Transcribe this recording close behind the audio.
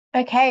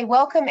Okay,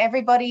 welcome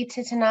everybody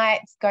to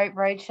tonight's Goat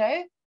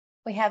Roadshow.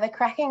 We have a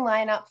cracking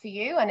lineup for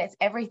you, and it's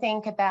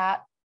everything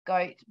about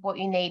goat, what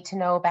you need to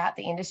know about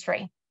the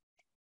industry.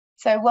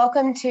 So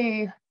welcome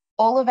to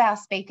all of our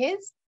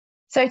speakers.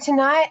 So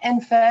tonight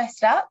and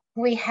first up,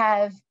 we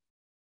have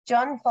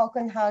John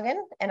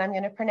Falkenhagen, and I'm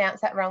going to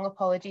pronounce that wrong,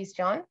 apologies,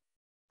 John.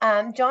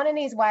 John and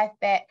his wife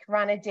Beck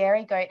run a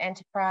dairy goat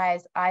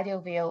enterprise,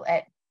 Idealville,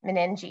 at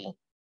Menengi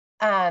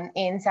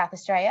in South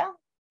Australia.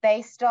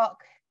 They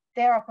stock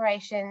their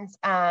operations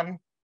that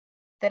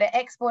are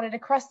exported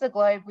across the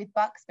globe, with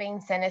bucks being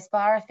sent as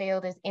far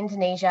afield as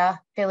Indonesia,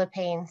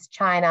 Philippines,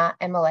 China,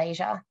 and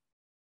Malaysia.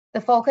 The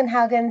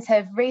Falkenhagens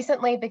have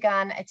recently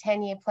begun a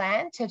 10-year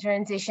plan to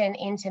transition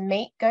into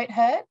meat goat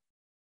herd,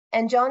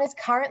 and John is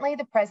currently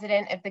the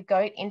president of the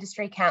Goat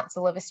Industry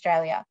Council of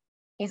Australia.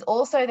 He's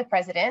also the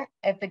president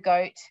of the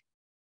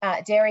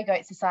Dairy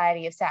Goat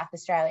Society of South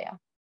Australia.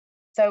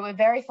 So we're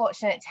very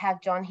fortunate to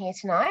have John here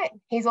tonight.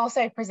 He's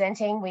also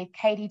presenting with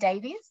Katie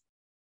Davies.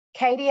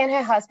 Katie and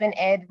her husband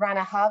Ed run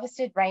a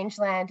harvested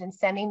rangeland and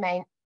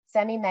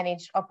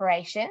semi-managed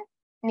operation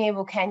near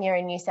Wilcannia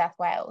in New South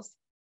Wales.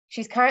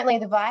 She's currently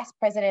the Vice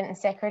President and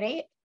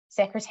Secretary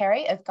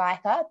of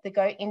GICA, the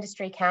Goat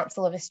Industry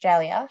Council of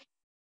Australia,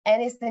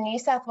 and is the New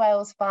South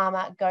Wales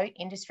Farmer Goat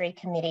Industry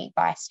Committee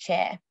Vice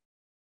Chair.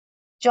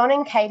 John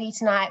and Katie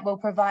tonight will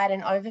provide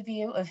an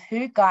overview of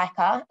who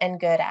GICA and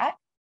GERDAC,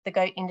 the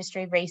Goat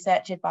Industry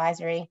Research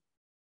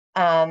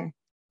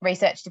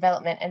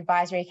Development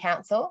Advisory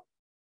Council,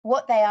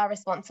 what they are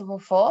responsible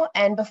for,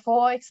 and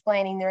before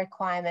explaining the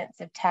requirements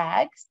of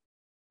tags,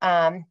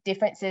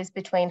 differences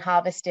between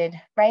harvested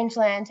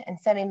rangeland and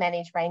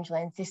semi-managed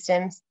rangeland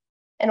systems,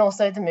 and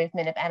also the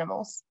movement of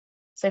animals.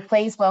 So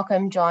please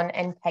welcome John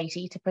and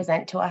Katie to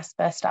present to us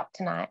first up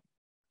tonight.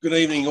 Good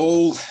evening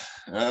all.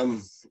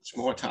 It's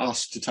my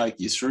task to take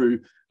you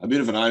through a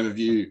bit of an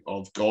overview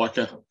of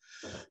GICA.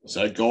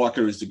 So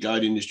GICA is the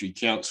Goat Industry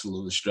Council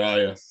of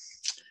Australia,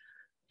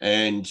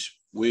 and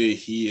we're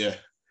here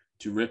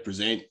to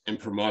represent and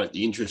promote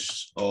the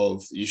interests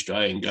of the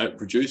Australian goat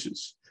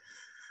producers.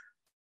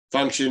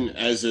 Function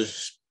as a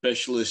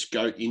specialist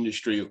goat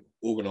industry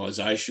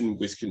organisation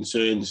with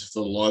concerns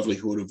for the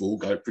livelihood of all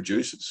goat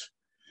producers.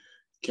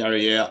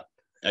 Carry out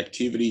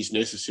activities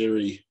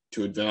necessary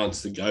to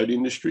advance the goat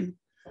industry.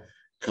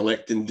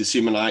 Collect and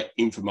disseminate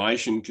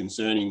information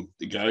concerning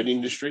the goat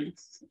industry.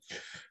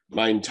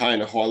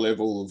 Maintain a high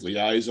level of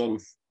liaison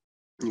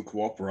and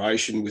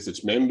cooperation with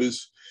its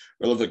members,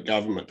 relevant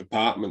government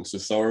departments,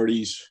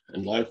 authorities,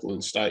 and local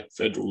and state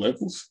federal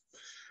levels,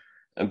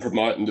 and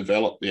promote and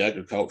develop the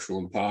agricultural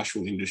and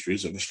pastoral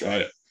industries of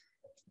Australia.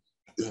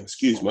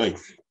 Excuse me.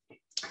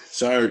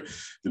 So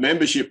the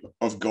membership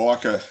of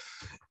GICA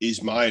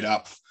is made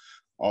up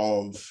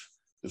of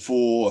the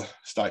 4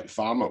 state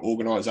farmer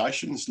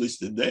organisations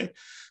listed there.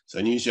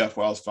 So New South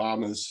Wales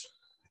Farmers,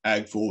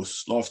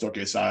 AgForce, Livestock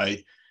SA,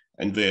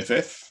 and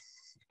VFF.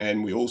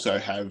 And we also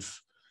have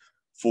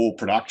 4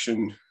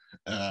 production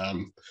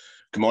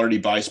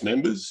commodity-based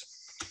members.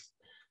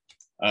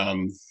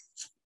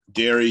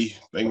 Dairy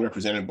being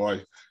represented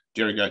by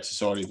Dairy Goat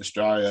Society of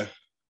Australia.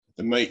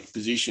 The meat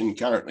position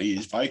currently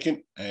is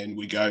vacant, and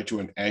we go to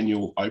an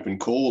annual open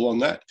call on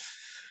that.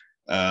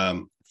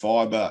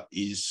 Fibre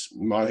is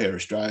Mohair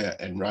Australia,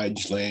 and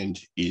Rangeland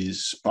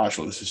is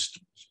Pastoralist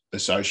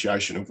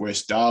Association of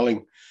West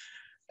Darling,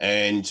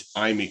 and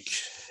AMIC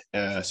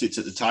sits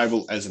at the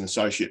table as an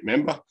associate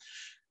member.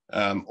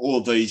 All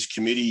of these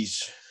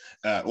committees,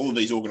 all of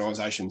these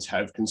organisations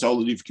have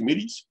consultative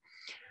committees,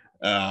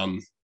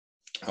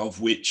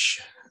 of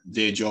which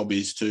their job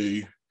is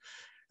to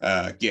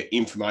get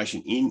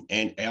information in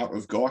and out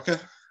of GICA.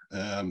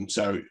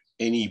 So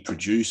any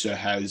producer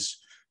has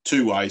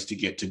 2 ways to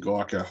get to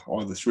GICA,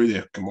 either through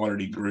their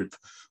commodity group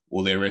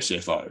or their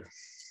SFO.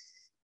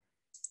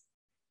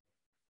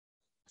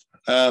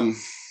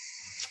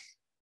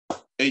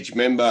 Each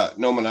member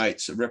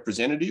nominates a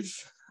representative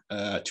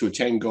to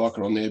attend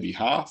GICA on their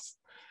behalf,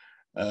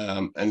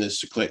 and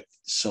there's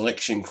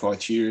selection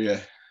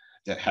criteria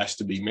that has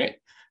to be met.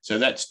 So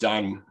that's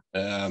done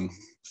at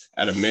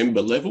a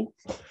member level,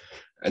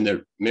 and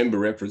the member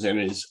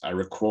representatives are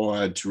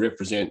required to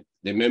represent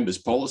their members'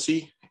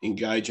 policy,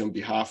 engage on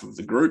behalf of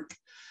the group,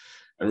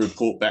 and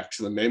report back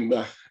to the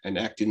member and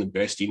act in the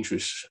best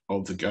interests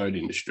of the goat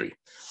industry.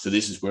 So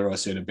this is where I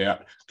said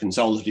about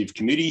consultative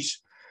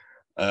committees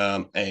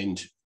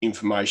and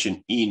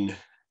information in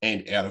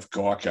and out of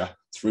GICA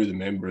through the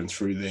member and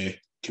through their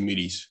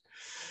committees.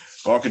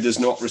 GICA does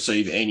not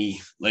receive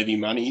any levy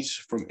monies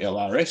from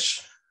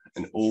LRS,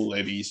 and all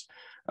levies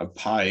are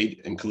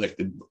paid and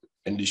collected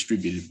and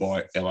distributed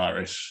by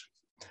LRS.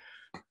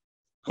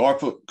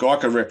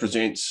 GICA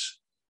represents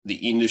the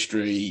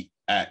industry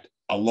at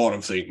a lot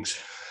of things.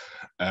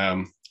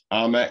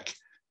 RMAC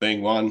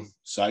being one,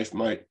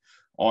 SafeMate,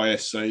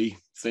 ISC,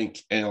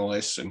 Think,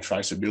 NLS, and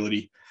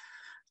Traceability.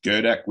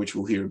 GERDAC, which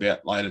we'll hear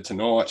about later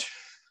tonight.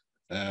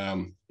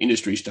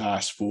 Industry's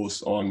task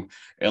force on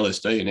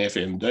LSD and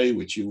FMD,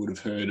 which you would have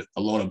heard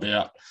a lot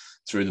about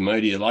through the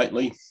media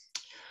lately.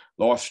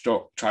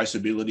 livestock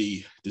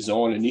traceability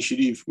design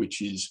initiative,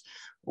 which is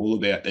all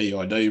about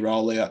EID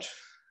rollout,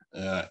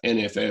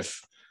 NFF,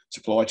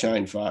 supply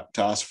chain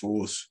task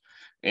force,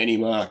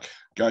 AnyMark,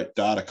 goat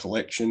data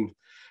collection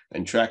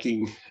and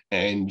tracking,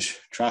 and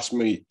trust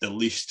me, the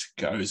list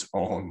goes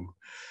on.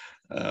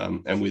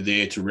 And we're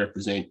there to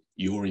represent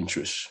your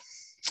interests.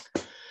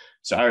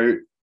 So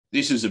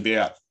this is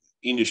about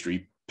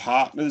industry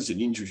partners and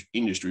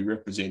industry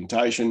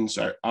representation.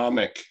 So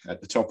RMAC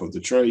at the top of the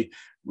tree,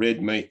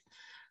 Red Meat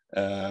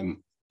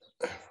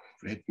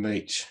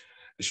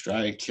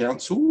Australia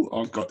Council.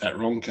 I've got that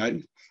wrong,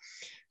 Katie.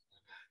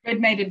 Red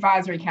Meat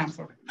Advisory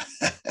Council.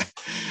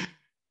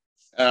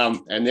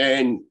 And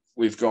then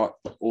we've got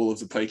all of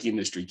the peak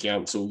industry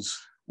councils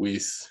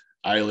with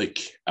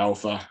ALIC,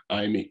 Alpha,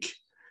 AMIC,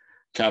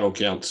 Cattle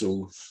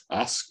Council,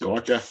 us,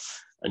 GEICA,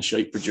 and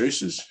sheep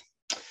producers.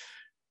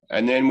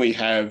 And then we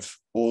have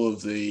all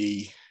of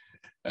the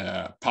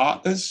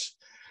partners.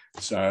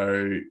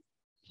 So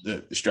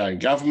the Australian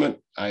Government,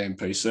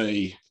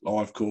 AMPC,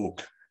 Live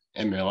Cork,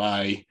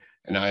 MLA,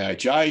 and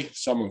AHA,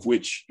 some of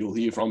which you'll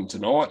hear from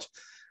tonight,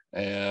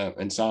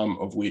 and some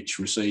of which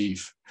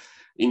receive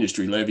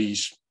industry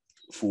levies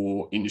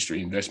for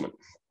industry investment.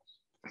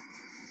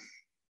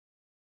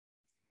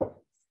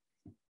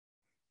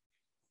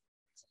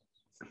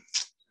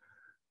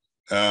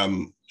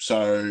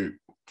 So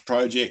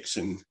projects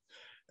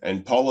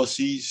and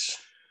policies,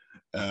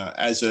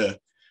 as a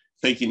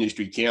peak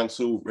industry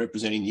council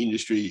representing the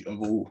industry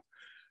of all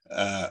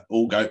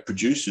goat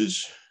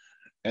producers,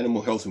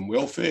 animal health and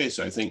welfare,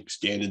 so think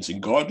standards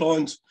and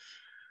guidelines,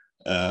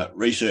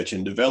 research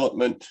and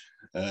development,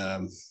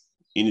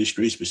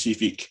 industry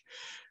specific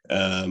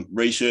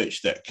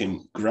research that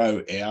can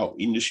grow our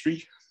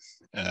industry,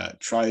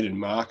 trade and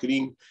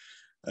marketing,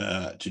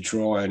 to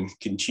try and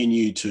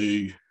continue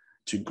to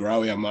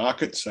grow our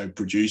market so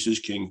producers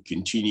can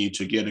continue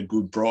to get a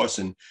good price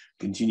and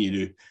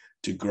continue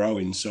to grow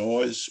in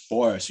size.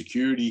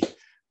 Biosecurity,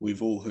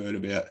 we've all heard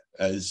about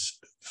as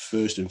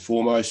first and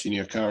foremost in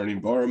our current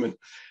environment,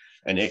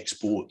 and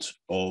export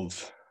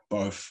of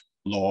both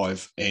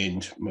live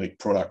and meat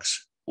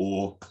products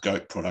or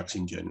goat products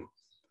in general.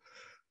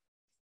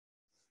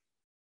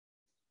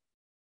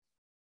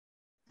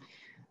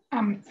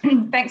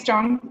 Thanks,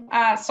 John.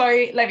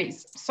 So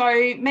levies.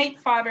 So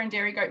meat, fibre and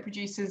dairy goat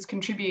producers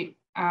contribute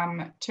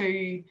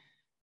to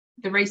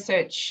the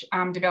research,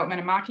 development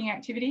and marketing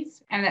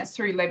activities, and that's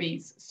through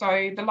levies.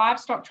 So the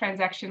livestock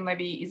transaction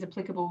levy is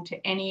applicable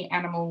to any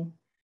animal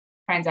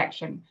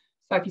transaction.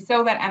 So if you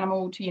sell that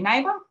animal to your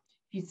neighbour,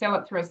 if you sell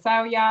it through a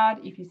sale yard,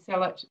 if you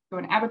sell it to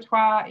an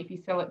abattoir, if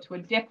you sell it to a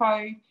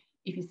depot,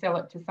 if you sell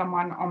it to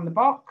someone on the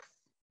box,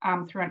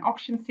 through an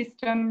auction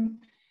system,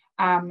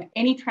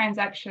 any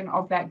transaction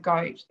of that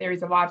goat, there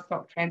is a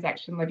livestock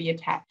transaction levy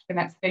attached, and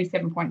that's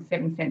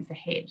 37.7 cents a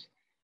head.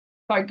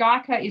 So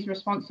GEICA is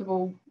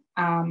responsible,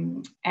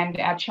 and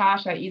our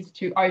charter is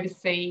to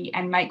oversee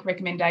and make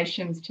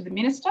recommendations to the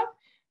Minister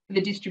for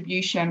the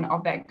distribution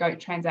of that goat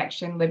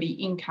transaction levy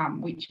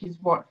income, which is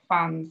what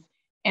funds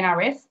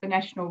NRS, the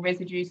National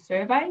Residue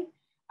Survey.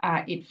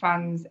 It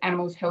funds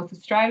Animals Health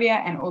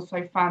Australia and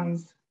also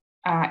funds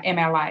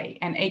MLA,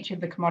 and each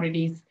of the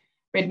commodities,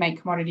 red meat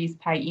commodities,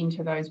 pay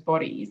into those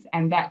bodies,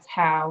 and that's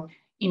how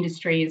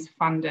industry is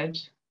funded,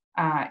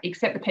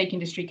 except the peak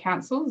industry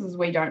councils, as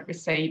we don't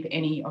receive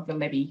any of the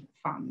levy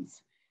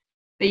funds.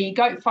 The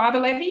goat fibre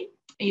levy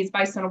is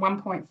based on a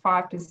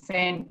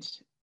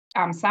 1.5%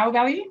 sale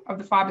value of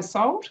the fibre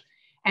sold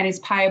and is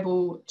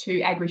payable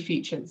to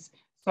AgriFutures.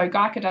 So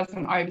GEICA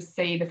doesn't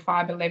oversee the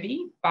fibre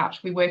levy, but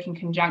we work in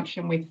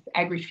conjunction with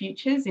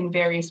AgriFutures in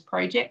various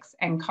projects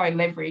and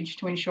co-leverage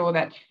to ensure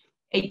that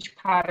each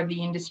part of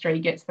the industry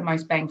gets the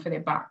most bang for their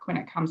buck when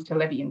it comes to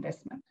levy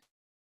investment.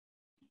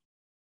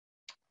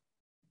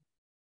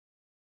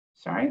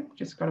 Sorry,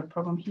 just got a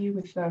problem here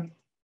with the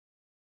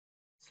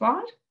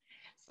slide.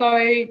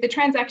 So the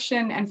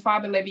transaction and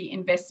fibre levy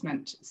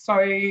investment. So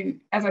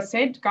as I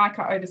said,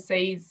 GEICA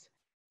oversees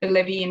the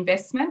levy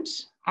investment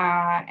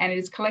and it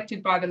is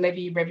collected by the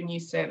Levy Revenue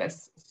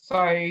Service.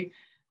 So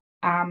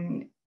Meat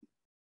and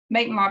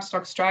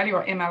Livestock Australia,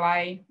 or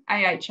MLA,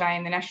 AHA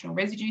and the National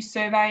Residue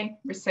Survey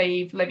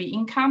receive levy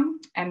income,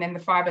 and then the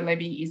fibre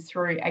levy is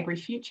through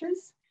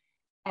AgriFutures.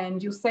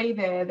 And you'll see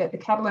there that the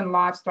Cattle and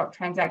Livestock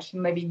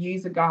Transaction Levy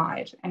User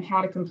Guide and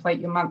how to complete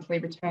your monthly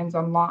returns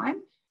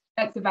online,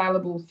 that's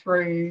available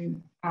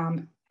through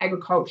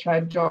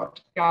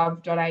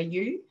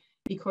agriculture.gov.au,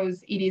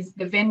 because it is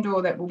the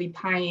vendor that will be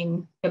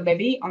paying the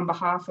levy on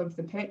behalf of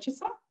the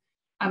purchaser,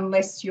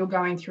 unless you're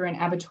going through an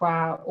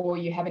abattoir or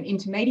you have an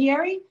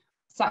intermediary,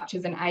 such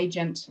as an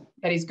agent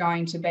that is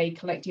going to be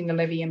collecting the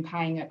levy and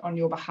paying it on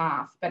your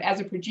behalf. But as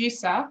a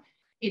producer,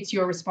 it's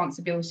your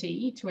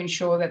responsibility to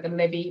ensure that the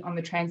levy on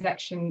the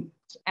transaction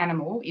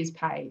animal is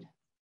paid.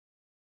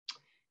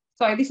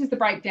 So this is the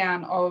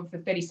breakdown of the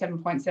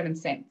 37.7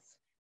 cents.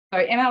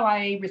 So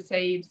MLA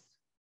receives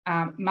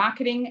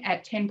marketing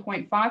at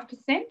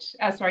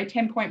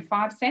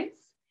 10.5 cents.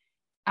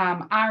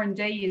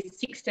 R&D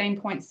is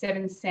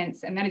 16.7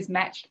 cents, and that is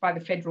matched by the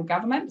federal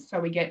government. So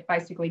we get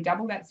basically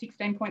double that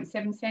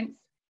 16.7 cents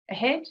a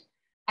head.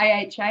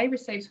 AHA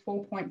receives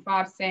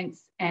 4.5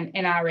 cents and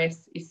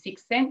NRS is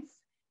 6 cents.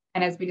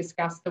 And as we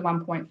discussed, the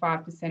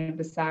 1.5% of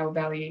the sale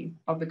value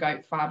of the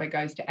goat fibre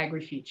goes to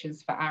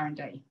AgriFutures for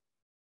R&D.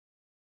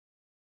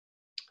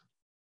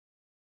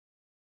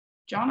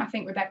 John, I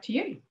think we're back to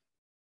you.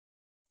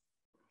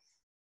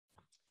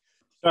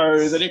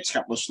 So the next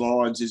couple of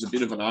slides is a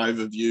bit of an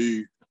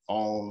overview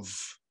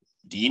of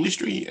the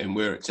industry and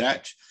where it's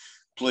at.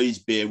 Please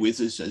bear with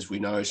us, as we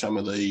know some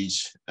of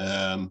these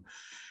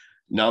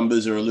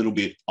numbers are a little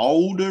bit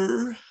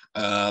older,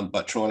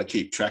 but trying to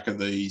keep track of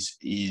these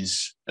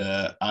is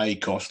A,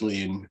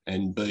 costly,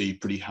 and B,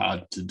 pretty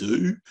hard to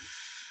do.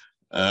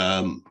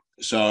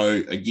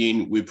 So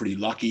again, we're pretty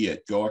lucky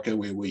at Geica,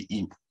 where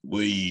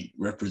we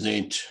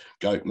represent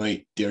goat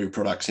meat, dairy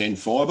products and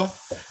fibre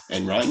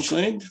and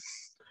rangeland.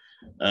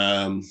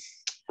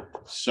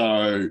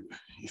 So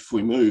if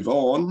we move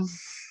on,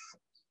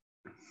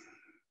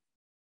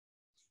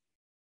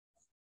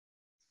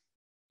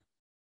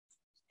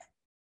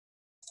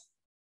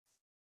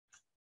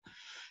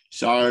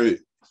 so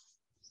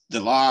the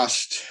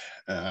last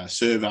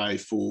survey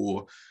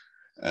for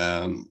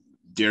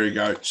dairy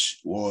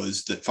goats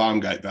was that farm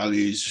gate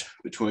values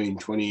between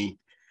 20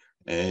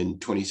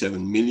 and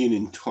 27 million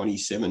in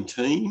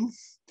 2017,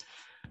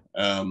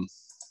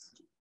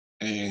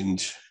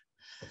 and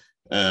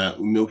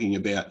milking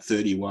about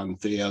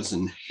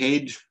 31,000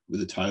 head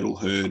with a total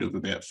herd of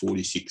about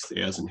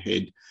 46,000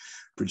 head,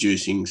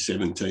 producing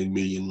 17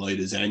 million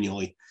litres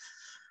annually.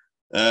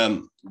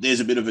 There's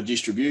a bit of a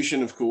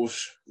distribution, of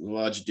course. The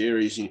large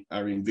dairies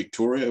are in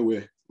Victoria,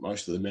 where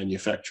most of the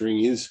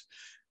manufacturing is,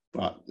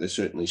 but they're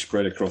certainly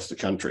spread across the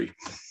country.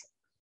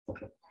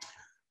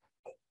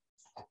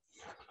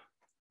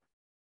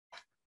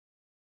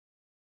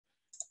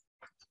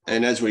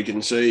 And as we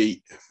can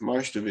see,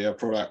 most of our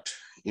product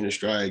in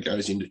Australia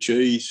goes into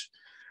cheese.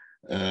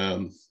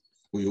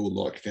 We all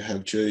like to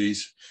have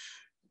cheese.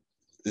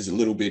 There's a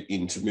little bit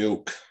into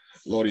milk,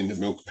 a lot into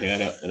milk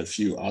powder, and a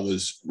few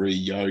others,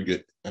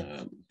 yogurt,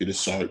 bit of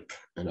soap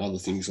and other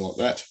things like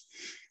that.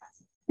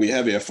 We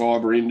have our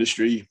fibre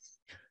industry,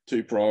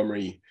 two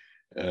primary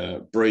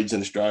breeds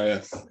in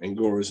Australia,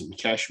 Angoras and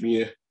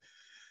Cashmere.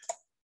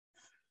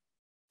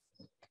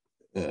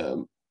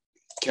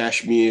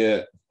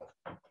 Cashmere,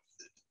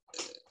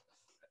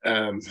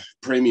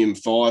 premium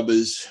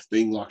fibres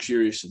being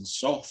luxurious and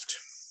soft,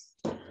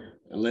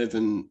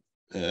 11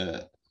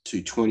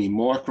 to 20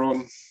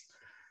 micron.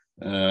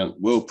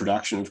 World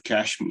production of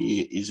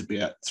cashmere is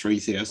about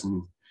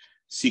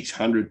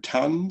 3,600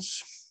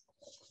 tonnes.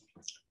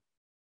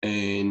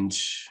 And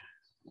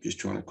just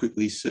trying to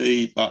quickly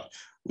see, but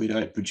we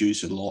don't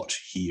produce a lot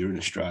here in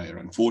Australia,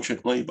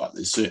 unfortunately, but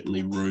there's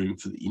certainly room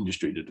for the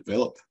industry to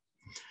develop.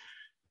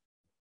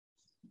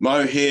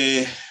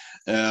 Mohair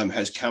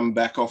has come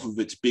back off of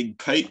its big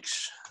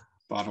peaks,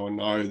 but I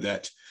know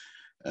that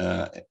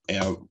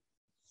our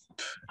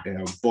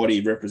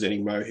body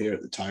representing mohair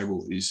at the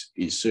table is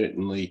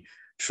certainly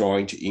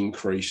trying to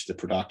increase the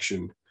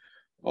production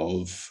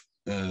of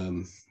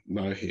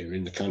mohair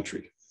in the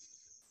country.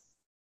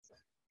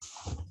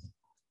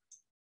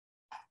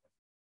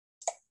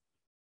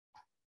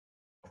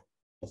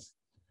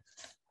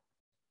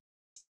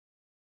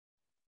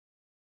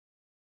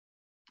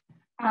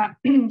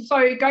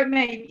 So goat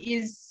meat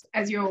is,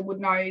 as you all would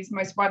know, is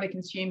most widely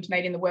consumed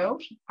meat in the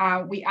world.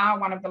 We are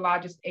one of the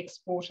largest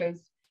exporters,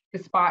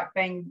 despite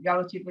being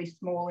relatively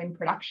small in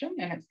production,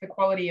 and it's the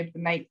quality of the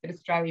meat that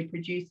Australia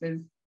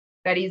produces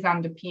that is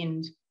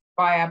underpinned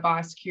by our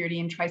biosecurity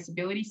and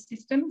traceability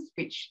systems,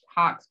 which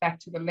harks back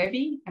to the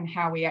levy and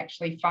how we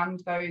actually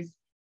fund those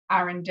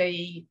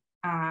R&D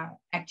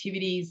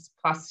activities,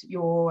 plus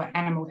your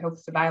animal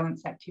health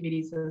surveillance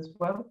activities as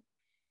well.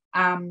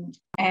 And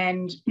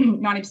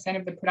 90%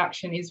 of the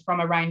production is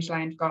from a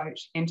rangeland goat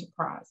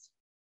enterprise.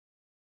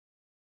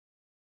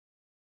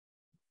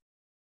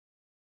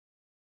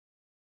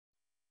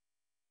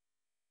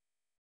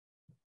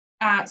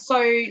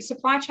 So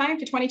supply chain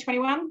for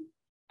 2021,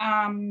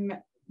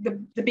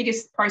 the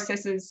biggest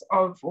processes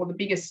of, or the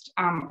biggest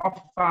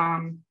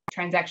off-farm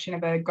transaction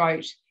of a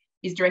goat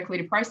is directly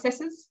to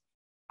processors.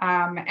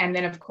 And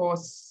then of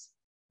course,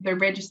 the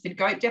registered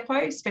goat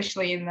depot,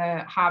 especially in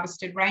the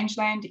harvested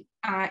rangeland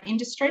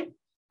industry.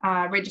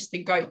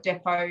 Registered goat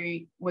depot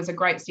was a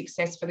great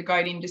success for the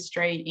goat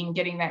industry in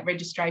getting that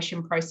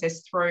registration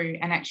process through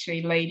and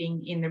actually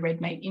leading in the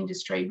red meat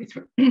industry with,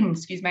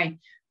 excuse me,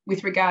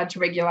 with regard to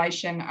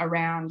regulation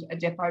around a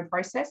depot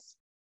process.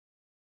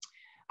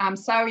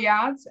 Sale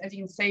yards, as you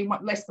can see,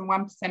 less than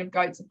 1% of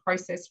goats are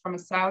processed from a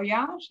sale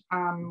yard.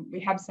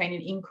 We have seen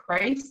an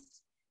increase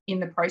in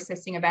the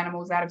processing of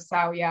animals out of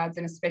sale yards,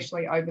 and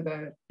especially over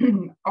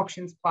the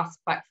Auctions Plus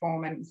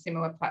platform and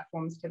similar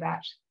platforms to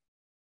that.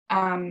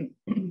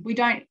 We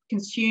don't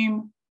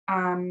consume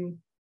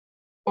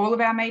all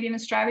of our meat in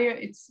Australia.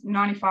 It's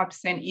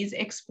 95% is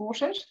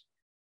exported.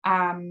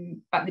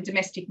 but the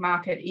domestic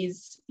market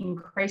is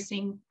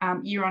increasing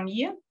year on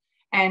year.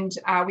 And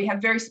we have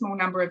a very small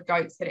number of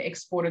goats that are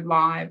exported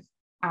live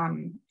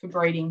for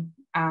breeding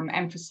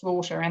and for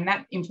slaughter. And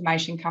that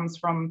information comes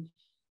from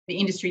the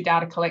Industry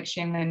Data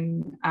Collection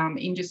and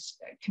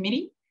Industry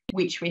Committee,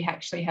 which we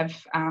actually have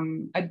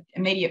an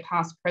immediate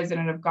past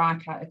president of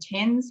GEICA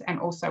attends, and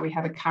also we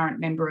have a current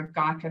member of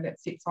GEICA that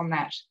sits on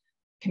that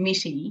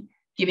committee,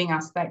 giving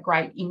us that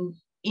great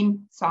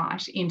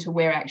insight into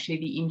where actually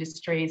the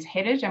industry is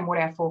headed and what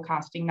our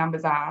forecasting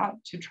numbers are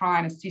to try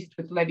and assist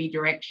with levy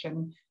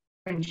direction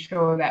to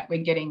ensure that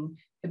we're getting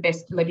the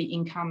best levy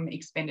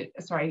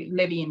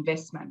levy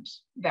investment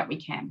that we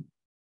can.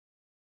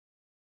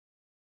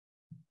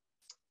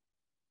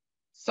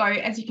 So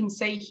as you can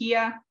see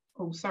here,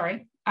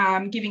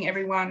 giving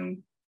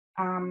everyone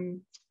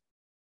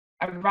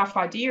a rough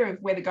idea of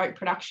where the goat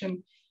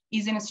production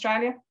is in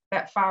Australia.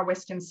 That far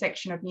western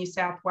section of New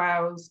South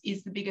Wales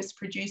is the biggest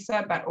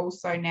producer, but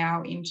also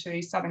now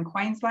into southern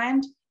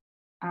Queensland,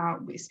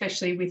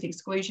 especially with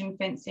exclusion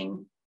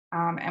fencing.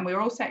 And we're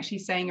also actually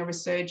seeing a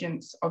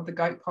resurgence of the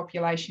goat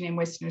population in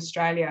Western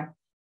Australia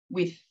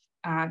with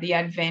the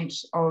advent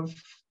of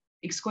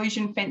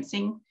exclusion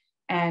fencing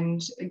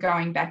and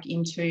going back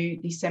into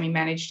the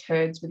semi-managed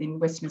herds within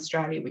Western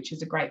Australia, which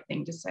is a great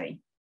thing to see.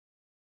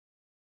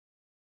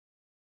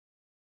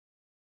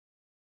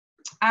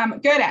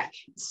 GERDAC.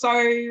 So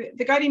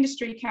the Goat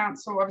Industry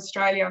Council of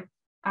Australia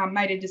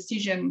made a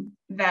decision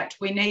that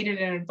we needed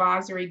an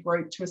advisory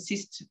group to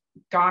assist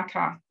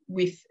GEICA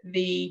with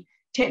the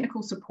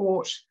technical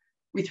support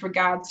with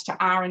regards to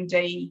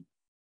R&D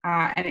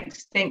and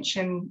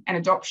extension and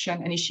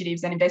adoption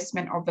initiatives and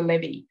investment of the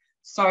levy.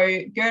 So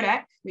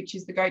GERDAC, which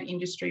is the Goat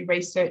Industry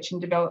Research,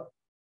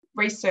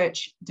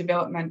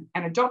 Development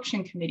and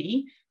Adoption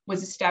Committee,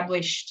 was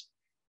established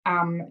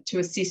to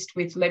assist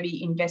with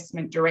levy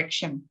investment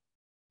direction.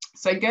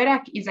 So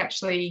GERDAC is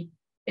actually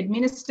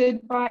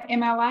administered by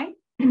MLA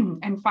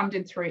and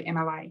funded through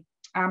MLA.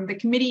 The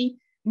committee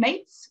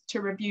meets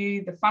to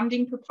review the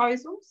funding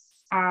proposals,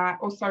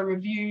 also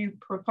review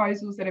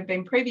proposals that have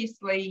been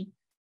previously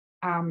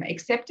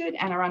accepted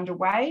and are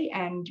underway,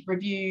 and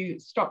review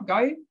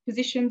stop-go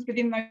positions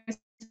within those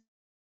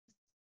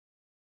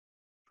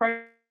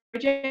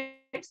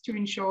projects to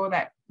ensure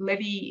that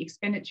levy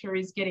expenditure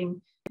is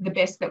getting the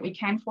best that we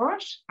can for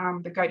it.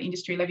 The goat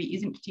industry levy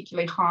isn't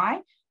particularly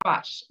high,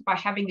 but by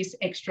having this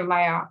extra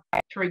layer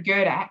through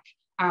GERDAC,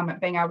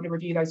 being able to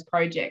review those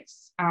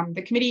projects.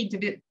 The committee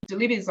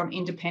delivers on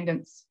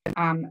independence,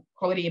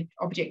 quality,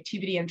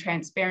 objectivity and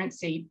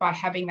transparency by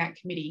having that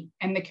committee,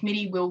 and the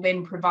committee will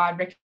then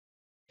provide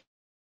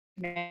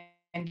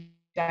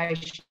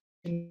recommendations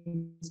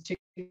to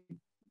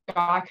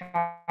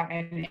GEICA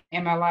and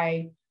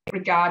MLA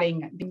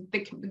regarding the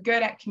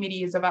GERDAC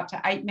committee is of up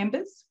to 8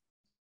 members.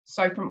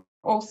 So from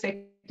all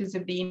sectors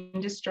of the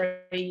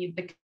industry,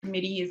 the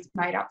committee is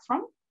made up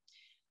from.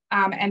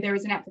 And there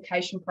is an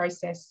application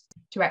process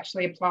to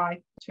actually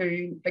apply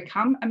to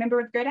become a member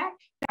of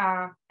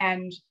GERDAC,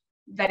 and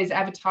that is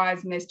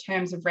advertised and there's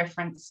terms of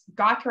reference.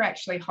 GEICA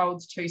actually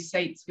holds 2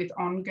 seats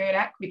on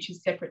GERDAC, which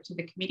is separate to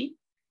the committee,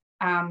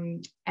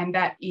 and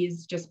that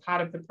is just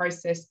part of the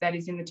process that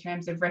is in the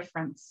terms of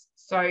reference.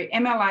 So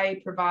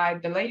MLA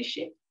provide the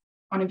leadership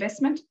on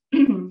investment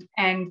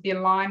and the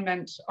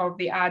alignment of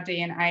the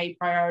RD&A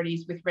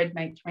priorities with Red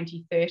Meat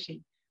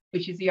 2030,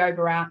 which is the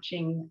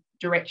overarching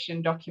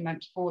direction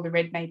document for the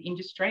red meat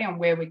industry on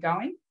where we're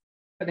going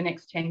for the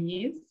next 10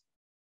 years.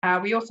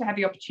 We also have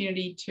the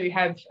opportunity to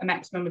have a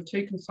maximum of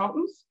 2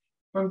 consultants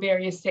from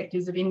various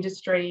sectors of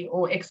industry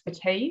or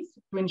expertise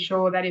to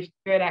ensure that if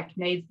GERDAC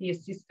needs the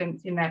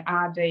assistance in that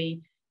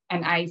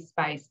RD&A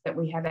space, that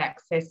we have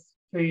access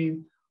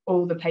to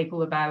all the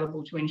people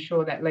available to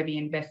ensure that levy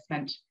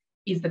investment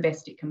is the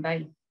best it can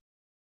be.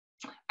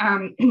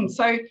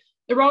 So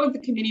the role of the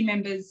committee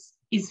members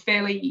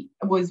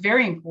was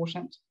very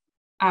important,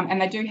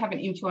 and they do have an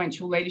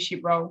influential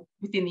leadership role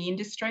within the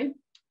industry,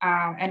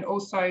 and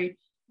also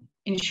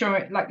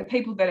ensure, like, the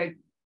people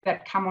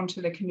that come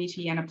onto the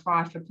committee and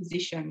apply for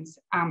positions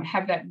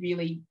have that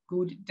really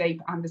good,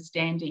 deep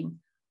understanding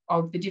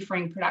of the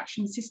differing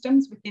production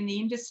systems within the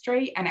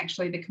industry and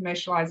actually the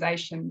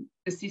commercialisation,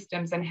 the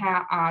systems, and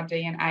how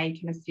RD&A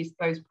can assist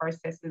those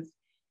processes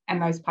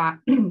and those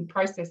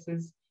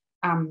processes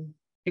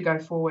to go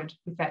forward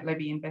with that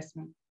levy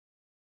investment.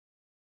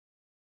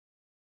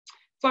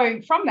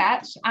 So from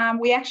that,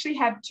 we actually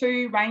have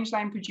 2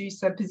 rangeland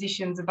producer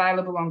positions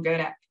available on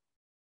GERDAC.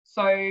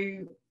 So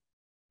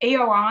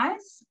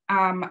EOIs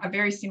are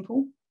very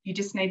simple. You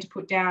just need to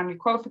put down your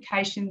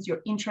qualifications,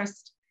 your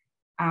interest,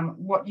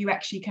 what you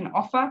actually can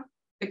offer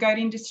the goat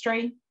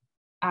industry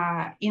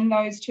in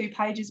those 2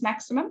 pages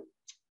maximum,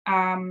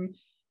 and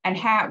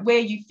where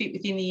you fit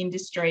within the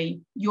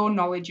industry, your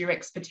knowledge, your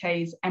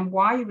expertise, and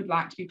why you would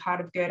like to be part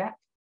of GERDAC.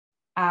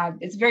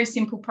 It's a very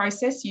simple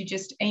process. You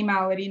just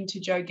email it in to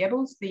Joe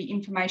Gebels. The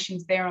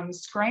information's there on the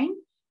screen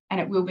and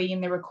it will be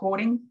in the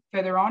recording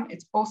further on.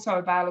 It's also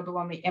available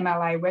on the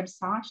MLA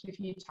website. If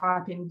you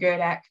type in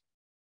GERDAC,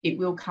 it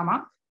will come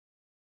up.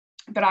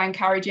 but I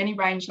encourage any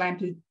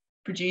rangeland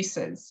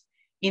producers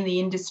in the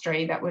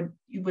industry that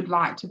would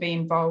like to be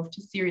involved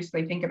to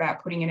seriously think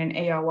about putting in an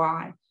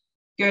EOI.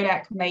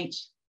 GERDAC meet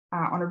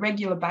on a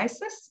regular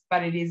basis,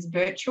 but it is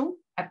virtual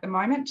at the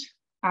moment.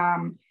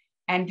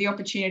 And the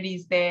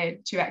opportunities there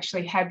to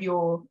actually have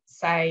your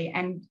say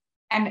and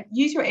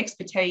use your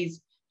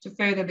expertise to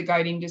further the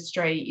goat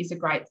industry is a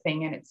great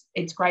thing. And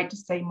it's great to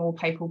see more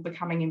people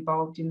becoming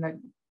involved in the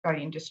goat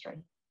industry.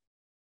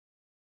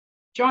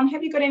 John,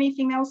 have you got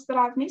anything else that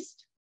I've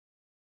missed?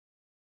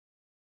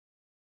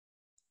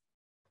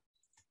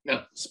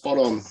 No, spot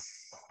on.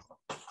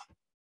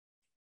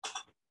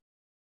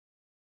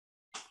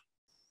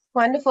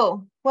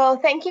 Wonderful. Well,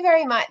 thank you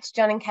very much,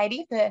 John and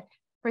Katie, for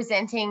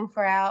presenting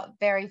for our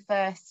very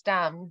first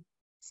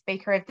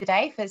speaker of the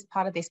day as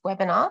part of this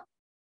webinar.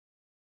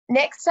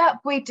 Next up,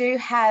 we do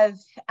have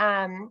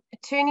 2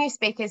 new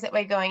speakers that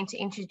we're going to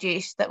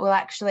introduce that will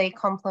actually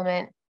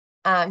complement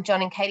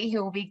John and Katie,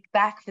 who will be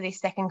back for this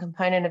second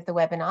component of the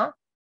webinar.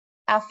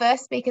 Our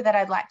first speaker that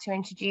I'd like to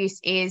introduce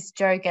is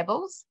Joe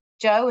Goebbels.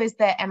 Joe is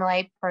the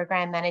MLA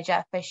Program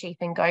Manager for Sheep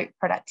and Goat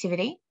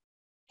Productivity.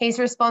 He's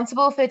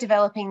responsible for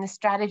developing the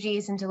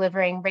strategies and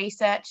delivering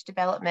research,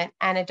 development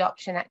and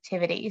adoption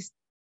activities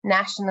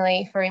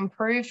nationally for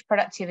improved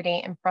productivity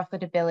and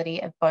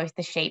profitability of both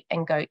the sheep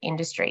and goat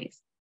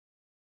industries.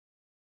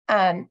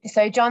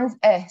 So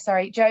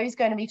Joe's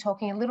going to be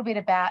talking a little bit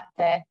about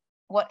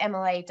what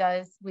MLA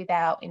does with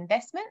our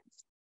investments.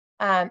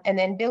 And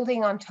then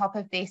building on top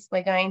of this,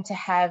 we're going to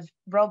have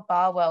Rob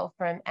Barwell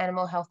from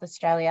Animal Health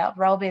Australia.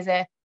 Rob is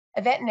a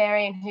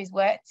veterinarian who's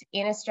worked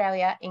in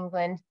Australia,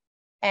 England,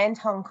 and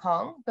Hong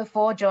Kong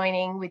before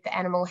joining with the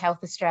Animal Health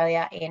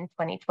Australia in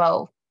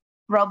 2012.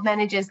 Rob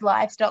manages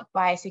livestock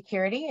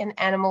biosecurity and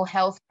animal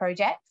health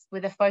projects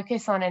with a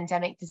focus on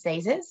endemic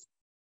diseases.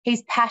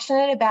 He's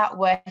passionate about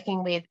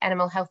working with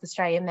Animal Health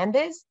Australia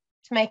members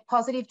to make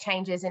positive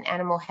changes in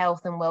animal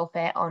health and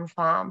welfare on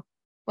farm,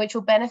 which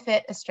will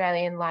benefit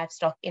Australian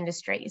livestock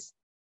industries.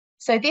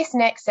 So this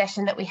next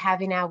session that we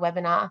have in our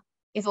webinar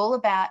is all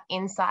about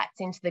insights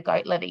into the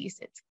goat levies.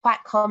 It's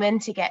quite common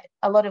to get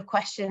a lot of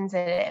questions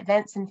at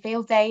events and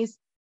field days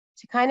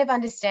to kind of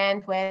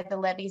understand where the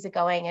levies are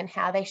going and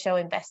how they show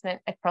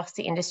investment across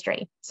the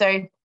industry.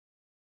 So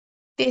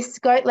this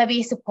goat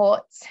levy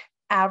supports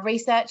our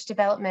research,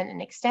 development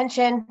and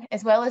extension,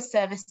 as well as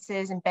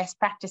services and best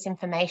practice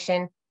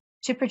information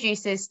to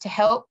producers to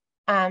help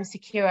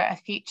secure a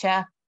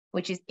future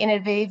which is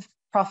innovative,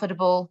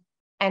 profitable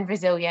and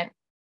resilient,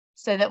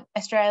 so that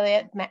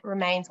Australia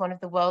remains one of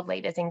the world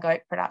leaders in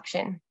goat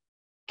production.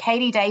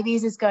 Katie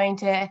Davies is going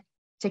to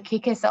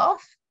kick us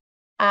off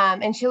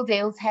and she'll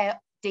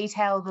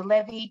detail the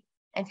levy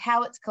and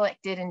how it's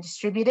collected and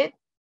distributed.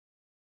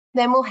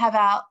 Then we'll have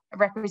our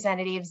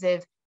representatives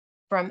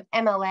from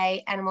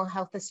MLA, Animal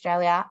Health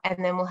Australia,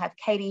 and then we'll have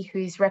Katie,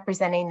 who's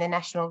representing the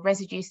National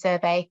Residue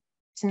Survey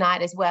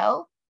tonight as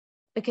well,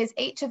 because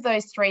each of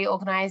those 3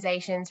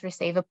 organisations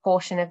receive a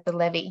portion of the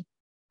levy.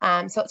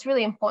 So it's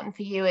really important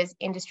for you as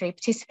industry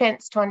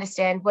participants to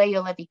understand where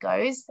your levy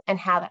goes and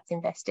how that's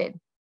invested.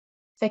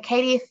 So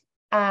Katie,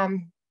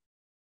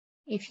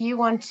 if you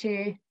want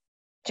to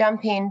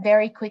jump in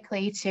very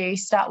quickly to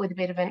start with a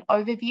bit of an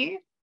overview.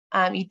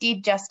 You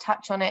did just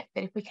touch on it,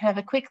 but if we can have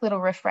a quick little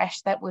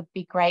refresh, that would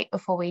be great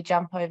before we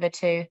jump over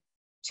to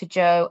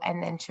Joe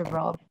and then to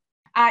Rob.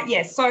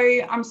 Yes, so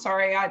I'm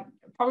sorry, I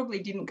probably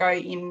didn't go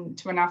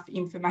into enough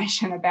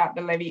information about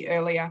the levy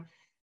earlier.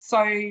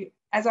 So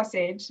as I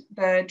said,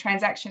 the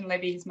transaction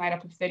levy is made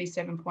up of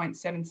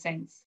 37.7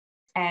 cents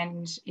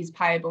and is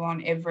payable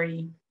on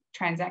every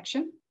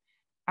transaction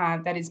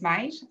that is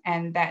made,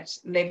 and that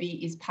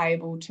levy is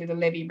payable to the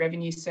Levy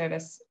Revenue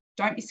Service.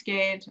 Don't be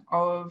scared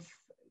of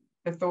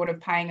the thought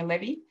of paying a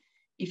levy.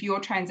 If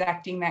you're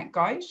transacting that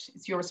goat,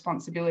 it's your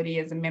responsibility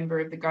as a member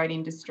of the goat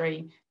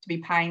industry to be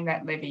paying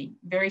that levy.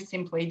 Very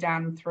simply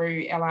done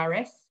through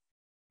LRS,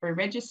 through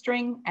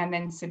registering and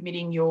then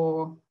submitting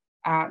your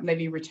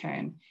levy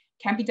return.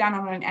 Can be done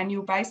on an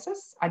annual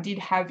basis. I did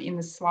have in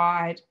the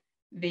slide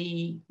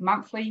the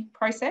monthly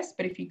process,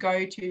 but if you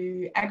go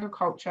to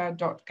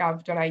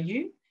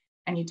agriculture.gov.au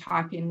and you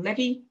type in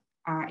levy,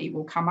 it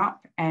will come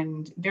up,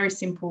 and very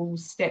simple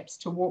steps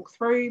to walk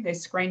through.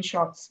 There's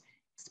screenshots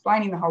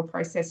explaining the whole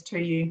process to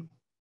you.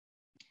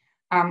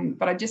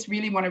 But I just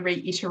really want to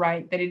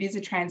reiterate that it is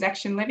a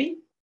transaction levy.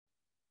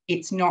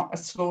 It's not a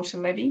slaughter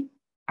levy.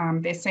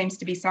 There seems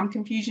to be some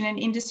confusion in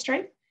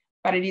industry,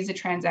 but it is a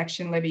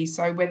transaction levy.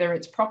 So whether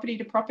it's property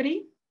to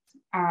property,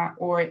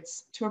 or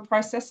it's to a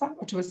processor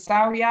or to a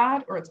sale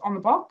yard, or it's on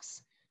the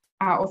box,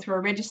 or through a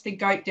registered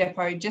goat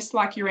depot, just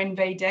like your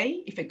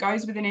NVD, if it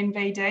goes with an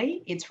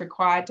NVD, it's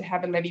required to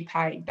have a levy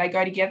paid. They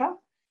go together.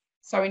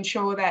 So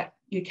ensure that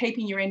you're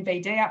keeping your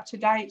NVD up to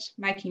date,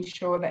 making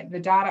sure that the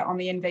data on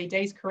the NVD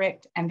is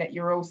correct, and that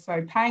you're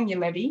also paying your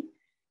levy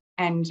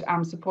and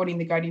supporting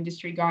the goat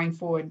industry going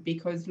forward,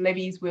 because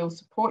levies will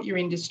support your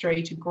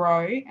industry to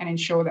grow and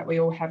ensure that we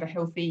all have a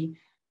healthy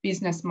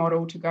business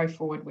model to go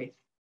forward with.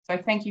 So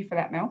thank you for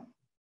that, Mel.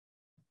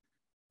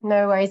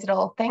 No worries at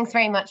all. Thanks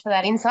very much for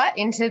that insight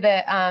into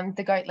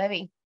the goat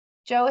levy.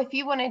 Joe, if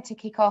you wanted to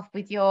kick off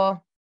with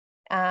your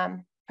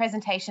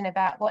presentation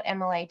about what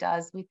MLA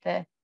does with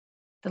the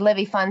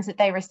levy funds that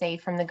they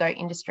receive from the goat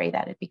industry,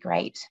 that'd be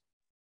great.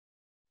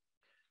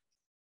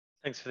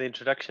 Thanks for the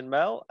introduction,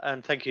 Mel,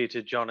 and thank you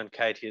to John and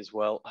Katie as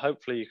well.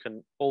 Hopefully you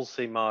can all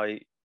see my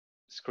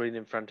screen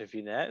in front of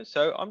you now.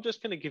 So I'm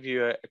just going to give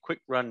you a quick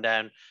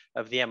rundown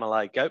of the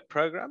MLA GOAT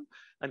program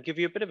and give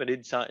you a bit of an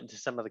insight into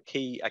some of the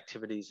key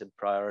activities and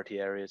priority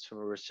areas from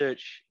a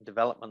research,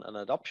 development and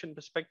adoption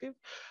perspective,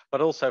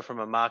 but also from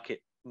a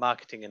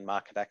marketing and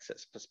market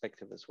access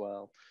perspective as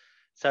well.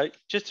 So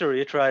just to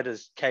reiterate,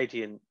 as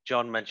Katie and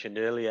John mentioned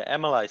earlier,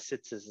 MLA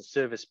sits as a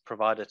service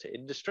provider to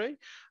industry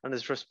and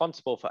is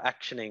responsible for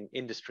actioning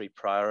industry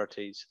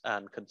priorities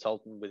and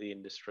consulting with the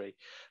industry,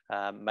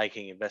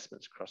 making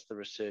investments across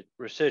the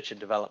research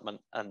and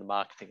development and the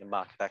marketing and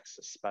market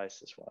access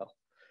space as well.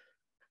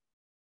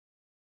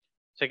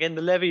 So again,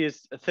 the levy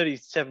is a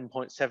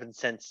 37.7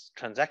 cents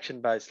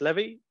transaction-based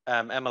levy.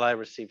 MLA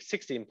receives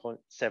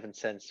 16.7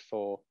 cents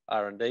for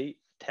R&D,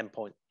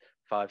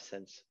 10.5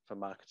 cents for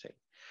marketing.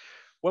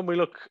 When we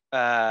look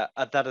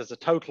at that as a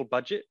total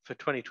budget for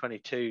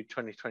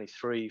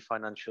 2022-2023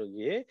 financial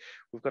year,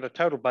 we've got a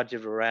total budget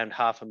of around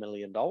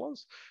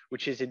 $500,000,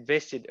 which is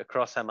invested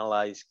across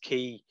MLA's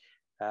key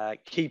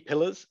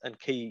pillars and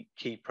key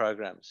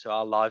programs. So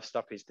our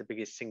livestock is the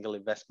biggest single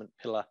investment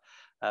pillar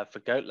for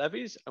goat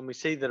levies, and we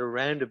see that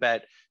around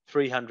about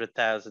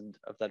 300,000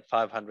 of that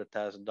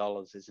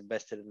 $500,000 is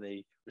invested in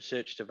the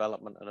research,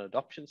 development and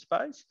adoption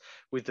space,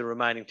 with the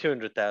remaining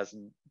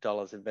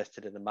 $200,000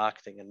 invested in the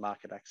marketing and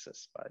market access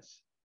space.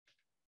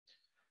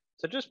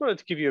 So just wanted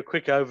to give you a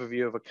quick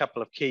overview of a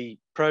couple of key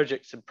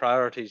projects and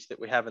priorities that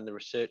we have in the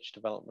research,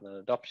 development and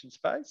adoption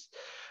space.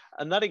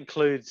 And that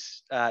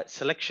includes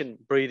selection,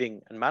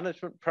 breeding and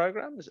management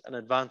programs and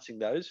advancing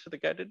those for the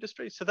goat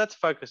industry. So that's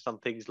focused on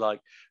things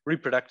like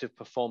reproductive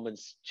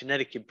performance,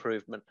 genetic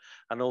improvement,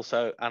 and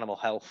also animal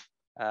health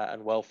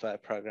and welfare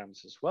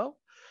programs as well.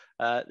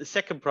 The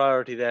second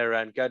priority there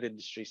around goat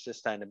industry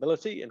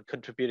sustainability and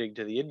contributing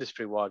to the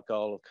industry-wide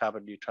goal of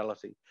carbon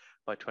neutrality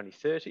by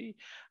 2030.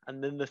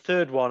 And then the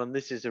third one, and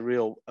this is a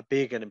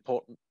big and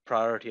important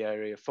priority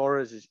area for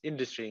us, is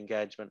industry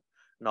engagement,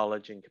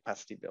 knowledge and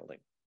capacity building.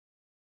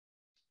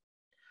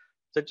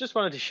 So just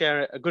wanted to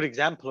share a good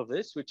example of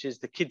this, which is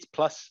the Kids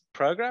Plus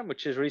program,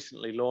 which is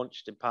recently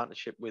launched in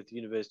partnership with the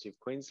University of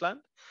Queensland.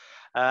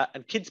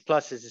 And Kids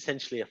Plus is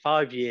essentially a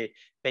 5-year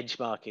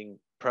benchmarking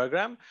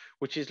program,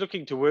 which is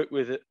looking to work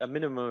with a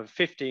minimum of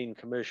 15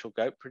 commercial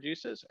goat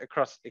producers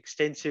across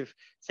extensive,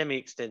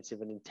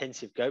 semi-extensive and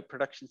intensive goat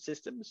production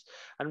systems,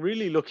 and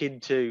really look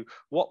into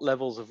what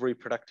levels of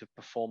reproductive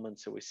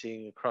performance are we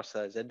seeing across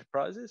those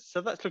enterprises.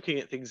 So that's looking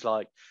at things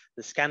like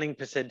the scanning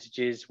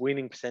percentages,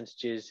 weaning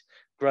percentages,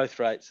 growth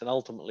rates, and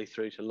ultimately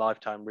through to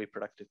lifetime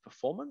reproductive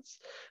performance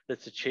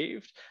that's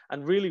achieved,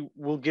 and really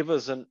will give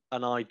us an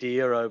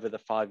idea over the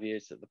 5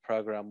 years that the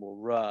program will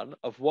run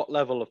of what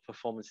level of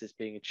performance is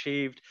being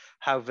achieved,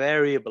 how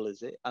variable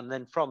is it, and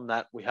then from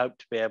that we hope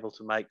to be able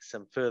to make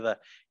some further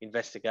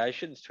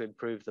investigations to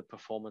improve the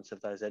performance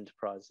of those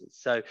enterprises.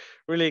 So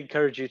really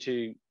encourage you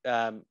to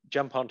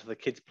jump onto the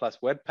Kids Plus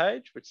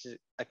webpage, which is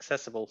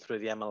accessible through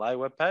the MLA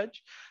webpage,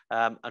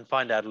 and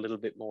find out a little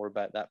bit more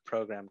about that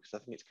program, because I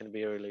think it's going to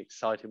be a really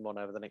exciting one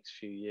over the next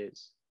few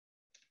years.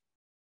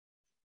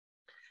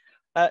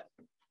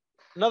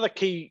 Another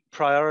key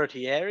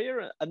priority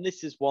area, and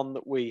this is one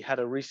that we had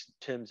a recent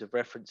terms of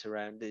reference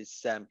around,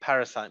 is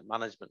parasite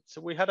management. So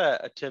we had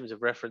a terms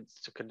of reference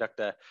to conduct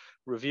a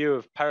review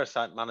of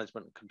parasite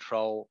management and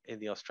control in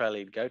the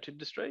Australian goat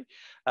industry.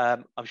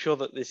 I'm sure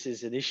that this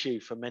is an issue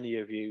for many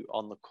of you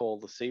on the call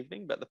this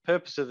evening, but the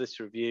purpose of this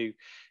review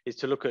is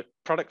to look at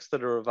products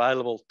that are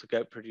available to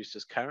goat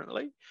producers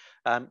currently,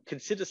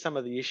 consider some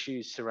of the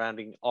issues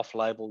surrounding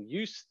off-label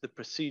use, the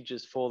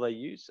procedures for their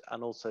use,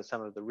 and also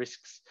some of the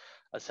risks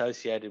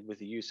associated with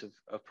the use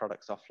of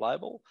products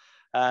off-label,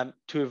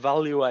 to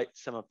evaluate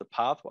some of the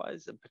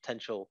pathways and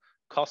potential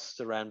costs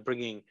around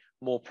bringing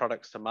more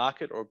products to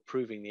market or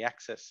improving the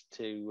access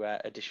to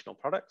additional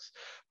products,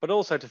 but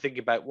also to think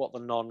about what the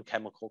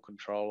non-chemical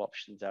control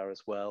options are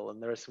as well.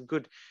 And there are some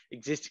good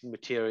existing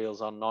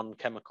materials on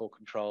non-chemical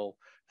control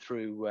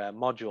through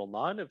module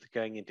 9 of the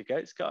Going Into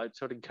Goats guide.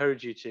 So I'd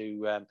encourage you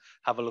to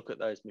have a look at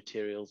those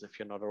materials if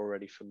you're not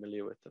already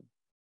familiar with them.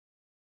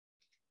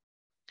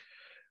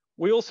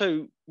 We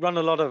also run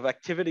a lot of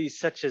activities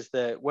such as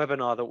the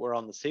webinar that we're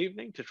on this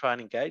evening to try and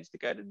engage the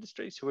goat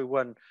industry. So we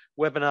run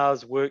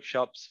webinars,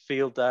 workshops,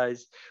 field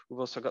days. We've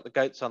also got the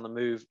Goats on the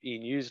Move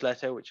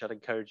e-newsletter, which I'd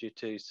encourage you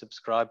to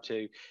subscribe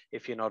to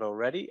if you're not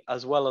already,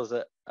 as well as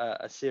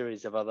a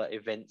series of other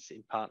events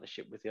in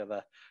partnership with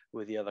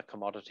the other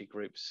commodity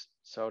groups.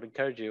 So I'd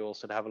encourage you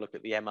also to have a look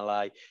at the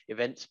MLA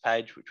events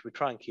page, which we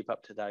try and keep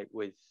up to date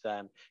with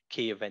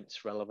key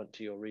events relevant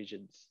to your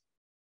regions.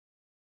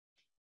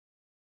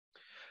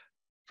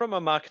 From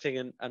a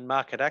marketing and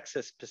market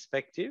access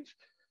perspective,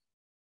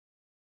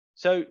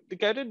 So the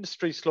goat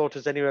industry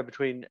slaughters anywhere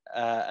between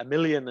 1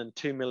 million and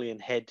 2 million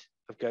head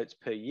of goats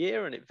per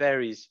year, and it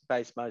varies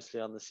based mostly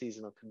on the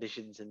seasonal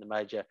conditions in the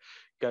major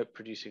goat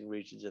producing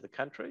regions of the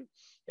country.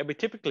 And we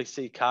typically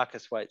see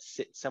carcass weights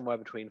sit somewhere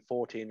between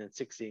 14 and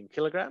 16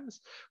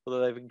 kilograms,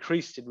 although they've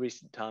increased in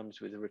recent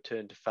times with a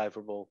return to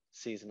favourable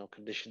seasonal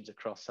conditions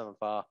across some of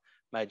our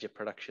major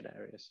production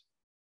areas.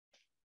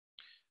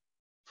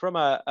 From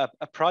a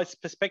price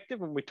perspective,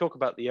 when we talk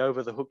about the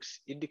over-the-hooks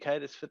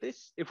indicators for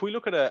this, if we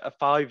look at a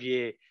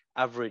 5-year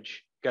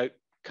average goat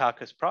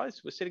carcass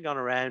price, we're sitting on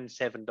around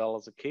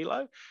 $7 a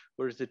kilo,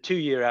 whereas the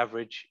 2-year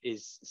average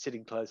is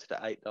sitting closer to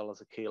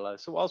 $8 a kilo.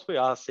 So whilst we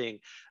are seeing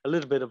a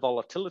little bit of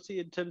volatility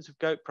in terms of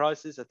goat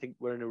prices, I think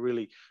we're in a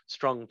really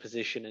strong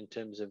position in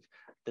terms of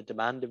the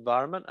demand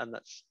environment, and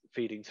that's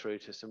feeding through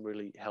to some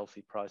really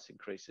healthy price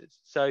increases.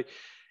 So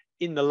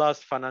in the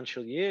last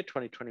financial year,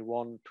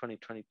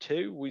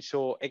 2021-2022, we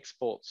saw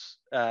exports,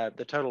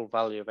 the total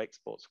value of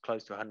exports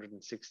close to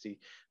 160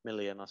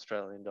 million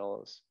Australian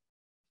dollars.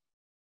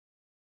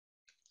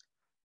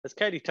 As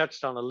Katie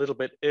touched on a little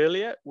bit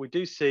earlier, we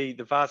do see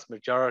the vast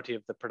majority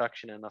of the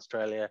production in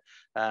Australia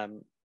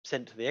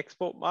sent to the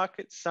export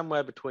markets.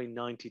 Somewhere between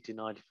 90 to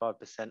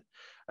 95%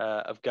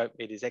 of goat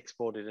meat is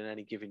exported in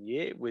any given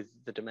year, with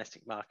the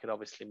domestic market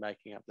obviously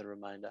making up the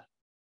remainder.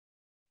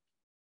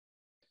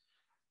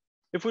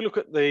 If we look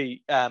at the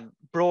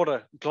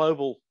broader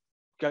global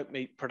goat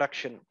meat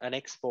production and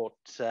export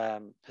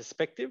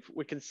perspective,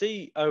 we can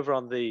see over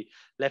on the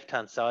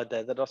left-hand side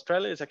there that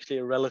Australia is actually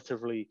a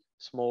relatively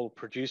small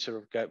producer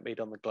of goat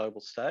meat on the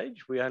global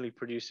stage. We only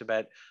produce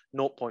about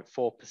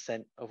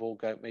 0.4% of all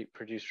goat meat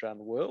produced around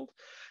the world.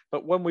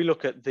 But when we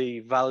look at the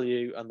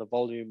value and the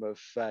volume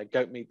of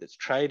goat meat that's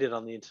traded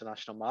on the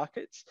international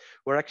markets,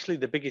 we're actually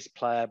the biggest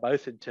player,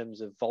 both in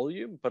terms of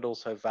volume, but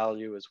also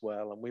value as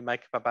well. And we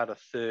make up about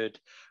 1/3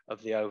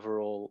 of the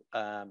overall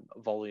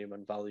volume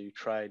and value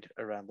trade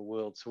around the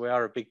world. So we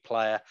are a big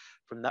player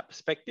from that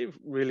perspective,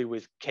 really,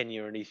 with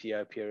Kenya and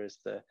Ethiopia as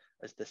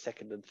the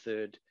second and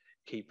third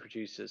key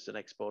producers and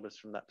exporters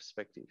from that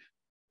perspective.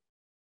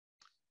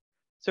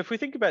 So if we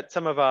think about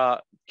some of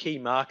our key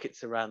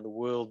markets around the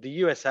world, the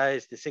USA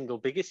is the single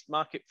biggest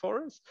market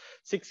for us.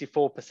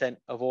 64%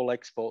 of all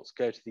exports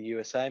go to the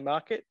USA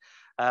market,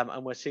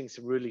 and we're seeing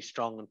some really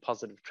strong and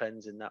positive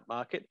trends in that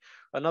market.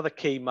 Another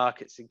key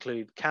markets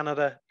include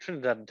Canada,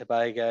 Trinidad and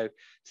Tobago,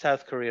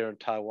 South Korea and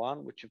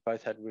Taiwan, which have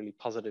both had really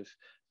positive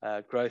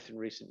growth in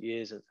recent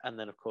years, and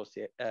then of course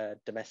the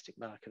domestic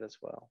market as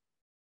well.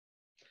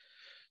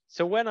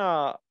 So when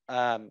our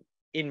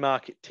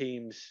in-market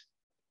teams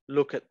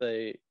look at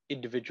the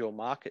individual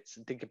markets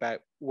and think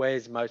about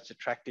where's most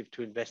attractive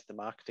to invest the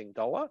marketing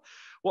dollar,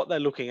 what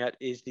they're looking at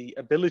is the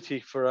ability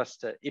for us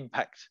to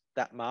impact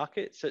that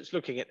market. So it's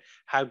looking at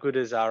how good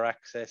is our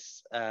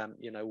access,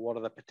 what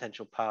are the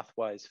potential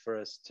pathways for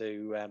us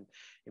to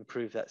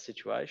improve that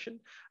situation.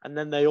 And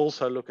then they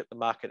also look at the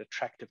market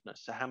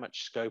attractiveness. So how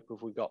much scope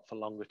have we got for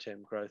longer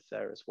term growth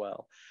there as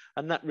well?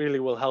 And that really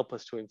will help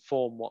us to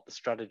inform what the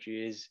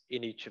strategy is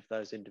in each of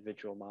those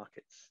individual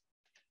markets.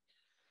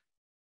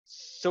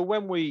 So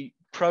when we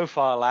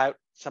profile out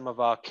some of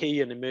our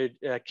key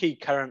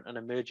current and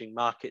emerging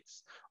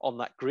markets on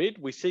that grid,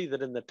 we see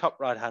that in the top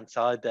right-hand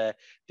side there,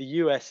 the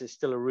US is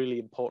still a really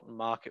important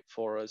market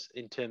for us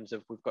in terms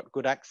of we've got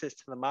good access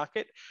to the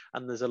market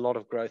and there's a lot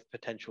of growth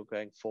potential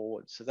going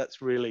forward. So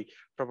that's really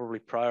probably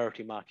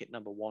priority market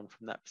number one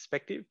from that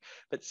perspective.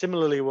 But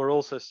similarly, we're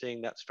also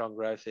seeing that strong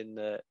growth in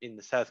the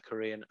South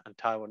Korean and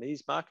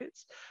Taiwanese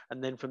markets.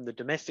 And then from the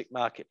domestic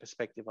market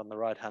perspective on the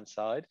right-hand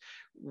side,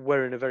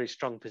 we're in a very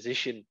strong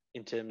position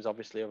in terms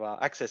obviously of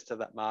our access to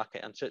that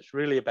market. And so it's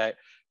really about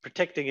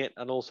protecting it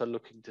and also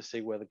looking to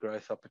see where the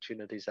growth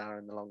opportunities are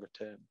in the longer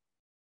term.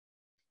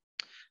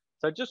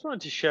 So I just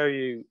wanted to show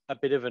you a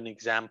bit of an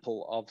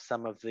example of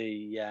some of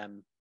the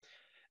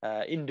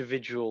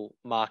individual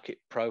market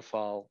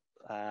profile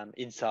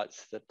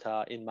insights that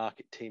our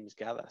in-market teams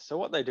gather. So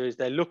what they do is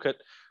they look at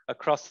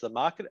across the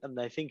market and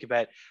they think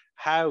about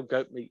how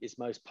goat meat is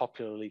most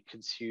popularly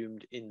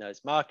consumed in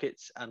those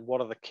markets and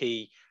what are the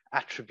key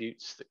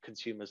attributes that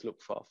consumers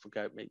look for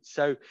goat meat.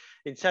 So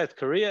in South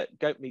Korea,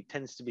 goat meat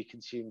tends to be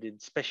consumed in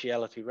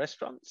specialty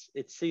restaurants.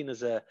 It's seen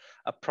as a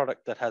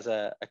product that has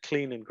a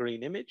clean and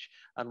green image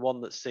and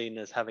one that's seen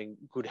as having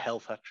good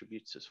health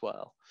attributes as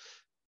well.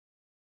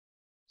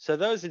 So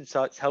those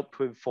insights help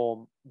to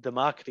inform the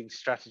marketing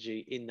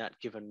strategy in that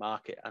given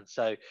market. And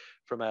so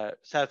from a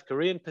South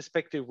Korean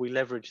perspective, we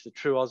leverage the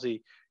True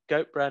Aussie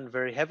goat brand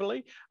very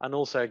heavily, and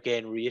also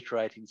again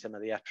reiterating some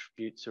of the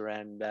attributes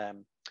around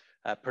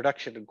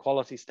production and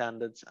quality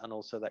standards, and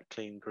also that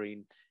clean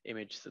green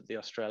image that the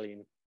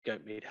Australian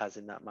goat meat has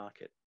in that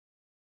market.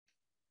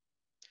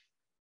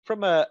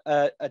 From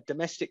a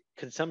domestic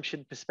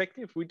consumption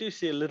perspective, we do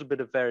see a little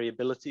bit of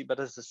variability, but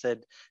as I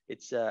said,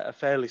 it's a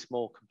fairly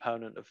small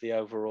component of the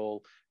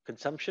overall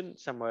consumption,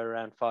 somewhere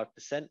around 5%,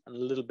 and a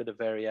little bit of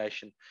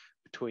variation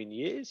between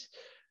years.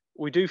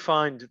 We do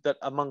find that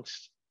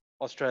amongst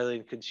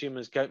Australian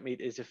consumers, goat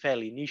meat is a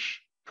fairly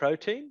niche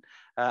protein,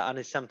 and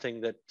is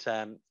something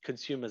that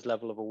consumers'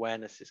 level of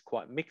awareness is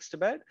quite mixed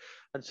about.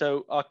 And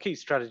so our key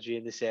strategy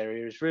in this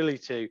area is really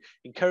to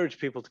encourage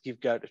people to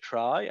give goat a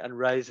try and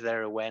raise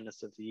their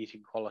awareness of the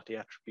eating quality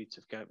attributes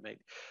of goat meat.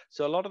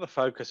 So a lot of the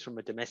focus from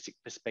a domestic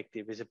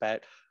perspective is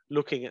about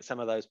looking at some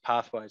of those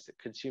pathways that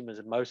consumers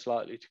are most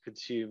likely to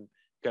consume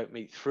goat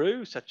meat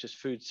through, such as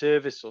food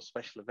service or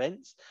special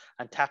events,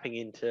 and tapping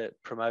into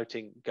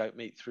promoting goat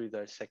meat through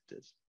those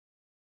sectors.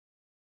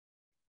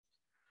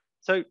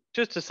 So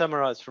just to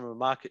summarize from a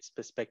markets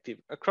perspective,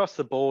 across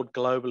the board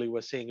globally,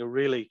 we're seeing a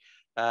really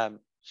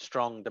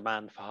strong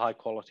demand for high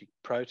quality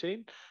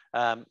protein,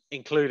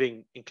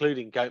 including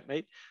goat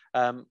meat.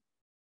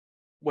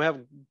 We have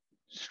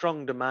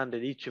strong demand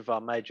in each of our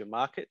major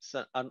markets,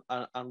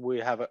 and we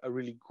have a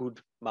really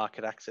good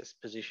market access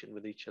position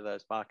with each of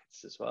those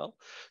markets as well.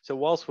 So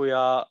whilst we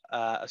are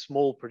a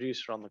small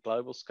producer on the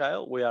global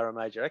scale, we are a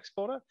major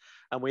exporter,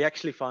 and we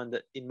actually find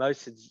that in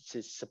most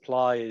instances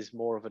supply is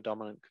more of a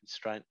dominant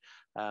constraint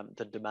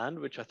than demand,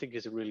 which I think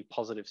is a really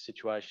positive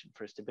situation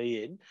for us to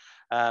be in.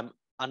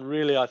 And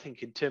really, I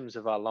think in terms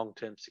of our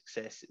long-term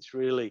success, it's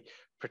really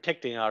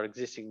protecting our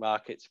existing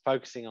markets,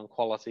 focusing on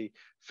quality,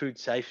 food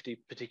safety,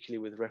 particularly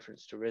with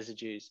reference to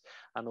residues,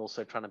 and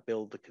also trying to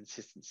build the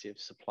consistency of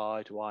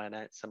supply to iron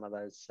out some of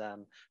those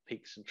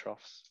peaks and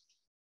troughs.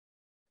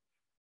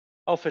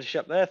 I'll finish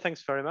up there.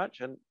 Thanks very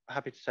much, and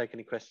happy to take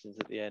any questions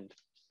at the end.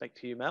 Back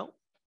to you, Mel.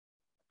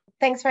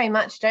 Thanks very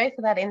much, Joe,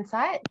 for that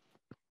insight.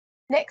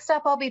 Next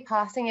up, I'll be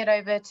passing it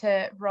over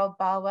to Rob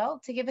Barwell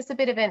to give us a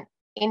bit of an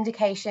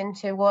indication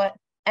to what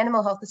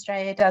Animal Health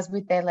Australia does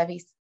with their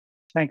levies.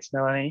 Thanks,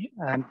 Melanie,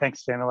 and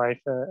thanks to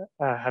MLA for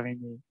having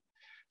me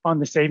on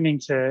this evening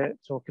to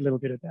talk a little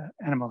bit about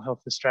Animal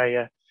Health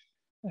Australia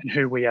and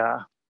who we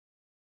are.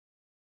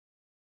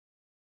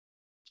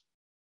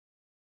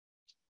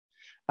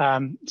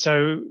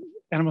 So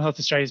Animal Health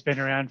Australia has been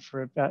around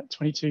for about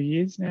 22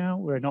 years now.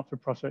 We're a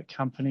not-for-profit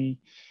company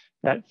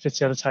that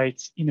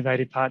facilitates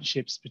innovative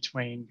partnerships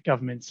between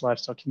governments,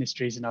 livestock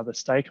industries and other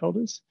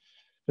stakeholders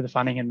for the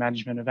funding and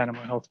management of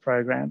animal health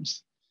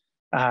programs.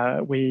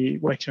 We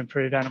work to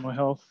improve animal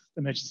health,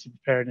 emergency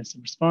preparedness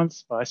and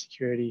response,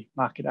 biosecurity,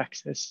 market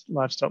access,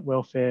 livestock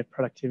welfare,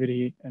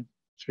 productivity, and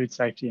food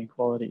safety and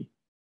quality.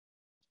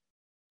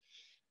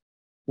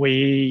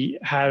 We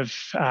have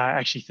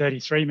actually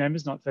 33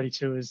 members, not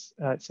 32 as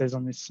it says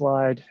on this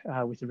slide,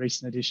 with the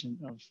recent addition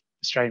of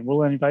Australian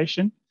Wool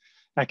Innovation.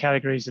 Our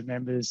categories of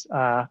members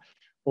are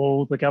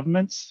all the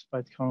governments,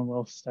 both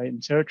Commonwealth, state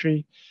and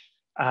territory.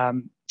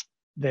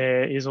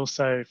 There is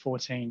also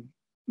 14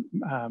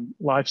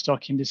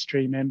 livestock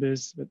industry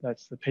members, but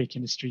that's the peak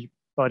industry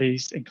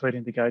bodies,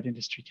 including the Goat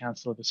Industry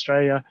Council of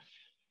Australia.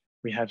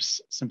 We have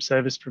some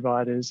service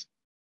providers,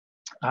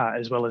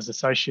 as well as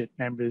associate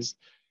members,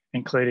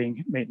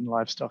 including Meat and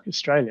Livestock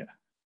Australia.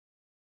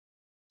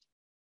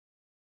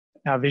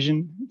 Our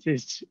vision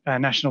is a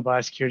national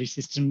biosecurity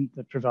system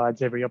that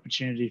provides every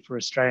opportunity for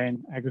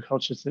Australian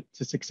agriculture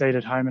to succeed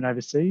at home and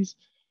overseas.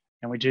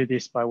 And we do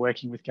this by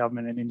working with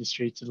government and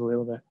industry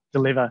to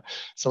deliver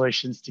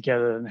solutions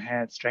together that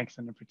enhance,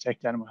 strengthen and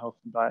protect animal health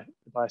and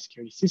the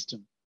biosecurity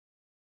system.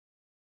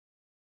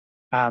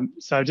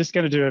 So I'm just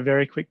going to do a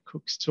very quick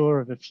cook's tour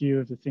of a few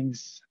of the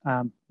things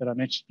that I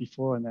mentioned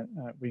before and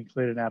that we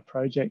include in our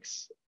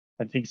projects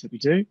and things that we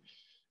do.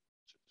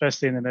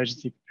 Firstly, in the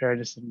emergency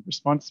preparedness and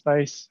response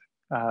space,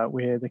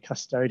 we're the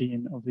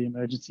custodian of the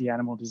Emergency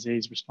Animal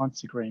Disease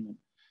Response Agreement.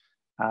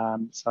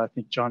 So I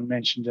think John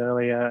mentioned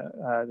earlier,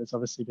 there's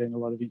obviously been a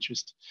lot of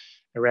interest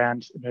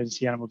around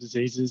emergency animal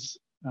diseases,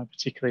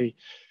 particularly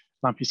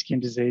lumpy skin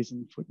disease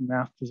and foot and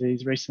mouth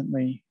disease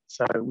recently.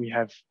 So we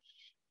have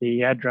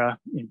the ADRA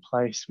in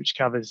place, which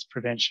covers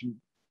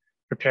prevention,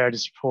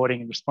 preparedness,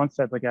 reporting and response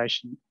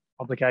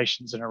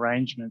obligations and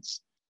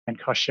arrangements and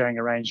cost sharing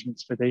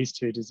arrangements for these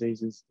two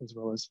diseases, as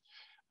well as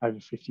over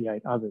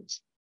 58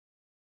 others.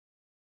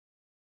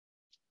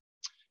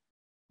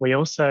 We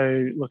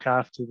also look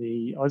after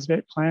the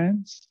AusVet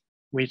plans,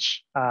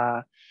 which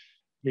are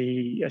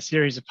a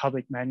series of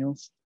public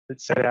manuals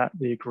that set out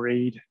the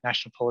agreed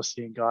national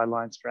policy and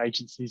guidelines for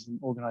agencies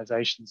and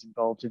organisations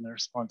involved in the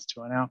response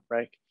to an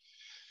outbreak.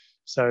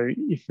 So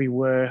if we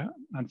were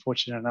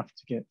unfortunate enough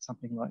to get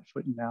something like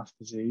foot and mouth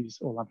disease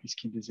or lumpy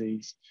skin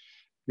disease,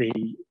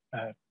 the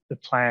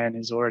plan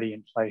is already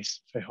in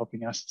place for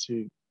helping us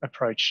to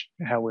approach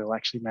how we'll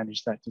actually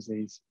manage that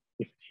disease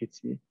if it hits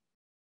here.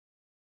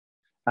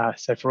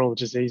 So for all the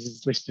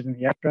diseases listed in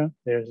the APRA,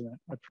 there's an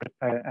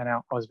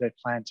AusVet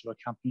plan to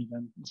accompany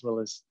them, as well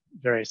as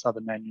various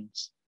other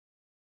manuals.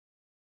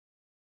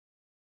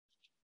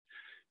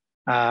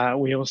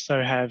 We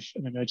also have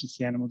an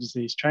emergency animal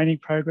disease training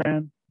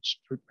program, which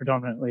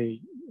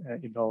predominantly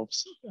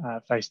involves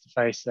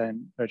face-to-face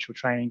and virtual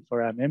training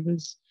for our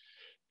members.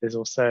 There's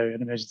also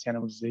an Emergency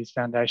Animal Disease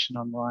Foundation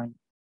online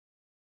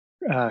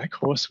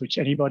course, which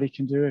anybody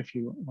can do if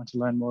you want to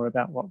learn more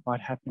about what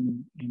might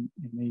happen in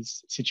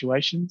these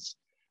situations,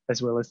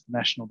 as well as the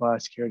National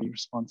Biosecurity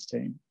Response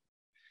Team.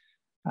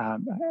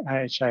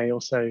 AHA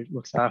also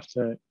looks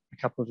after a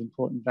couple of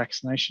important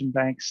vaccination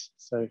banks,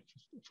 so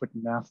foot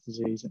and mouth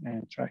disease and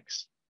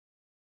anthrax.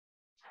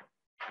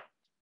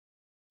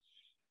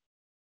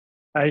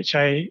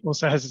 AHA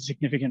also has a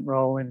significant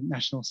role in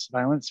national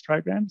surveillance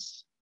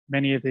programs.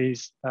 Many of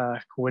these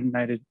are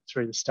coordinated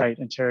through the state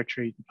and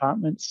territory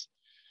departments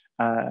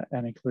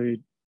and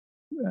include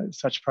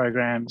such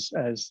programs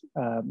as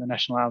the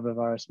National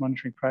Arbovirus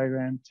Monitoring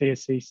Program,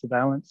 TSC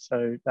surveillance,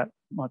 so that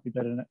might be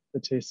better than the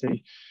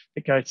TSC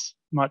that goats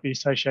might be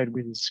associated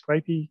with is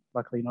scrapie,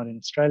 luckily not in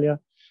Australia,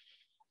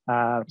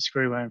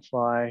 screwworm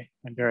fly,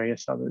 and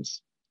various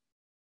others.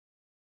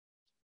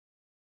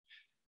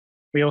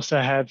 We also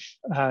have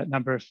a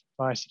number of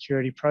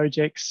biosecurity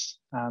projects.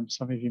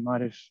 Some of you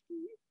might have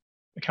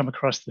come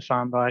across the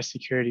Farm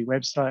Biosecurity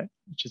website,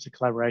 which is a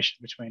collaboration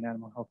between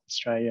Animal Health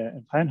Australia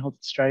and Plant Health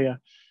Australia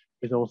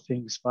with all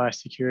things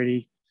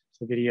biosecurity,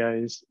 so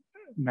videos,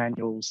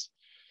 manuals,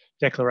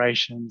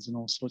 declarations, and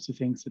all sorts of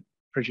things that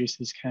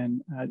producers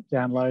can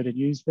download and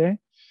use there.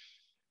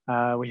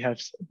 We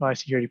have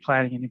biosecurity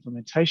planning and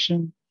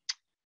implementation.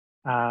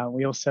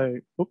 We also,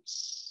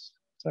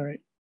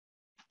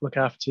 look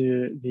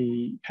after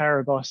the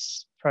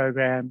Parabos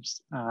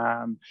programs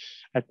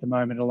at the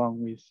moment,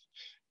 along with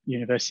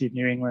University of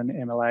New England,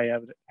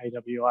 MLA,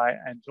 AWI,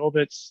 and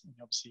Orbits. And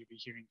obviously, you'll be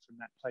hearing from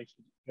Matt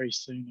Playford very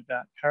soon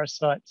about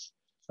parasites,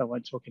 so I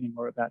won't talk any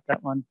more about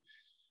that one.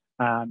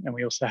 And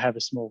we also have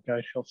a small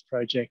goat health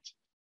project,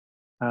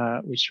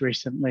 which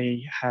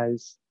recently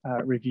has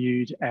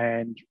reviewed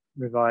and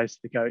revised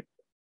the goat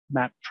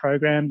map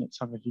program that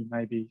some of you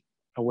may be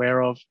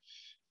aware of.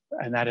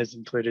 And that has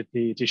included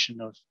the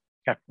addition of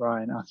Capra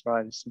and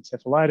arthritis and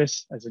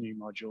encephalitis as a new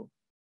module.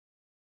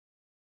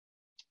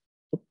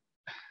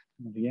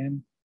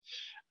 Again.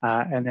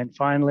 And then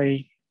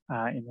finally,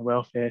 in the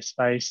welfare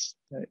space,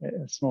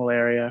 a small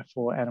area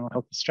for Animal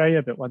Health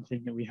Australia, but one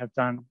thing that we have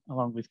done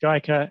along with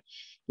GEICA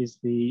is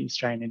the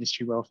Australian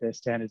Industry Welfare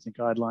Standards and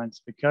Guidelines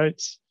for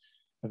Goats,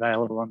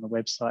 available on the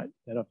website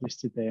that I've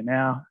listed there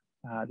now.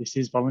 This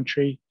is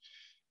voluntary,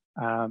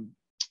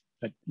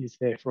 but is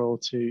there for all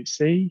to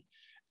see.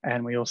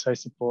 And we also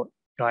support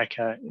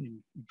GEICA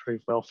in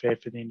improved welfare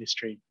for the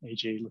industry,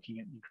 e.g. looking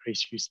at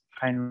increased use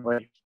of pain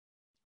relief.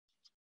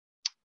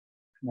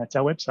 And that's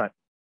our website.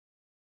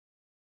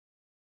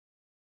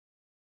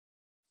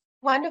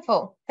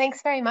 Wonderful.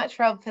 Thanks very much,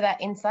 Rob, for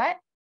that insight.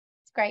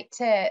 It's great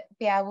to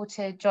be able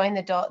to join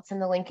the dots and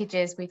the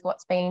linkages with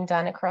what's being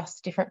done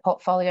across different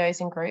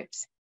portfolios and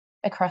groups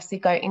across the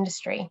goat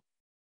industry.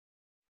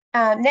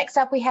 Next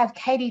up, we have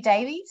Katie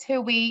Davies, who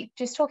will be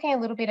just talking a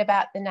little bit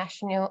about the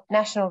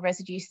national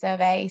residue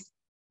surveys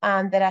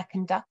that are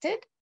conducted.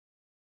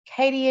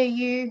 Katie, are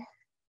you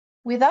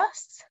with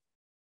us?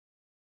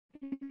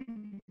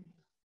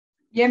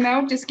 Yeah,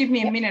 Mel, just give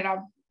me a minute.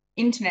 I've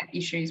internet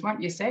issues.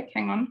 Won't you sec?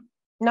 Hang on.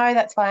 No,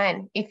 that's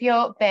fine. If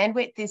your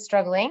bandwidth is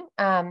struggling,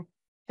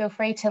 feel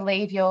free to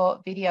leave your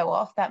video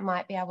off. That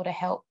might be able to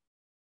help.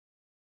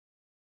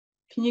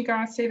 Can you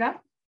guys see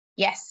that?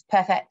 Yes,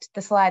 perfect.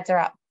 The slides are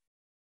up.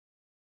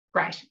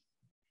 Great.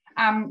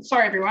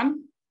 Sorry,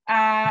 everyone.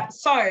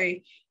 So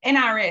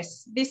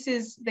NRS, this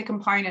is the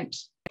component,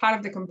 part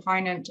of the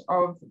component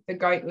of the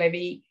goat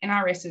levy.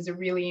 NRS is a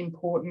really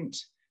important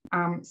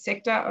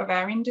sector of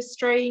our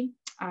industry.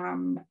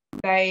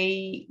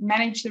 They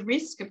manage the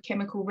risk of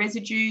chemical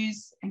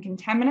residues and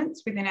contaminants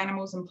within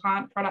animals and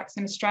plant products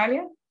in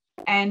Australia,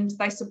 and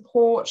they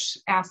support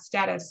our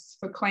status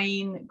for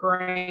clean,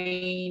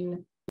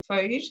 green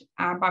food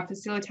by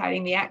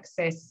facilitating the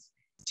access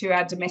to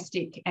our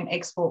domestic and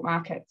export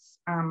markets.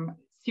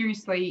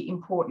 Seriously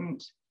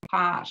important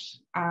part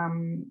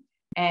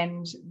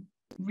and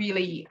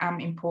really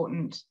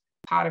important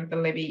part of the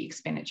levy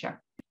expenditure.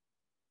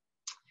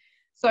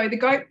 So the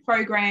GOAT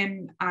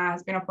program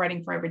has been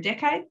operating for over a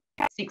decade.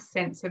 6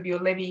 cents of your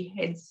levy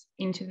heads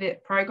into the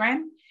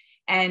program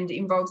and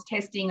involves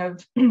testing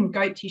of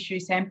goat tissue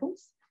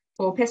samples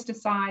for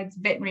pesticides,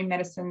 veterinary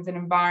medicines and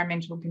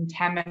environmental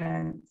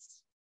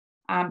contaminants.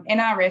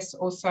 NRS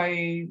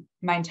also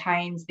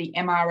maintains the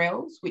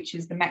MRLs, which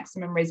is the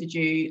maximum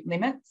residue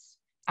limits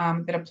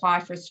that apply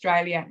for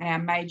Australia and our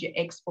major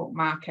export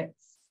markets.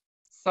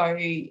 So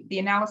the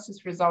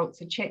analysis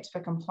results are checked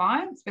for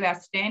compliance with our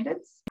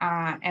standards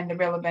and the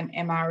relevant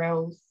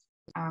MRLs.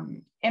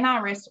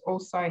 NRS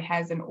also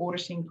has an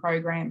auditing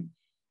program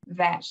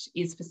that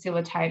is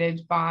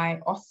facilitated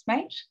by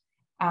AusMate,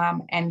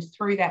 and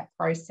through that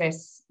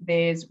process,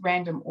 there's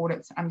random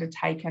audits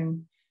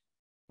undertaken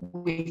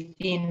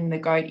within the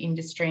goat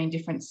industry in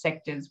different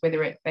sectors,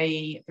 whether it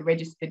be the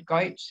registered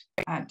goat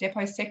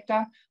depot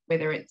sector,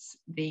 whether it's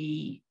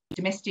the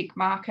domestic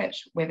market,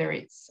 whether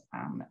it's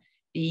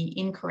the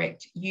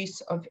incorrect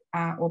use of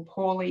or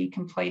poorly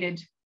completed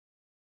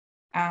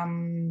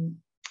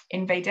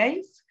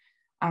NVDs.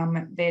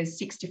 There's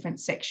 6 different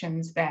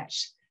sections that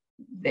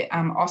the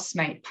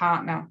AusMate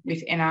partner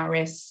with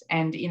NRS,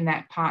 and in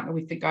that partner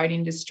with the goat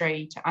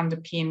industry to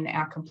underpin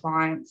our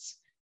compliance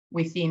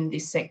within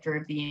this sector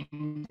of the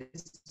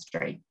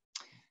industry.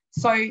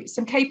 So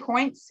some key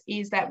points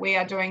is that we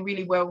are doing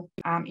really well,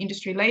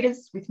 industry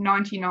leaders with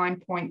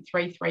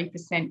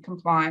 99.33%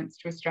 compliance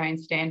to Australian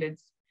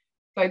standards.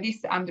 So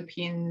this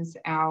underpins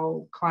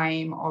our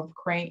claim of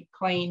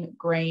clean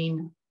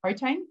green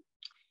protein,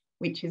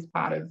 which is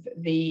part of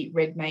the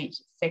red meat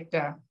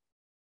sector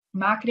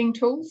marketing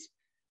tools.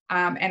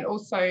 And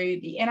also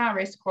the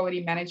NRS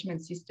quality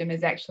management system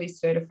is actually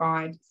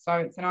certified. So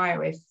it's an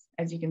iOS,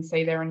 as you can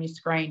see there on your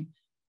screen.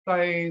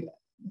 So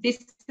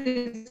this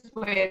is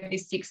where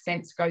this 6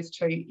 cents goes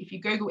to. If you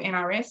Google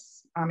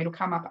NRS, it'll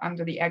come up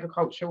under the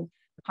Agricultural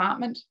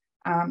Department.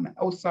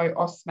 Also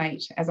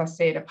AusMate, as I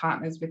said, are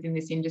partners within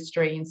this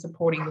industry in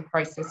supporting the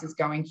processes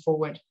going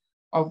forward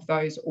of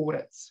those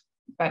audits.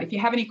 But if you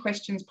have any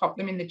questions, pop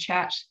them in the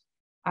chat.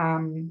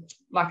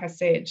 Like I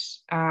said,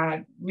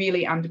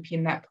 really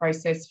underpin that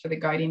process for the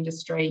goat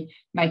industry,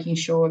 making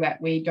sure that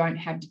we don't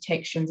have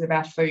detections of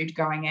our food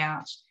going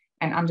out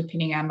and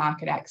underpinning our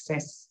market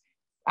access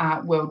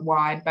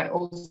worldwide, but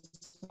also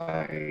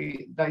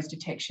those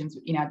detections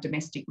in our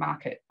domestic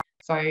market.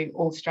 So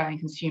all Australian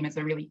consumers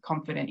are really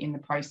confident in the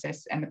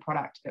process and the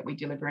product that we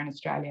deliver in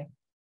Australia.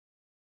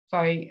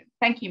 So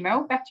thank you,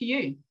 Mel. Back to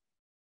you.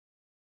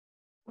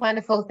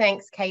 Wonderful.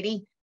 Thanks,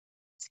 Katie.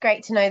 It's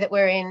great to know that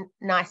we're in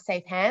nice,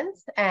 safe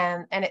hands.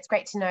 And it's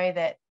great to know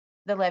that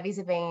the levies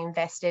are being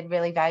invested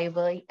really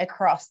valuably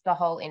across the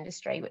whole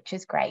industry, which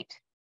is great.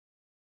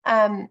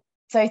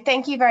 So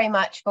thank you very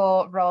much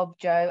for Rob,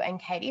 Joe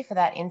and Katie for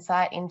that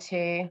insight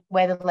into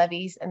where the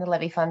levies and the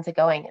levy funds are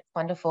going. It's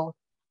wonderful.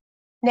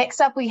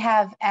 Next up, we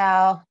have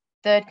our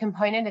third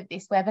component of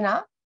this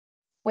webinar.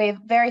 We're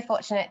very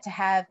fortunate to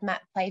have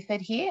Matt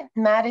Playford here.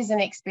 Matt is an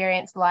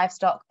experienced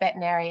livestock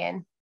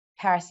veterinarian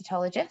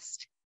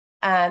parasitologist,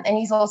 and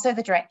he's also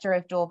the director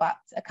of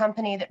Doorbutts, a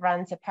company that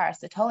runs a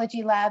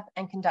parasitology lab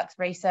and conducts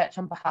research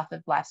on behalf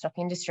of livestock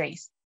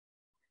industries.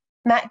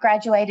 Matt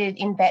graduated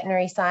in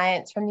veterinary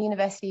science from the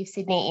University of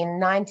Sydney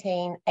in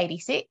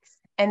 1986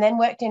 and then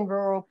worked in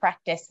rural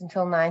practice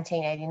until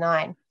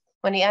 1989,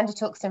 when he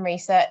undertook some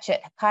research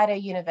at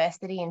Hokkaido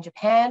University in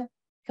Japan,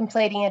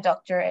 completing a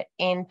doctorate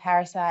in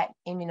parasite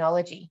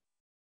immunology.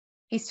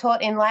 He's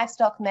taught in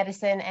livestock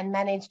medicine and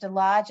managed a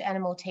large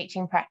animal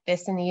teaching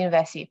practice in the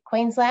University of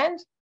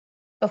Queensland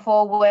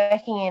before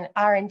working in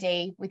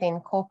R&D within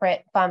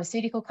corporate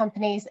pharmaceutical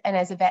companies and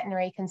as a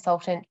veterinary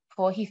consultant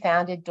before he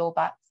founded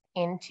Doorbutts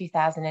in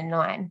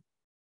 2009.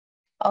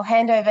 I'll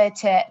hand over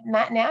to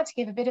Matt now to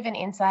give a bit of an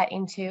insight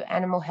into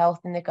animal health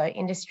in the goat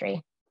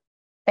industry.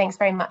 Thanks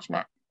very much,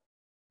 Matt.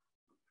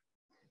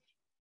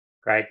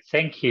 Great,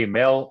 thank you,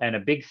 Mel, and a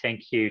big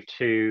thank you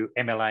to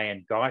MLA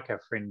and GEICA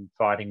for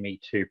inviting me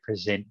to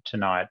present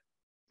tonight.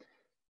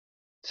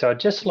 So I'd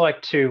just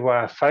like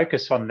to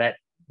focus on that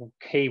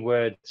key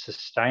word,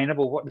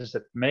 sustainable. What does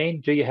it mean?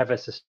 Do you have a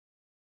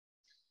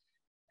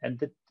and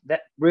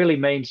that really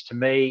means to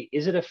me,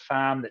 is it a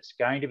farm that's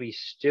going to be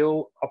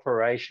still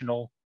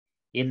operational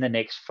in the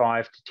next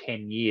 5 to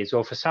 10 years,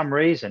 or for some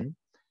reason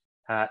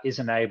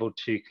isn't able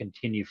to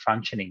continue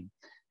functioning?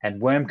 And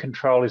worm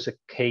control is a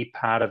key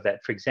part of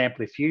that. For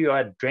example, if you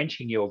are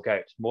drenching your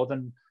goats more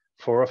than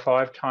 4 or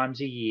 5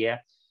 times a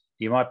year,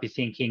 you might be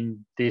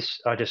thinking,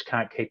 I just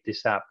can't keep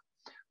this up.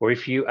 Or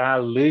if you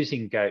are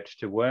losing goats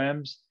to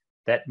worms,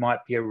 that might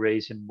be a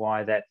reason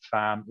why that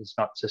farm is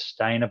not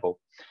sustainable.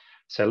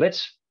 So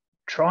let's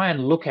try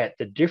and look at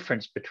the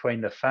difference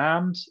between the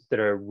farms that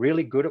are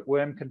really good at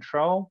worm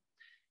control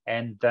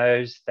and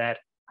those that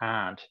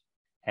aren't.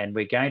 And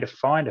we're going to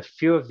find a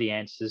few of the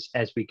answers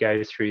as we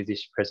go through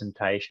this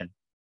presentation.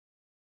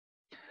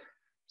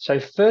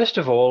 So first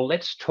of all,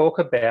 let's talk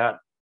about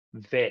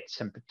vets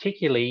and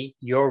particularly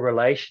your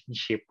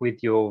relationship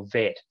with your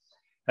vet.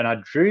 And I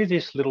drew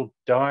this little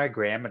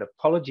diagram, and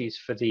apologies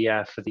for the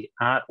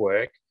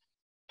artwork,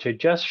 to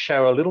just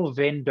show a little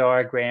Venn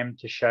diagram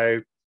to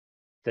show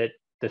that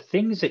the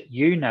things that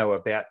you know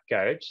about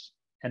goats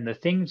and the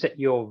things that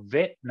your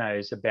vet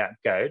knows about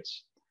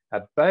goats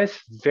are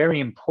both very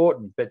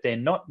important, but they're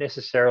not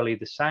necessarily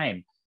the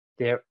same.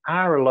 There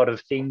are a lot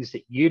of things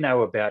that you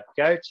know about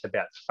goats,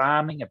 about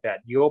farming, about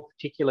your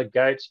particular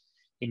goats,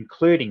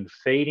 including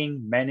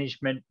feeding,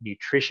 management,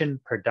 nutrition,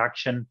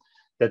 production,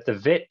 that the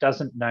vet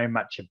doesn't know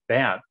much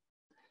about.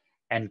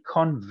 And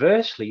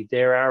conversely,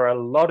 there are a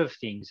lot of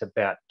things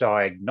about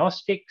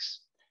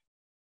diagnostics,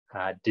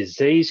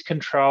 disease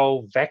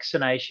control,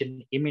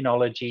 vaccination,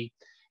 immunology,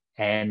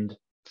 and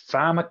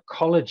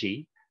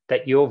pharmacology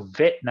that your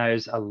vet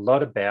knows a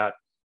lot about.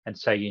 And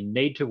so you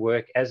need to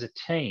work as a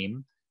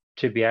team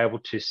to be able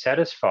to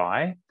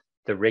satisfy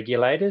the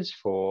regulators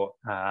for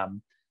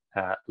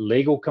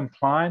legal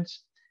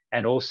compliance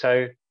and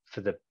also for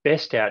the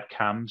best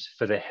outcomes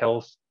for the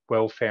health,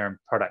 welfare and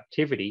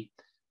productivity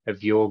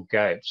of your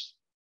goats.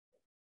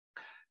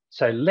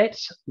 So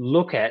let's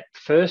look at,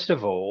 first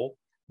of all,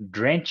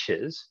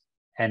 drenches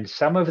and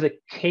some of the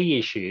key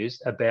issues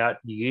about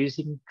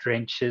using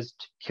drenches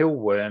to kill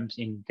worms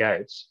in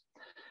goats.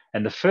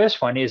 And the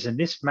first one is, and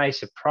this may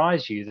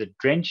surprise you, that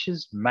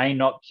drenches may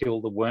not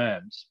kill the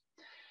worms.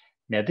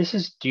 Now, this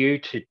is due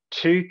to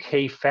two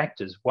key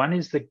factors. One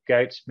is the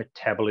goat's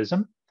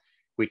metabolism,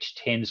 which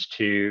tends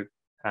to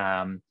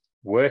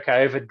work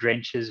over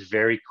drenches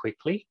very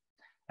quickly,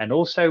 and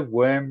also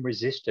worm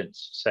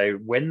resistance. So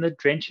when the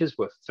drenches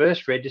were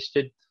first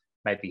registered,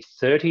 maybe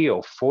 30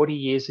 or 40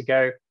 years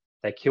ago,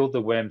 they killed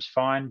the worms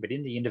fine, but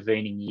in the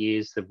intervening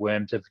years, the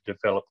worms have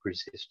developed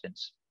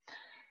resistance.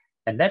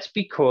 And that's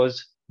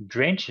because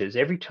drenches,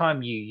 every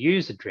time you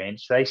use a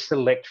drench, they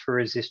select for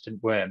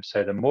resistant worms.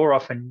 So the more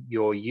often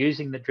you're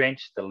using the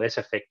drench, the less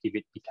effective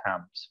it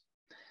becomes.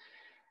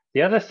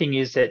 The other thing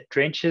is that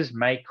drenches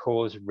may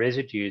cause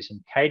residues,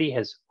 and Katie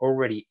has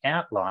already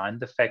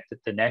outlined the fact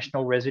that the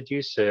National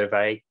Residue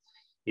Survey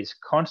is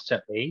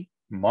constantly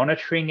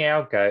monitoring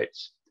our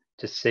goats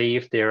to see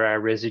if there are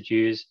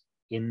residues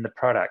in the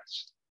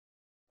products.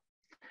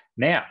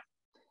 Now,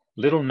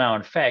 little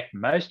known fact,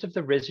 most of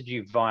the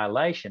residue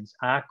violations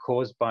are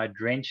caused by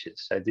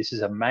drenches. So this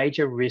is a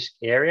major risk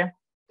area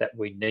that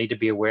we need to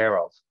be aware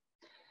of.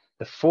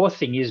 The fourth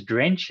thing is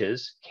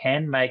drenches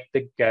can make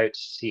the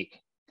goats sick.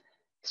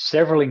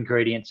 Several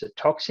ingredients are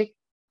toxic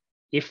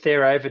if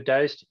they're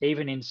overdosed,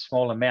 even in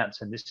small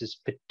amounts. And this is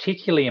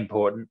particularly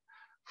important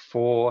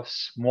for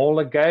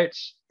smaller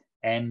goats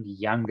and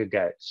younger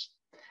goats.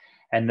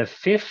 And the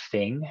fifth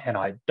thing, and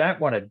I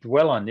don't want to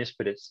dwell on this,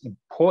 but it's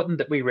important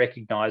that we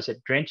recognize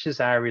that drenches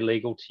are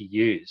illegal to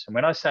use. And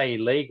when I say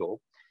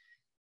illegal,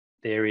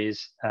 there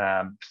is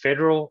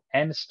federal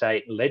and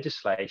state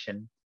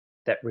legislation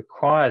that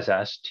requires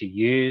us to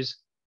use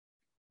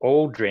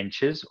all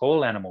drenches,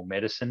 all animal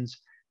medicines,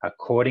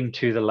 according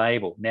to the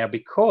label. Now,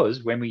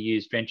 because when we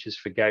use drenches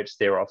for goats,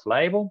 they're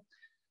off-label,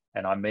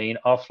 and I mean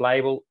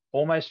off-label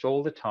almost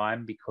all the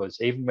time, because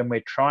even when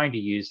we're trying to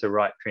use the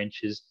right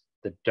drenches,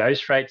 the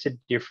dose rates are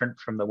different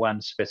from the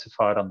ones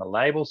specified on the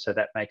label, so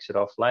that makes it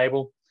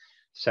off-label.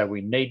 So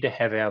we need to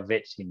have our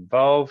vets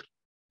involved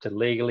to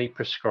legally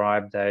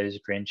prescribe those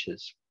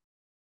drenches.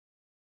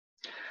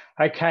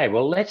 Okay,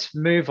 well, let's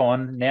move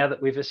on now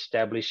that we've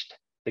established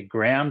the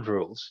ground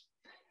rules.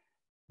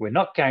 We're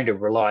not going to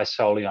rely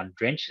solely on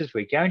drenches.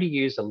 We're going to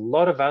use a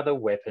lot of other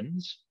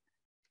weapons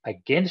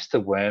against the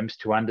worms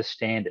to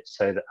understand it.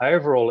 So the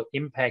overall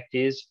impact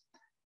is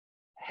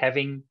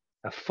having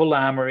a full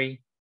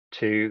armory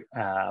to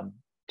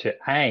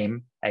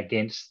aim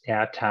against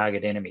our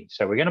target enemy.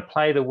 So we're going to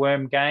play the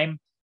worm game,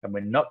 and we're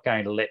not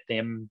going to let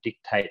them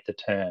dictate the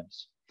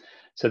terms.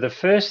 So the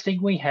first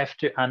thing we have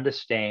to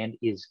understand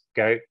is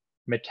goat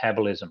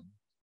metabolism.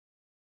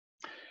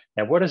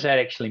 Now, what does that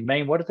actually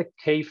mean? What are the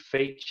key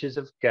features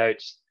of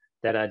goats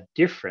that are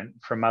different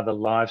from other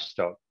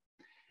livestock?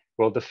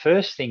 Well, the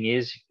first thing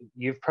is,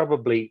 you've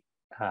probably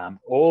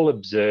all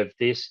observed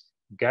this,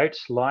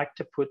 goats like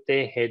to put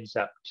their heads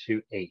up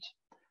to eat.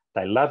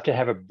 They love to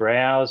have a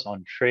browse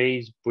on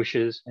trees,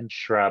 bushes, and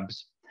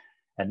shrubs.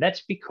 And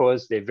that's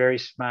because they're very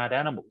smart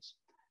animals.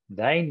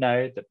 They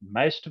know that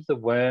most of the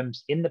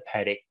worms in the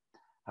paddock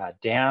are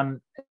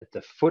down at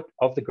the foot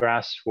of the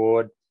grass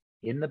sward,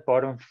 in the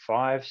bottom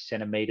 5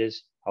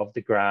 centimetres of the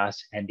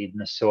grass and in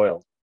the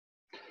soil.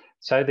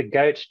 So the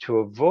goats, to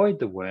avoid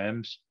the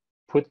worms,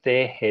 put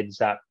their heads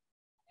up,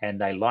 and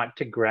they like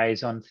to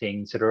graze on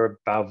things that are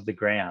above the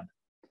ground.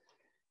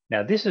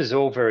 Now, this is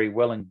all very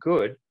well and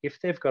good if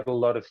they've got a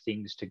lot of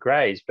things to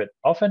graze, but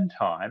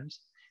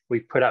oftentimes we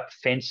put up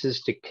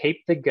fences to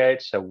keep the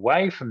goats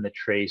away from the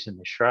trees and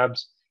the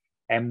shrubs,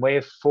 and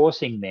we're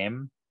forcing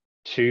them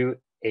to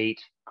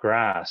eat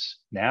grass.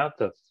 Now,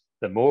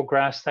 the more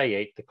grass they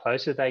eat, the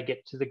closer they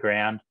get to the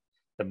ground,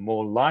 the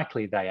more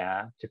likely they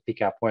are to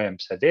pick up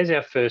worms. So there's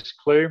our first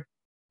clue.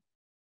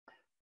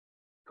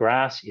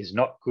 Grass is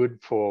not good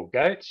for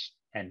goats,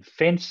 and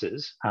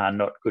fences are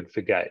not good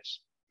for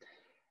goats.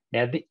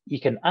 Now, you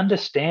can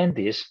understand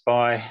this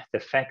by the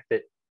fact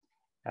that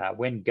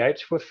when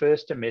goats were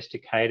first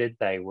domesticated,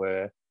 they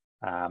were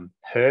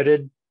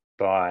herded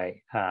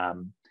by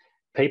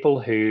people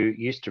who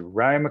used to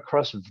roam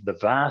across the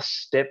vast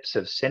steppes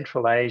of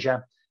Central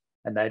Asia,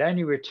 and they'd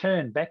only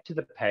return back to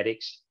the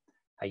paddocks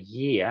a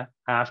year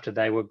after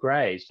they were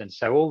grazed. And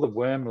so all the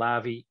worm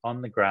larvae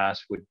on the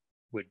grass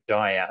would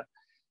die out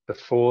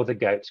before the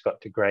goats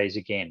got to graze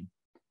again.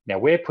 Now,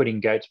 we're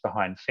putting goats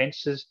behind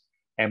fences,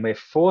 and we're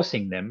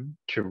forcing them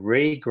to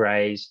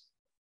regraze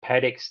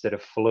paddocks that are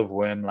full of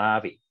worm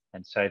larvae.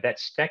 And so that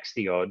stacks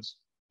the odds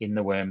in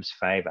the worm's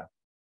favour.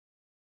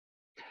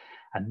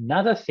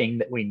 Another thing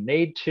that we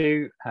need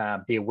to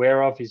be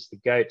aware of is the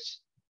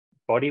goat's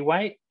body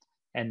weight,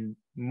 and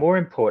more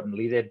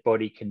importantly, their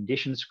body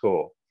condition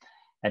score.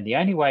 And the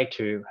only way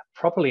to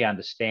properly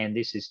understand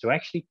this is to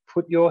actually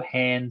put your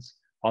hands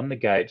on the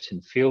goats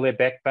and feel their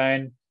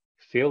backbone,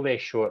 feel their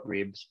short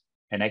ribs,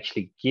 and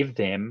actually give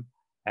them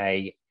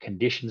a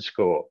condition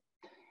score.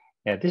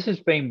 Now, this has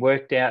been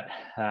worked out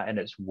and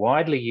it's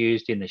widely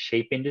used in the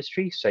sheep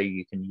industry. So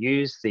you can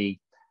use the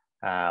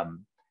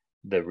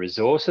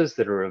resources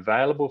that are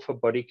available for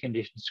body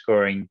condition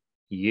scoring,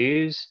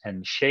 ewes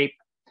and sheep,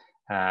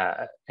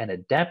 and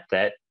adapt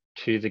that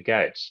to the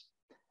goats.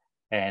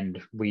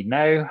 And we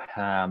know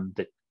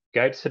that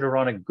goats that are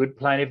on a good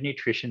plane of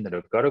nutrition, that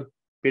have got a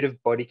bit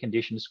of body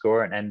condition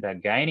score and are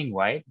gaining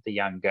weight, the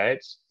young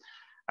goats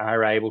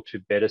are able to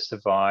better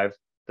survive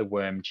the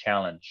worm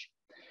challenge.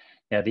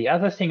 Now, the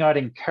other thing I'd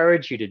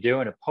encourage you to do,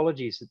 and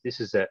apologies that this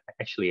is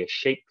actually a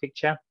sheep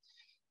picture,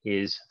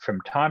 is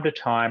from time to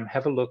time,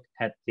 have a look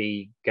at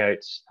the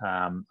goat's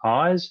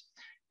eyes.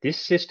 This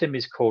system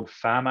is called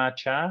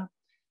Pharmachar,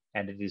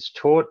 and it is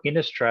taught in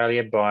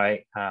Australia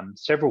by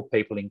several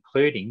people,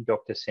 including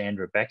Dr.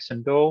 Sandra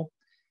Baxendall,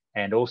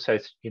 and also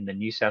in the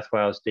New South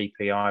Wales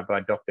DPI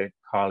by Dr.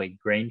 Kylie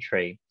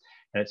Greentree.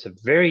 And it's a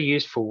very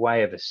useful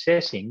way of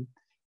assessing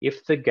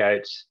if the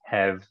goats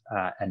have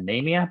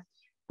anemia,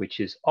 which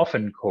is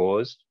often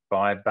caused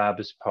by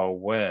Barber's pole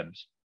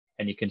worms.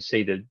 And you can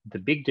see the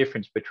big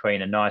difference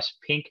between a nice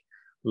pink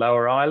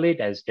lower eyelid,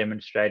 as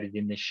demonstrated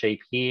in the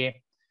sheep here,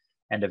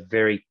 and a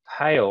very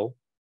pale,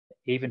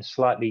 even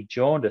slightly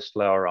jaundiced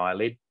lower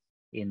eyelid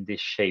in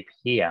this sheep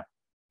here.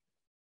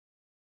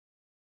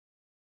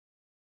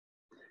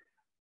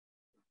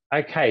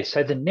 Okay,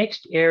 so the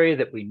next area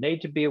that we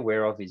need to be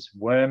aware of is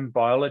worm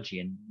biology.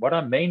 And what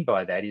I mean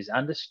by that is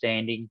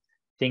understanding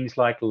things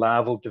like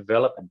larval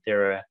development.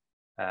 There are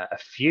a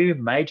few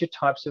major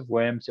types of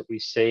worms that we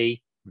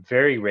see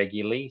very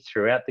regularly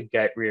throughout the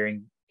goat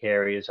rearing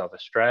areas of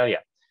Australia.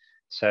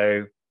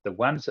 So the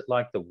ones that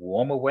like the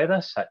warmer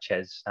weather, such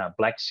as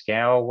black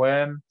scour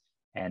worm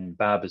and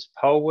Barber's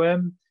pole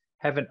worm,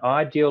 have an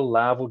ideal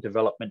larval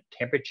development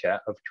temperature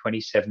of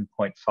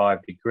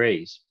 27.5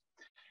 degrees.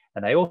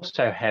 And they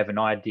also have an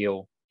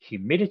ideal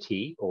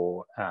humidity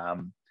or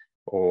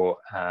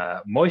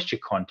moisture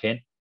content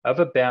of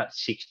about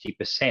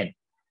 60%.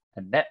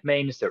 And that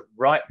means that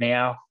right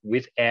now,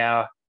 with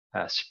our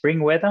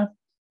spring weather,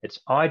 it's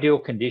ideal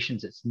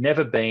conditions. It's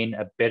never been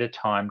a better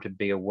time to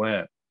be a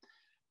worm.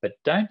 But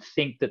don't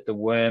think that the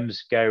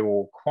worms go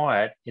all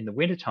quiet in the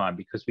wintertime,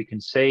 because we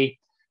can see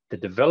the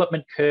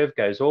development curve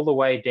goes all the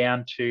way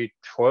down to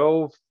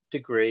 12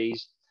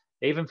 degrees,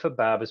 even for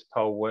Barber's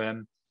pole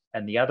worm,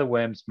 and the other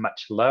worms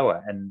much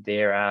lower. And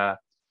there are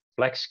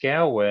black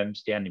scour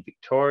worms down in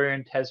Victoria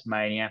and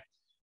Tasmania,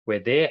 where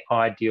their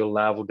ideal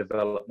larval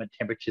development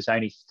temperature is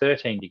only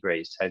 13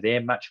 degrees. So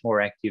they're much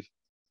more active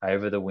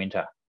over the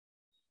winter.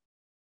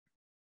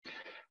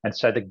 And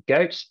so the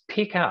goats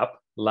pick up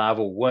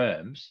larval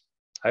worms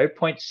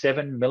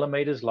 0.7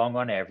 millimeters long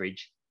on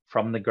average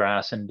from the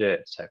grass and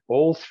dirt. So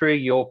all through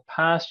your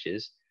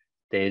pastures,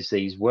 there's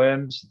these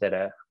worms that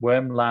are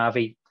worm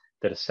larvae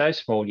that are so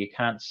small you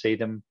can't see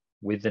them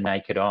with the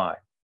naked eye.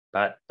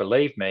 But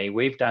believe me,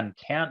 we've done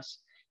counts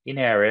in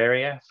our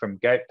area from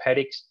goat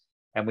paddocks,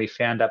 and we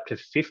found up to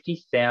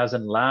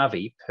 50,000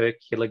 larvae per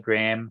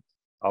kilogram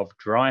of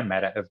dry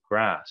matter of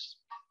grass.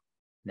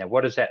 Now,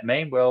 what does that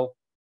mean? Well,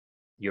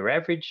 your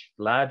average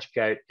large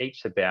goat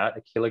eats about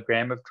a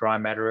kilogram of dry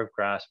matter of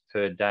grass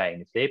per day.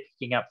 And if they're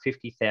picking up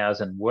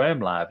 50,000 worm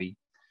larvae,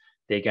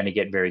 they're going to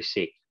get very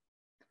sick.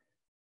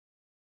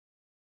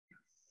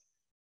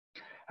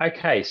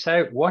 Okay,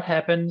 so what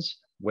happens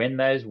when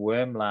those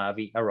worm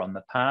larvae are on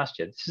the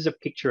pasture? This is a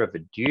picture of a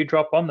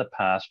dewdrop on the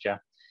pasture,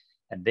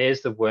 and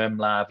there's the worm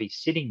larvae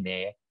sitting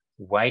there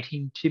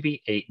waiting to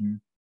be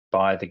eaten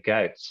by the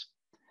goats.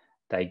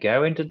 They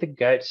go into the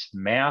goat's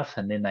mouth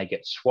and then they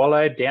get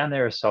swallowed down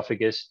their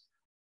esophagus.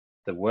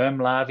 The worm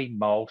larvae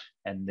molt,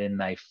 and then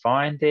they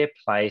find their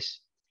place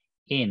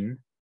in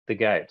the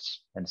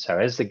goats. And so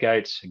as the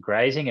goats are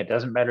grazing, it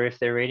doesn't matter if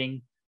they're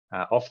eating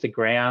off the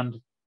ground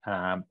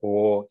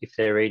or if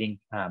they're eating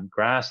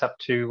grass up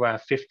to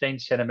 15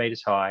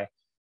 centimeters high,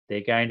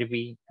 they're going to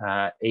be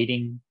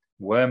eating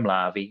worm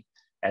larvae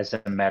as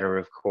a matter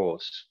of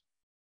course.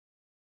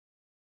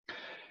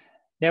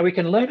 Now we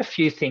can learn a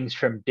few things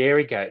from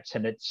dairy goats,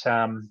 and it's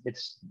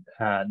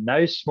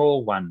no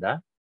small wonder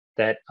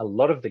that a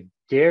lot of the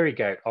dairy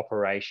goat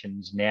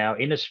operations now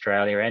in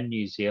Australia and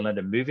New Zealand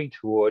are moving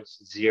towards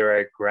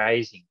zero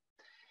grazing.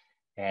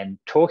 And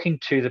talking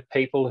to the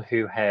people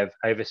who have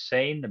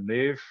overseen the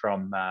move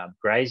from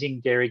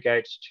grazing dairy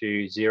goats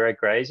to zero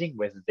grazing,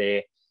 whether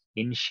they're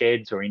in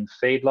sheds or in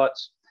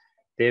feedlots,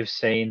 they've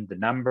seen the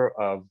number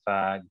of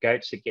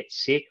goats that get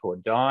sick or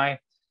die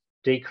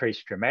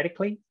decrease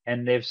dramatically,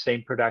 and they've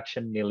seen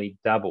production nearly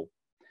double.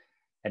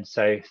 And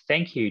so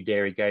thank you,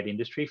 dairy goat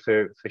industry,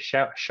 for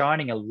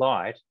shining a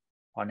light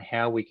on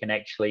how we can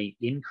actually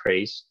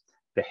increase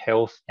the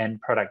health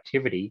and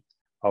productivity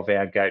of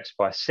our goats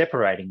by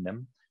separating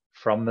them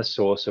from the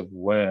source of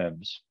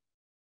worms.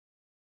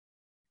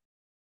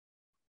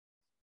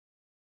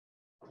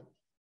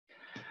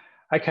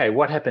 Okay,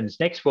 what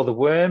happens next? Well, the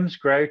worms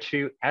grow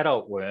to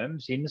adult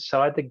worms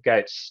inside the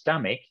goat's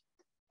stomach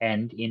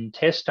and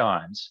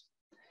intestines.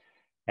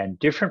 And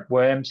different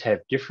worms have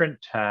different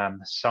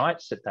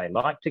sites that they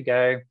like to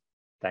go.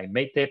 They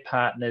meet their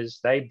partners,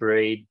 they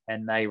breed,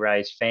 and they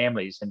raise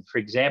families. And for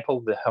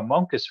example, the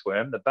homunculus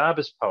worm, the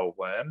Barber's pole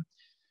worm,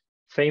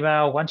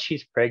 female, once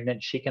she's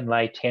pregnant, she can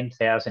lay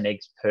 10,000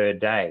 eggs per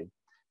day.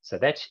 So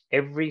that's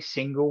every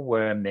single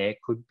worm there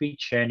could be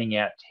churning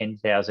out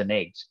 10,000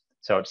 eggs.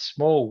 So it's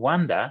small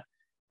wonder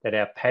that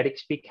our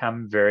paddocks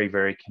become very,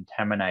 very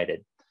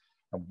contaminated.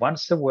 And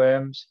once the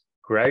worms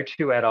grow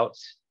to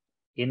adults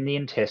in the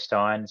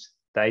intestines,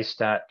 they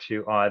start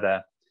to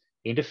either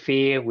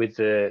interfere with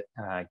the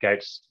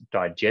goat's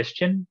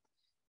digestion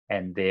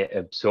and their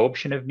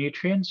absorption of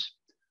nutrients,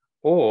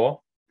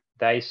 or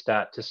they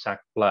start to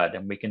suck blood.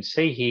 And we can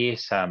see here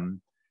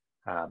some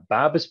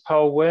Barber's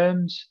pole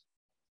worms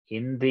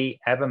in the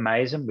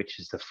abomasum, which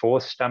is the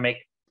fourth stomach,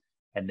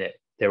 and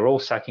they're all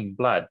sucking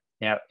blood.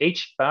 Now,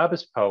 each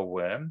Barber's pole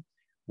worm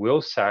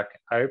will suck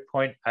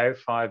 0.05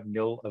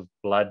 ml of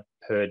blood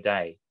per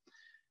day.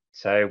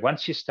 So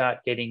once you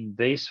start getting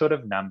these sort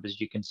of numbers,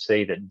 you can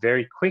see that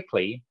very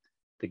quickly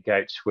the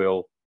goats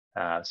will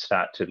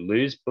start to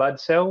lose blood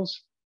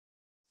cells,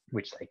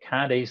 which they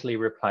can't easily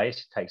replace.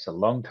 It takes a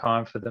long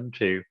time for them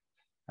to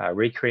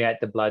recreate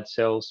the blood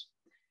cells,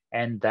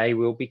 and they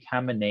will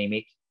become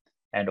anemic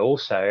and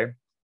also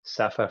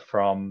suffer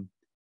from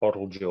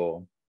bottle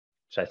jaw.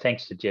 So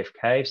thanks to Jeff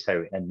Cave.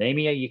 So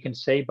anemia, you can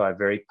see by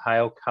very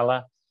pale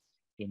colour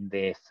in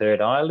their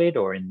third eyelid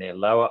or in their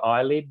lower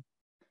eyelid.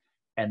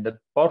 And the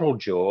bottle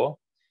jaw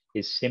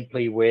is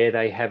simply where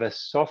they have a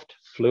soft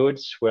fluid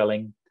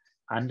swelling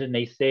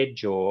underneath their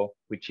jaw,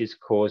 which is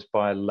caused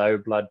by low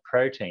blood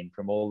protein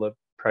from all the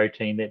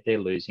protein that they're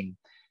losing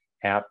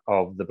out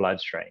of the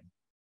bloodstream.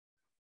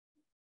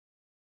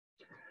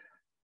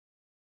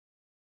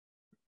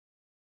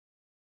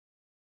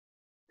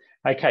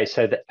 Okay,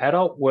 so the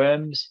adult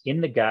worms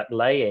in the gut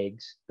lay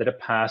eggs that are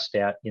passed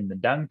out in the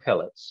dung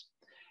pellets.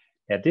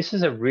 Now, this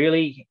is a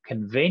really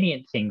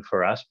convenient thing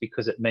for us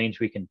because it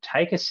means we can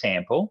take a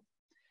sample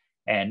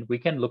and we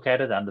can look at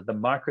it under the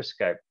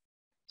microscope.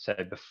 So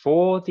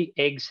before the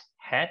eggs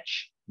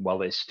hatch, while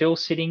they're still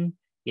sitting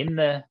in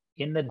the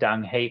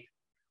dung heap,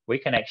 we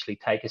can actually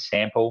take a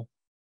sample,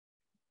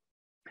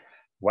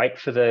 wait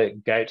for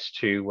the goats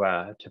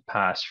to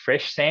pass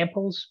fresh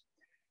samples,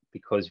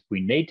 because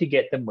we need to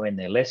get them when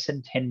they're less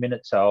than 10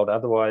 minutes old.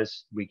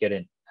 Otherwise, we get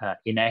an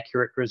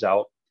inaccurate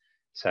result.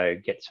 So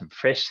get some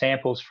fresh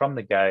samples from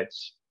the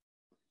goats.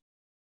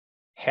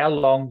 How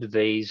long do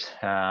these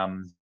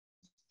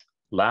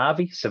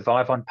larvae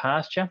survive on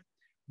pasture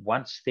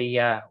once the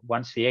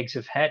eggs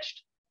have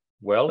hatched?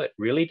 Well, it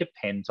really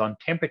depends on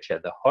temperature.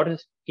 The hotter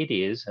it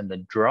is and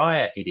the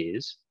drier it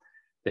is,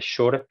 the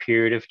shorter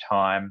period of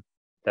time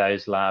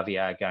those larvae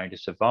are going to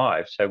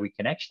survive. So we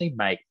can actually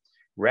make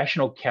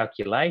rational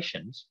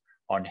calculations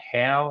on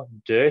how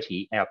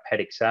dirty our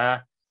paddocks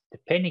are,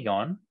 depending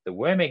on the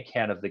worm egg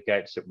count of the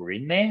goats that were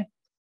in there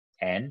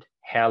and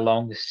how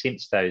long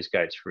since those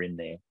goats were in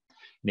there.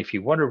 And if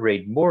you want to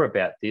read more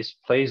about this,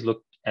 please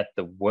look at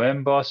the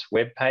Worm Boss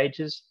web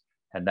pages,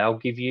 and they'll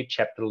give you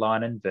chapter,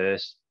 line and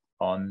verse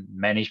on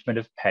management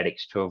of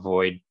paddocks to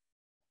avoid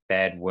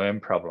bad worm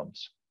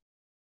problems.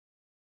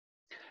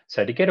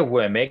 So to get a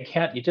worm egg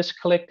count, you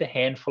just collect a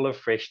handful of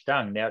fresh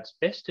dung. Now, it's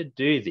best to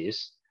do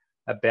this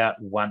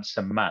about once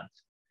a month.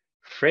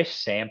 Fresh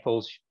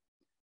samples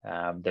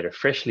that are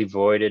freshly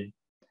voided,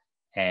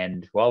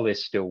 and while they're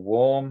still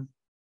warm,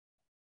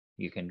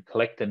 you can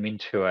collect them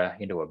into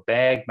a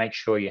bag. Make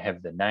sure you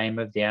have the name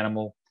of the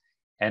animal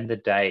and the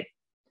date.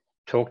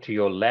 Talk to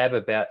your lab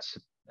about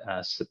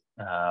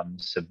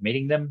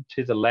submitting them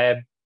to the lab,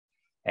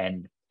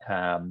 and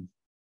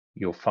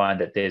you'll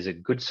find that there's a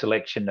good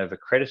selection of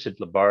accredited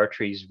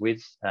laboratories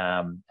with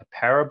a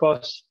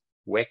Parabos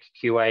WEC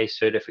QA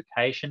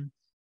certification,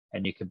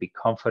 and you can be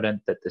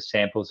confident that the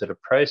samples that are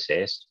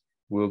processed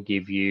will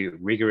give you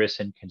rigorous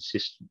and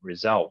consistent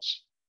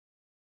results.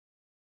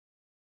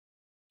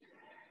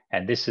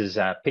 And this is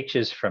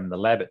pictures from the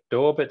lab at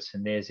Dorbert's,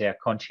 and there's our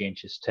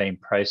conscientious team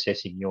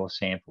processing your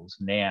samples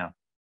now.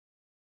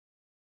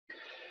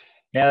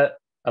 Now,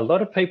 a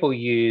lot of people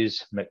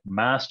use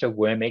McMaster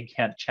worm egg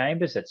count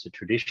chambers. That's a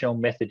traditional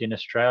method in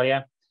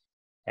Australia.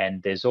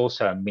 And there's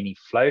also a mini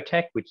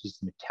Flowtac, which is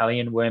the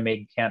Italian worm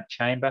egg count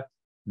chamber.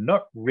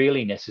 Not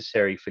really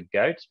necessary for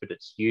goats, but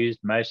it's used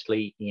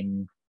mostly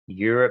in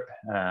Europe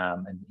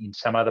and in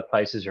some other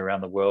places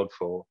around the world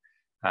for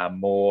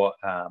more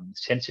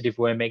sensitive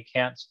worm egg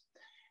counts.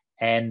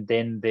 And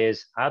then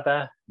there's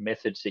other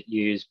methods that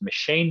use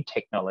machine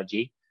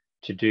technology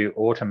to do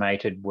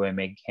automated worm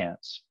egg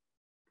counts.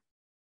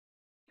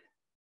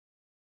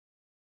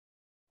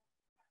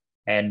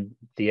 And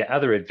the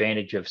other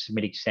advantage of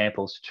submitting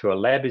samples to a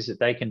lab is that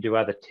they can do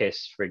other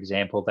tests. For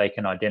example, they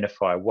can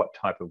identify what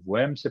type of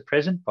worms are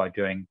present by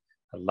doing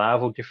a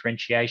larval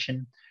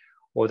differentiation,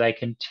 or they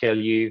can tell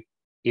you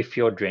if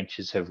your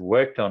drenches have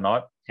worked or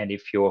not, and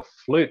if your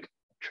fluke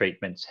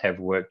treatments have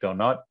worked or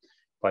not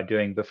by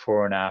doing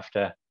before and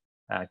after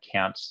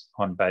counts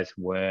on both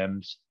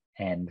worms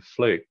and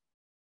fluke.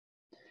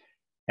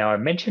 Now, I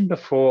mentioned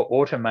before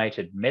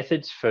automated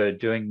methods for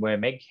doing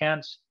worm egg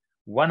counts.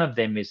 One of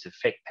them is the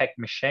FECPAC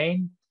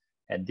machine,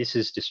 and this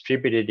is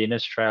distributed in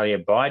Australia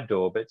by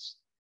Dorbert's,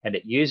 and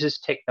it uses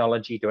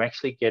technology to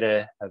actually get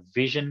a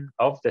vision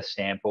of the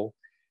sample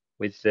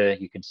with the,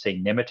 you can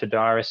see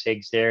Nematodyrus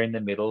eggs there in the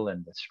middle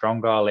and the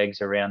strongyle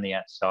eggs around the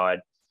outside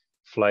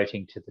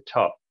floating to the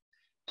top.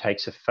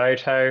 Takes a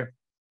photo,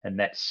 and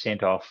that's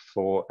sent off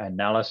for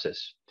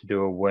analysis to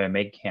do a worm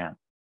egg count.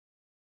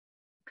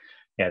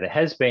 Now, there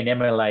has been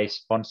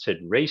MLA-sponsored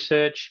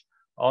research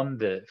on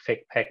the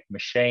FECPAC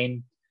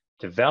machine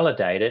to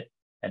validate it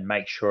and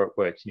make sure it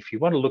works. If you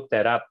want to look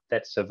that up,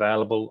 that's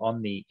available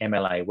on the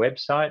MLA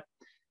website,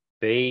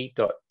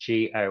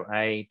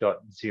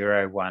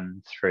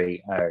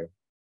 b.goa.0130.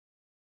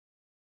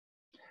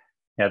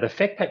 Now, the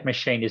FECPAC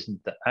machine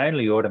isn't the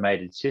only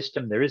automated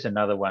system. There is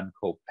another one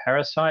called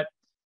Parasite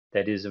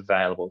that is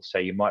available, so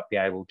you might be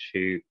able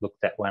to look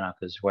that one up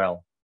as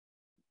well.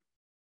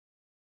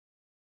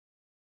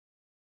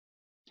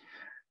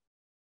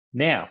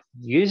 Now,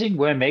 using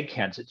worm egg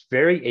counts, it's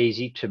very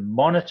easy to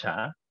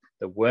monitor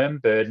the worm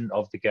burden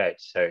of the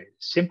goats. So a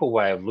simple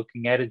way of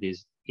looking at it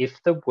is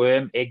if the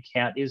worm egg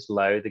count is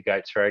low, the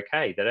goats are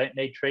okay. They don't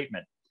need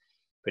treatment.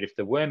 But if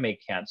the worm egg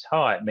count's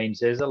high, it means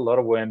there's a lot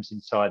of worms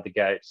inside the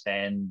goats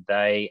and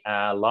they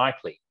are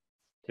likely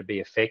to be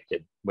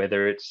affected,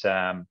 whether it's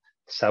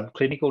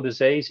subclinical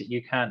disease that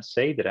you can't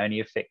see that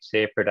only affects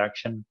their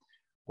production,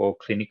 or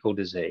clinical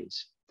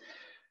disease.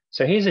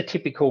 So here's a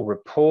typical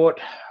report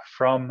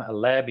from a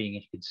lab.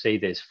 You can see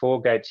there's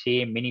 4 goats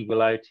here, Mini,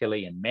 Willow,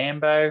 Tilly and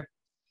Mambo,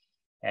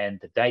 and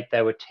the date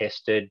they were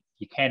tested.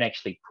 You can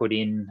actually put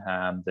in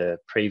the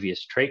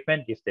previous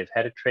treatment if they've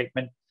had a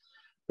treatment,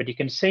 but you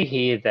can see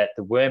here that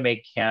the worm egg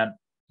count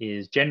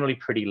is generally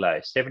pretty low,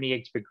 70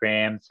 eggs per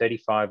gram,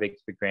 35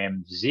 eggs per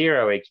gram,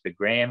 0 eggs per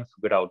gram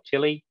for good old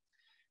Tilly,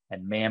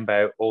 and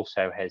Mambo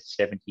also has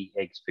 70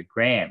 eggs per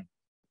gram.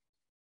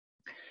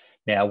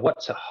 Now,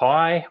 what's a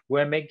high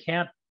worm egg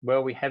count?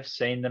 Well, we have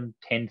seen them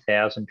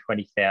 10,000,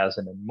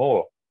 20,000 and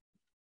more.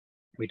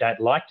 We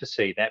don't like to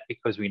see that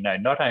because we know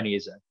not only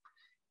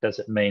does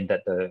it mean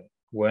that the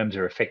worms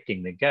are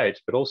affecting the goats,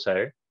 but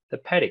also the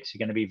paddocks are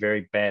going to be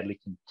very badly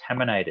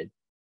contaminated.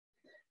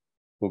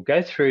 We'll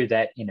go through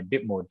that in a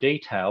bit more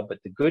detail, but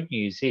the good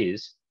news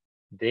is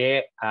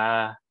there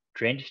are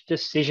drench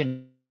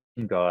decision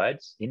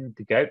guides in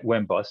the Goat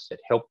Worm Boss that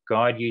help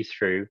guide you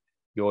through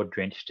your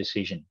drench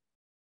decision.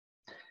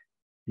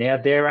 Now,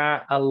 there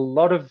are a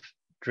lot of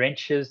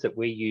drenches that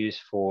we use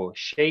for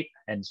sheep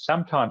and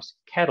sometimes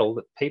cattle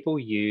that people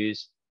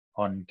use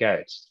on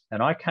goats.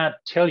 And I can't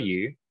tell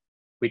you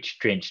which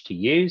drench to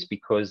use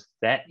because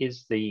that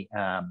is the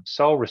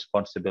sole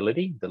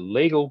responsibility, the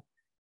legal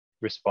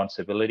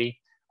responsibility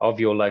of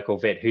your local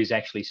vet who's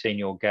actually seen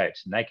your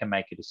goats, and they can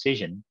make a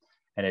decision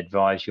and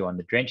advise you on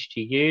the drench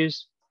to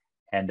use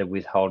and the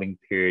withholding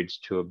periods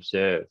to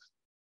observe.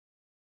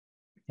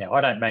 Now, I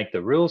don't make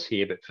the rules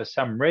here, but for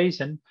some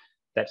reason,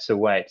 that's the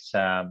way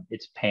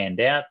it's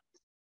panned out,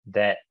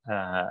 that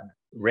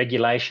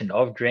regulation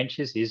of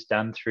drenches is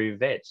done through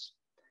vets.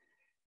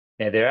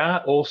 Now, there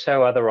are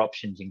also other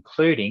options,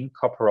 including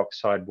copper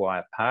oxide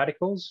wire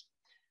particles.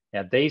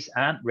 Now, these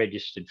aren't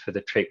registered for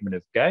the treatment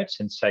of goats,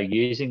 and so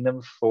using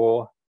them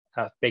for,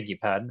 beg your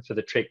pardon, for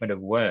the treatment of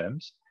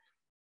worms,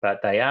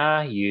 but they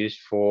are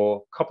used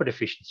for copper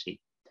deficiency.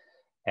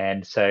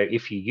 And so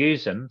if you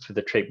use them for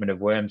the treatment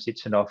of worms,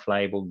 it's an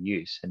off-label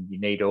use, and you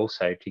need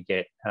also to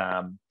get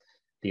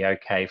the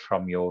okay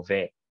from your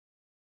vet.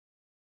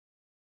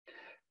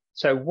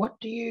 So what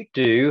do you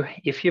do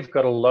if you've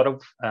got a lot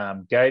of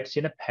goats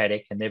in a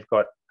paddock and they've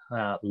got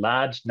a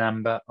large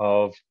number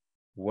of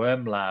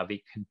worm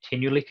larvae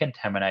continually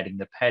contaminating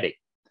the paddock?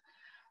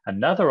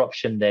 Another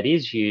option that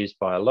is used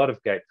by a lot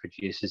of goat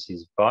producers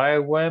is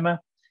biowormer,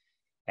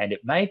 and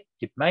it may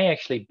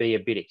actually be a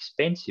bit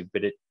expensive,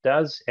 but it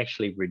does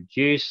actually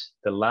reduce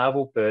the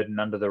larval burden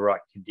under the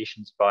right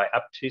conditions by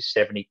up to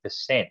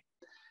 70%.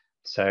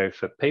 So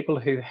for people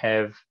who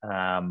have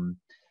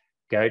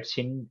goats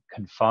in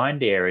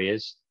confined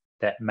areas,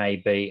 that may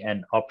be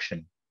an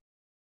option.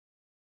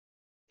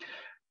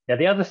 Now,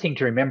 the other thing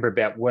to remember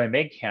about worm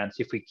egg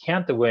counts, if we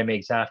count the worm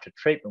eggs after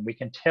treatment, we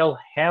can tell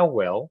how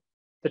well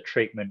the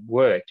treatment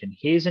worked. And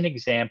here's an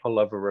example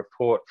of a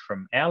report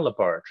from our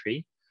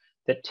laboratory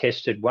that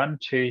tested 1,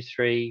 2,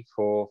 3,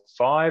 4,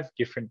 5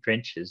 different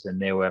drenches,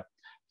 and there were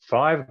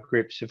 5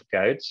 groups of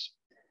goats.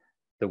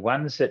 The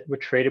ones that were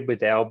treated with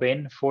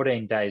Alben,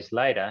 14 days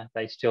later,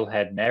 they still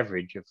had an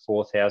average of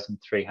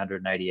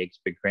 4,380 eggs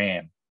per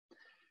gram.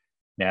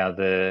 Now,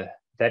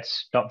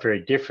 that's not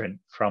very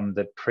different from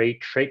the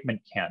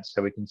pre-treatment count.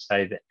 So we can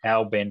say that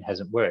Alben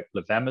hasn't worked.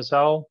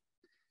 Levamisole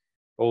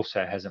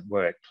also hasn't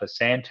worked.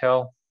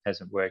 Closantel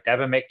hasn't worked.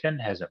 Abamectin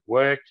hasn't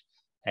worked.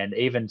 And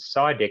even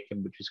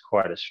Sidectin, which is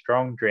quite a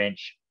strong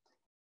drench,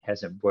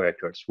 hasn't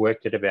worked, or it's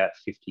worked at about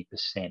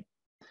 50%.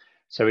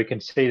 So we can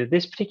see that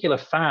this particular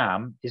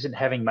farm isn't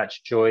having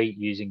much joy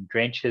using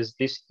drenches.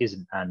 This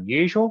isn't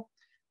unusual.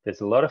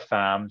 There's a lot of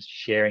farms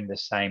sharing the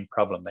same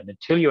problem. And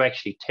until you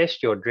actually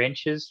test your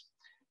drenches,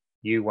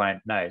 you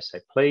won't know. So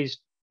please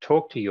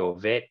talk to your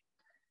vet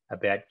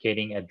about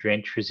getting a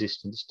drench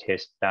resistance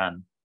test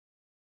done.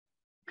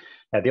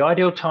 Now, the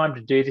ideal time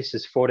to do this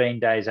is 14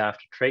 days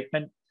after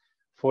treatment.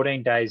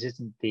 14 days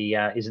isn't the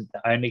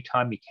only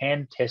time you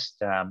can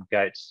test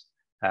goats.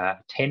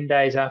 10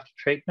 days after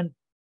treatment.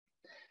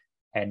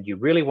 And you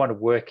really want to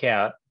work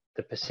out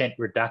the percent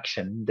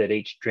reduction that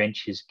each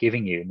drench is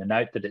giving you. And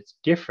note that it's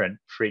different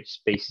for each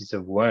species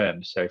of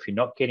worm. So if you're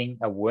not getting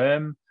a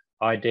worm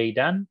ID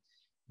done,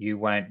 you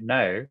won't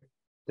know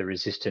the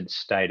resistance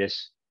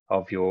status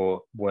of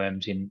your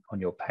worms on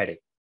your paddock.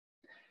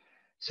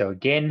 So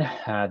again,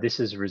 this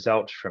is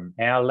results from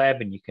our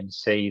lab, and you can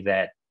see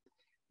that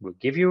we'll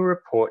give you a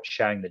report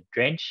showing the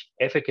drench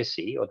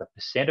efficacy, or the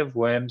percent of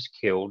worms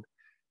killed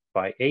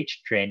by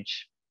each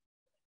drench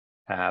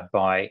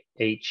by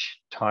each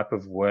type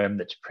of worm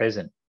that's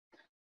present.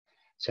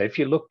 So if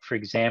you look, for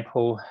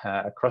example,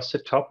 across the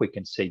top, we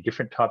can see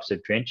different types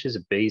of drenches.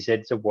 A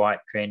BZ is a white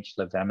drench,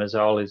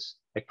 levamisole is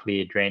a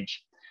clear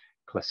drench,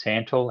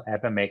 closantel,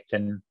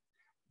 abamectin,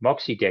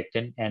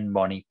 moxidectin, and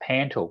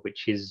monipantal,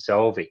 which is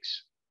Zolvix.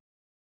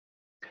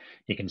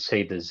 You can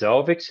see the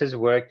Zolvix has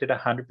worked at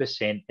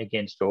 100%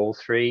 against all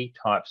 3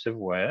 types of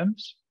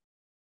worms.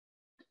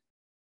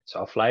 It's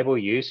off-label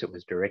use. It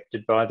was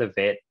directed by the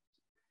vet.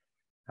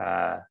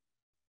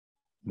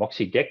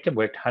 Moxidectin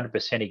worked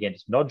 100%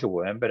 against nodule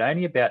worm, but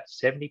only about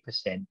 70%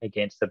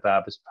 against the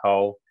barber's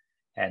pole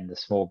and the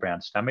small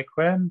brown stomach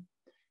worm.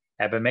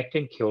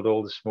 Abamectin killed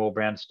all the small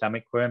brown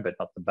stomach worm, but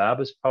not the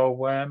barber's pole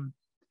worm.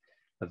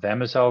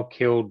 Levamisole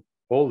killed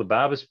all the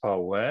barber's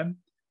pole worm,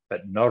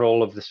 but not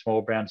all of the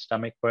small brown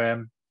stomach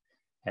worm.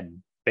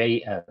 And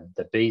the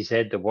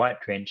BZ, the white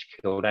drench,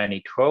 killed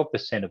only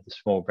 12% of the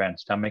small brown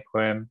stomach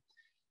worm,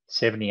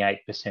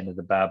 78% of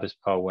the barber's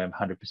pole worm,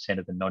 100%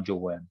 of the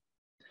nodule worm.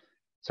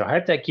 So I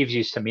hope that gives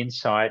you some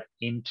insight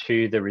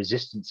into the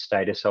resistance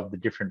status of the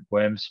different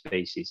worm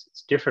species.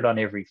 It's different on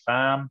every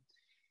farm,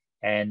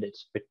 and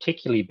it's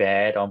particularly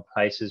bad on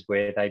places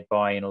where they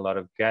buy in a lot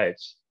of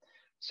goats.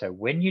 So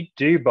when you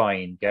do buy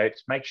in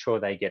goats, make sure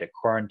they get a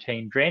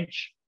quarantine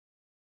drench.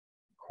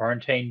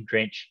 Quarantine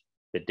drench,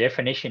 the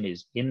definition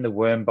is in the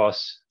Worm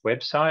Boss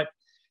website,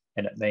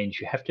 and it means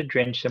you have to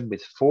drench them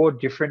with 4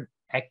 different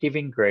active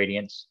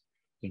ingredients,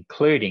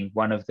 including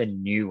one of the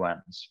new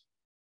ones.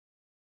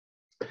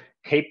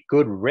 Keep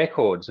good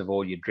records of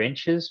all your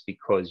drenches,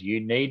 because you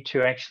need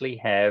to actually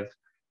have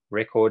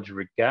records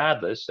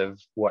regardless of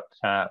what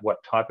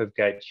type of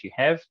goats you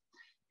have,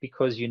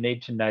 because you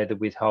need to know the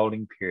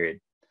withholding period.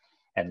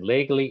 And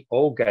legally,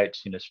 all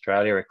goats in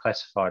Australia are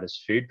classified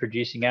as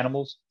food-producing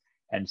animals,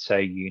 and so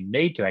you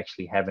need to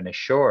actually have an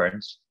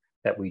assurance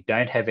that we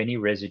don't have any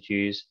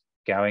residues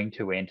going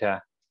to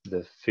enter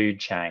the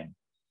food chain.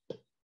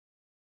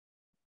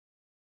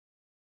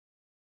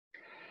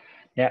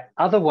 Now,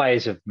 other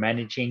ways of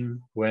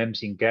managing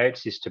worms in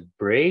goats is to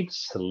breed,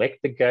 select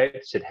the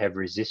goats that have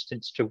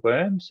resistance to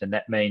worms, and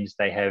that means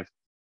they have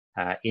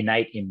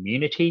innate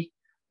immunity.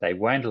 They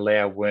won't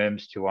allow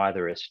worms to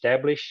either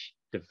establish,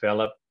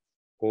 develop,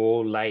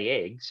 or lay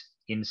eggs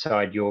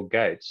inside your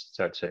goats.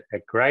 So it's a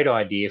great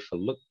idea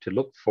to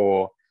look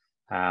for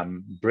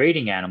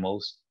breeding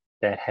animals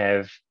that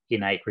have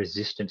innate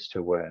resistance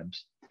to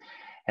worms.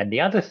 And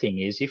the other thing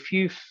is, if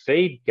you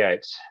feed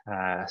goats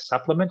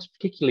supplements,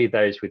 particularly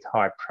those with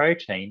high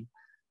protein,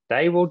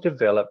 they will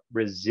develop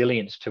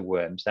resilience to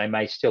worms. They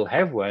may still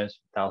have worms,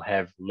 but they'll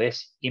have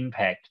less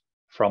impact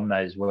from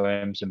those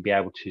worms and be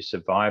able to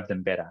survive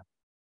them better.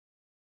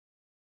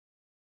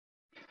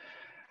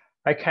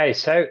 Okay,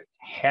 so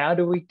how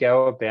do we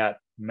go about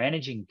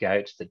managing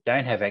goats that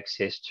don't have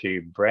access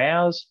to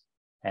browse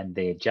and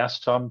they're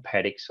just on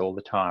paddocks all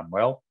the time?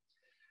 Well,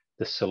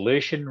 the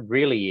solution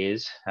really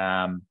is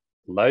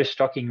low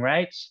stocking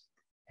rates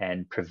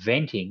and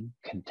preventing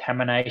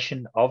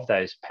contamination of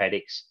those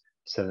paddocks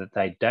so that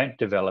they don't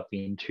develop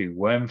into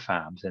worm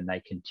farms and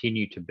they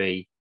continue to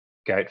be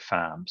goat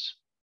farms.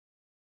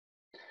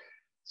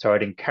 So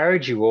I'd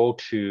encourage you all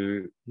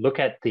to look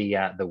at the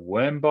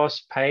Worm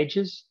Boss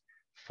pages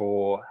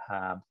for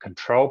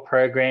control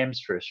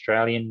programs for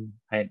Australian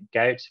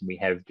goats, and we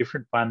have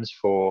different ones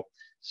for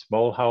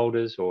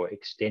smallholders or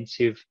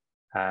extensive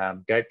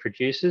goat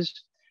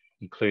producers,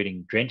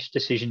 including drench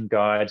decision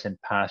guides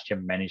and pasture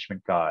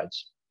management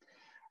guides.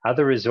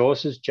 Other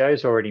resources,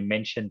 Joe's already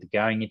mentioned the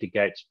Going Into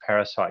Goats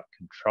Parasite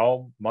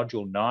Control,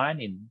 Module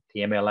 9 in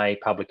the MLA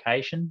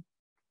publication.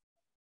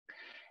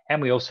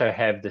 And we also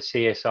have the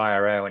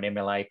CSIRO and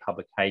MLA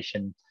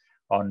publication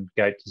on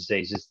goat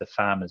diseases, the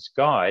Farmer's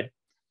Guide,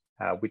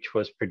 which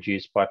was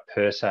produced by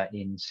PIRSA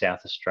in South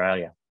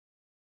Australia.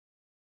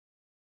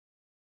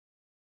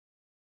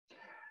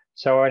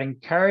 So I'd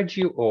encourage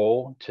you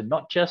all to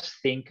not just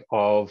think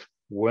of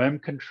worm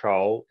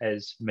control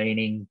as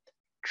meaning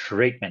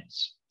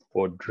treatments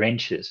or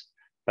drenches,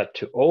 but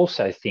to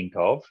also think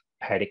of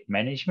paddock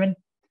management,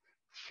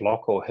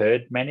 flock or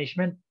herd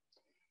management,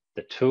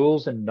 the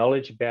tools and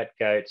knowledge about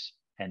goats,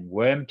 and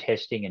worm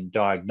testing and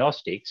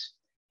diagnostics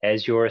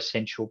as your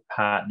essential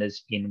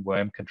partners in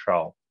worm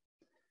control.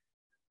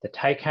 The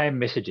take-home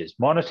messages: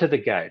 monitor the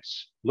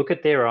goats, look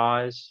at their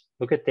eyes,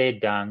 look at their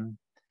dung,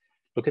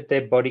 look at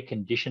their body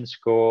condition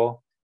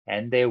score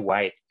and their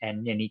weight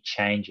and any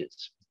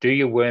changes. Do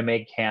your worm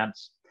egg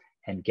counts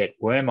and get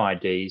worm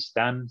IDs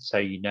done so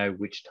you know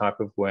which type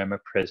of worm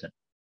are present.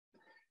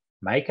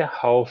 Make a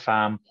whole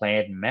farm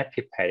plan and map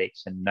your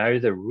paddocks and know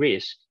the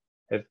risk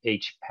of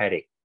each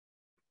paddock.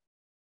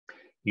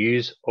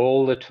 Use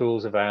all the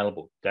tools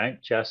available.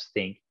 Don't just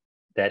think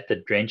that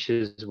the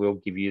drenches will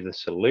give you the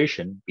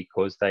solution,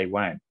 because they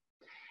won't.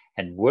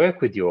 And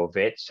work with your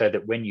vet so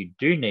that when you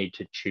do need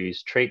to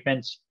choose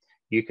treatments,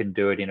 you can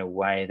do it in a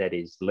way that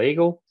is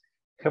legal,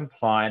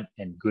 compliant,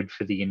 and good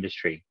for the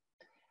industry.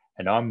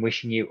 And I'm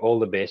wishing you all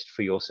the best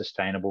for your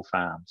sustainable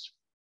farms.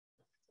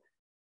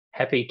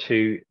 Happy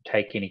to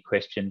take any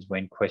questions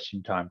when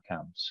question time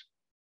comes.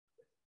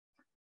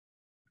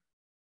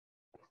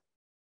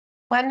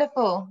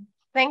 Wonderful.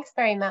 Thanks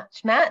very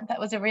much, Matt. That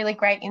was a really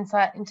great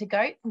insight into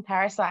goats and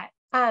parasites.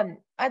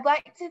 I'd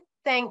like to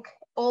thank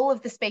all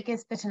of the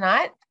speakers for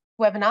tonight's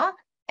webinar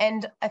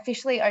and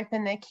officially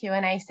open the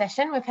Q&A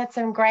session. We've had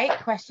some great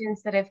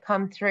questions that have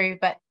come through,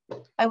 but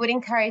I would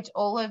encourage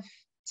all of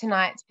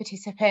tonight's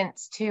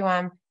participants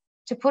to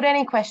put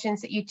any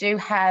questions that you do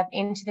have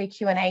into the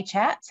Q&A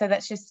chat. So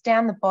that's just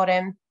down the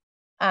bottom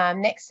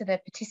next to the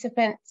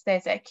participants.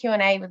 There's a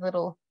Q&A with a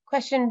little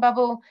question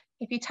bubble.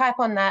 If you type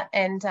on that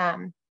and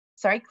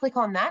click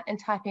on that and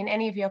type in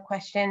any of your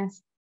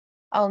questions,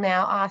 I'll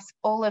now ask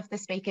all of the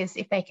speakers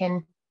if they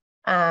can,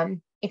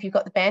 if you've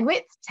got the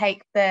bandwidth,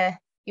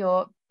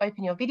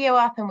 open your video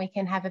up and we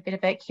can have a bit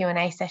of a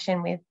Q&A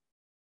session with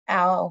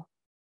our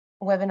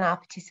webinar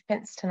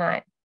participants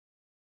tonight.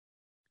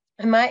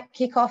 I might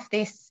kick off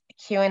this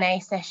Q&A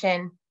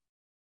session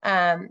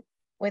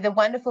with a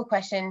wonderful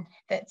question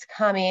that's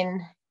come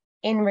in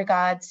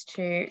regards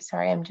to,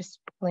 sorry, I'm just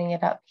pulling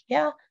it up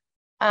here.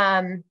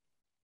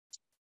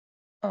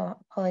 Oh,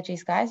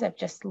 apologies, guys, I've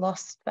just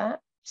lost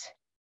that.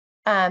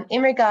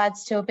 In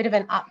regards to a bit of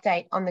an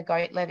update on the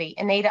goat levy,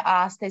 Anita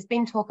asked, there's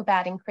been talk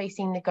about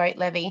increasing the goat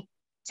levy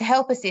to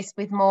help assist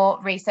with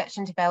more research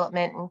and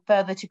development and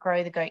further to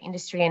grow the goat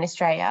industry in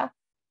Australia.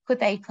 Could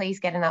they please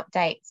get an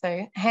update?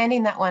 So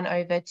handing that one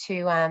over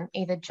to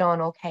either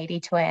John or Katie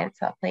to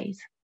answer,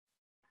 please.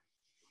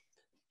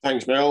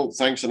 Thanks, Mel.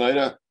 Thanks,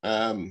 Anita.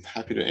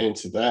 Happy to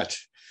answer that.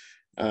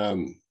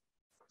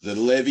 The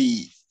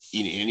levy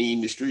in any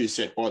industry is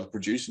set by the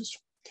producers.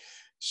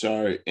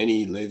 So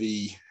any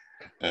levy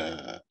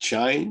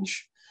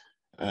change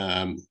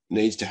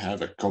needs to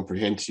have a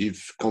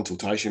comprehensive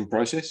consultation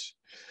process.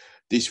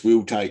 This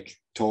will take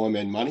time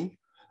and money.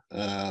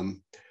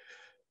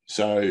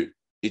 So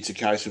it's a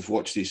case of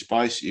watch this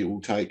space. It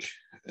will take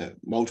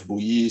multiple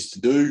years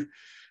to do.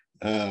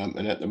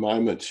 And at the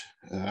moment,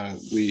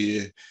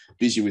 we're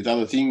busy with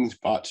other things,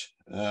 but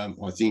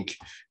I think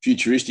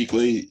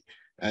futuristically,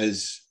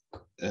 as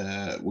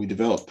we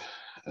develop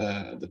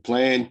the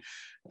plan,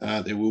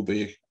 there will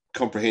be a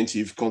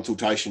comprehensive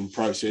consultation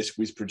process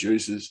with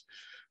producers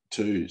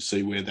to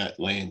see where that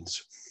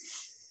lands.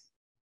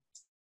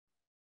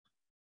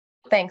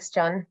 Thanks,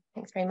 John.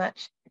 Thanks very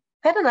much.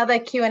 I had another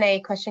Q&A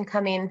question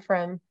come in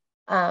from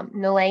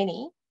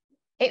Nalini.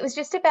 It was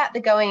just about the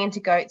Going Into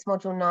Goats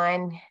Module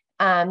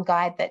 9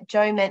 guide that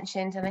Joe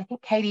mentioned, and I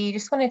think, Katie, you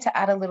just wanted to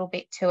add a little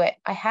bit to it.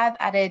 I have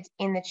added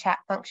in the chat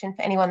function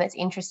for anyone that's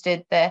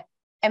interested the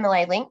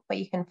MLA link where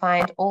you can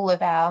find all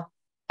of our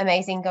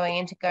amazing Going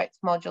Into Goats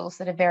modules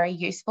that are very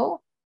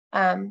useful.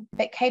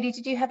 But Katie,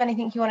 did you have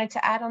anything you wanted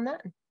to add on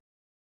that?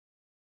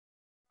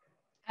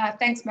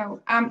 Thanks,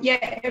 Mel.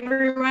 Yeah,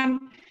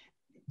 everyone,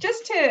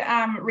 just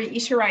to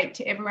reiterate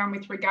to everyone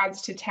with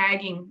regards to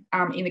tagging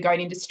in the goat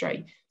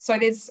industry. So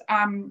there's,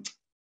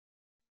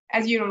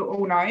 as you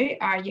all know,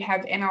 you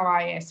have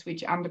NLIS,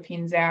 which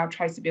underpins our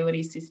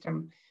traceability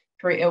system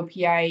through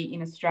LPA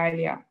in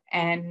Australia.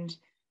 And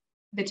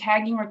the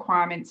tagging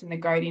requirements in the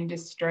goat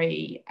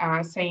industry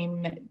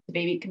seem to be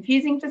a bit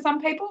confusing for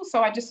some people.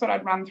 So I just thought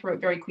I'd run through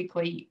it very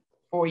quickly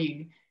for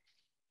you.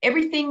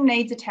 Everything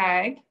needs a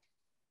tag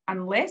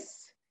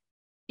unless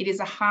it is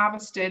a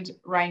harvested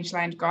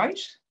rangeland goat,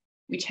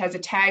 which has a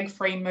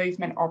tag-free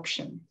movement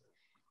option.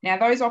 Now,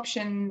 those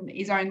option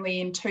is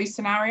only in 2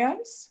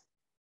 scenarios.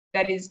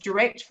 That is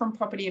direct from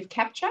property of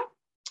capture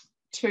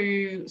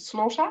to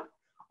slaughter,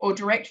 or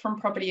direct from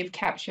property of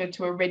capture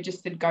to a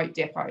registered goat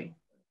depot.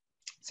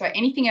 So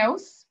anything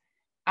else,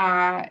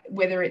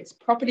 whether it's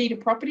property to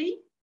property,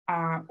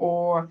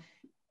 or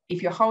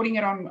if you're holding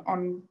it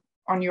on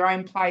your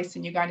own place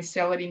and you're going to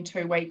sell it in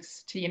 2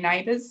 weeks to your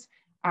neighbours,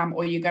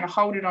 or you're going to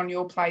hold it on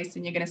your place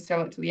and you're going to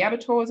sell it to the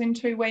abattoirs in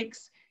 2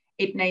 weeks,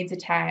 it needs a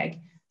tag.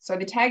 So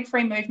the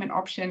tag-free movement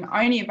option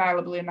only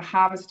available in the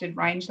harvested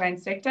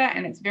rangeland sector,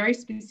 and it's very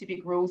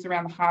specific rules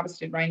around the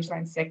harvested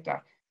rangeland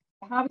sector.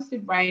 The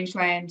harvested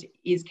rangeland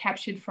is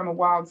captured from a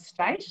wild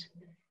state.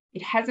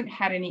 It hasn't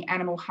had any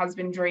animal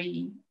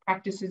husbandry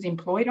practices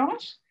employed on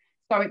it.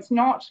 So it's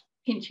not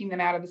pinching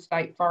them out of the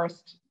state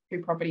forest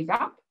 2 properties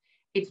up.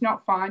 It's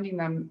not finding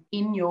them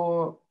in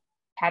your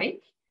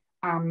paddock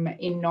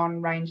in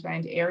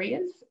non-rangeland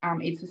areas.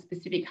 It's a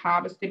specific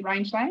harvested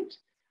rangeland.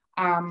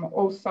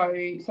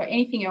 Also, so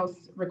anything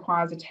else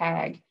requires a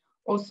tag.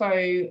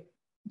 Also,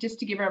 just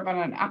to give everyone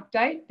an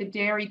update, the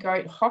dairy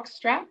goat hock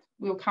strap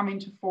will come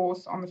into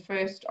force on the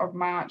 1st of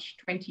March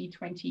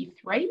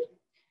 2023.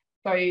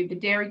 So the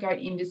dairy goat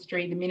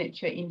industry, the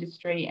miniature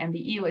industry and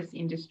the earless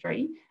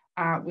industry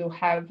will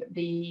have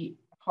the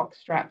hock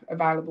strap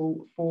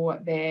available for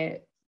their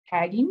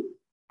tagging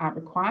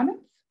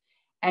requirements.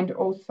 And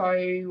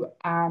also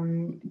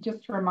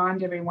just to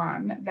remind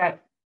everyone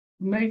that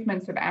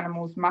movements of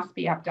animals must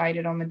be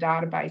updated on the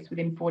database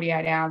within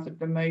 48 hours of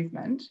the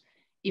movement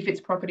if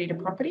it's property to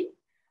property.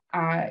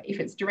 If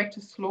it's direct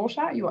to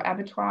slaughter, your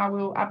abattoir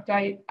will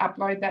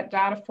upload that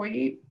data for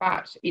you,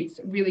 but it's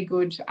really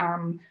good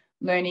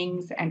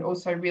learnings and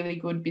also really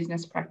good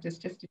business practice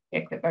just to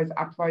check that those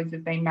uploads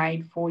have been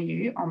made for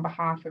you on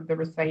behalf of the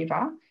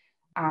receiver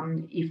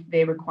if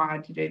they're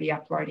required to do the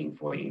uploading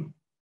for you.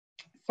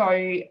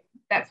 So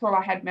that's all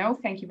I had, Mel.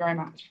 Thank you very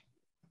much.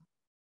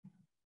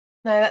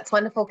 No, that's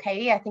wonderful,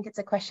 Katie. I think it's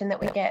a question that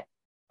we get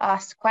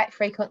asked quite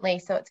frequently,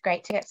 so it's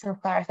great to get some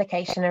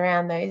clarification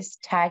around those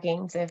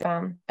taggings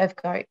of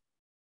goat.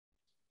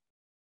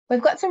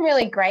 We've got some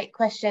really great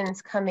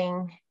questions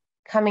coming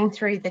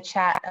through the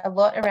chat, a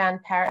lot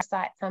around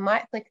parasites. I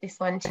might flick this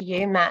one to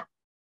you, Matt.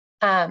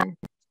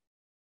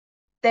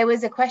 There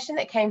was a question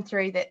that came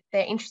through that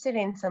they're interested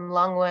in some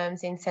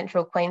lungworms in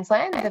central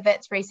Queensland. The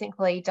vets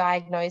recently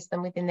diagnosed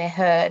them within their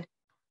herd,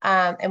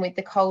 and with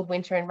the cold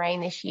winter and rain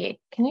this year.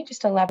 Can you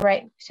just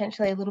elaborate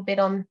potentially a little bit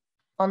on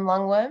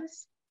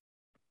lungworms?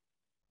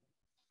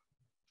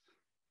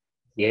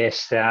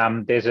 Yes,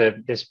 there's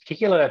a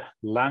particular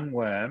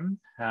lungworm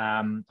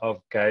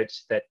of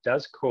goats that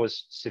does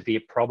cause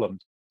severe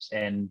problems,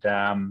 and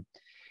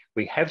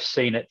we have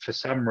seen it for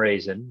some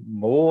reason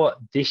more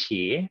this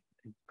year.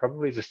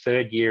 Probably the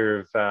third year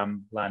of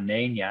La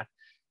Nina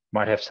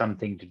might have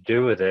something to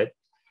do with it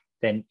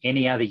than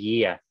any other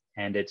year,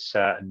 and it's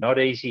not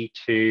easy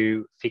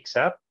to fix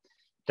up.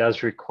 It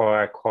does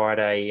require quite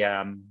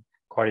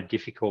a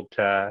difficult,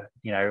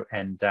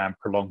 and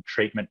prolonged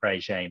treatment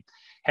regime.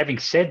 Having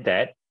said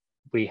that,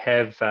 we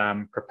have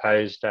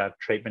proposed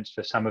treatments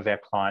for some of our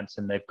clients,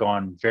 and they've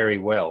gone very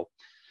well.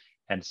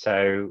 And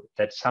so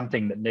that's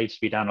something that needs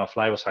to be done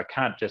off-label. So I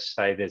can't just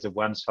say there's a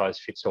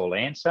one-size-fits-all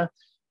answer.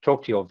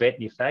 Talk to your vet,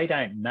 and if they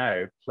don't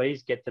know,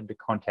 please get them to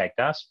contact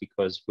us,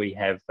 because we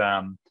have,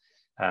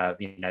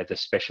 the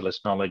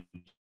specialist knowledge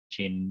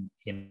in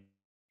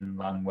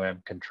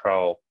lungworm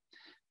control.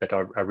 But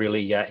I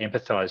really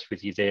empathise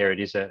with you there. It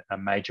is a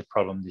major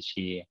problem this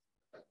year.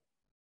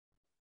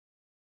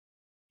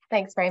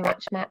 Thanks very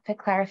much, Matt, for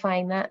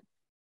clarifying that.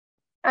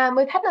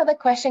 We've had another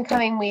question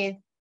coming with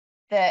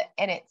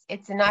and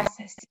it's a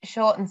nice,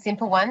 short and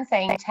simple one,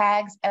 saying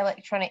tags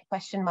electronic ?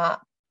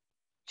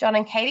 John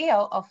and Katie,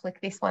 I'll flick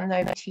this one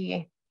over to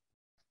you.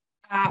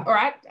 All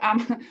right.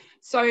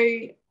 So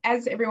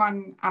as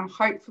everyone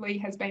hopefully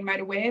has been made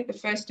aware, the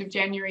 1st of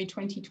January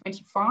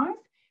 2025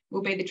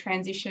 will be the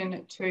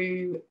transition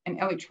to an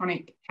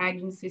electronic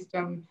tagging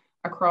system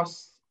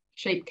across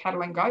sheep,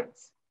 cattle and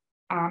goats.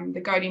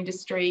 The goat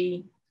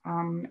industry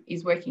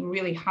is working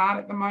really hard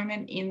at the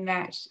moment in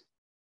that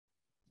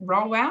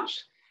rollout.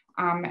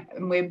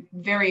 And we're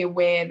very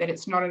aware that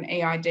it's not an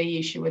EID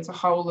issue, it's a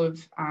whole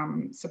of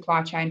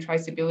supply chain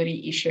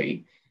traceability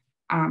issue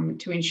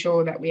to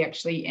ensure that we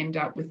actually end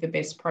up with the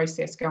best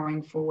process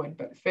going forward.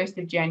 But the 1st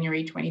of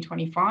January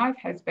 2025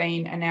 has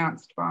been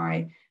announced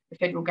by the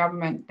federal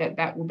government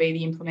that will be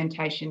the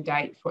implementation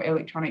date for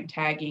electronic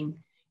tagging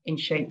in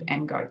sheep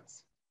and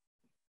goats.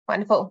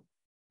 Wonderful.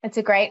 It's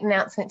a great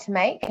announcement to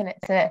make, and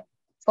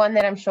it's one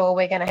that I'm sure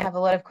we're going to have a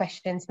lot of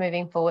questions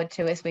moving forward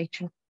to as we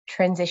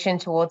transition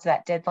towards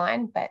that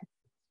deadline, but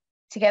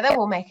together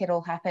we'll make it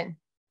all happen.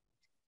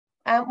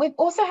 We've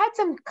also had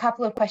some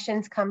couple of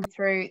questions come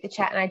through the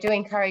chat, and I do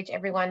encourage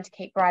everyone to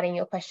keep writing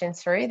your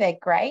questions through. They're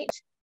great.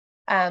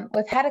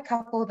 We've had a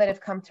couple that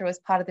have come through as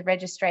part of the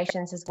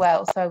registrations as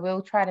well, so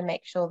we'll try to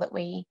make sure that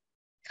we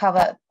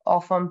cover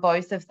off on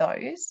both of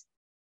those.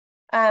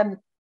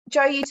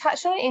 Joe, you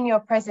touched on it in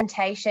your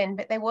presentation,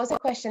 but there was a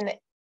question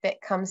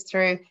that comes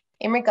through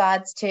in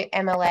regards to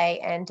MLA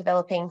and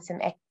developing some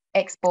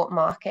export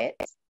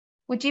markets.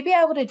 Would you be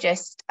able to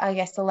just, I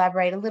guess,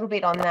 elaborate a little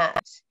bit on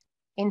that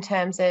in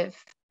terms of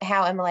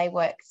how MLA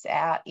works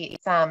out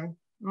its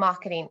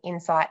marketing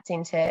insights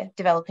into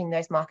developing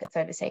those markets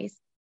overseas?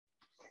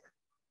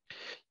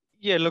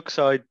 Yeah, look,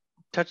 so I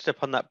touched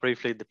upon that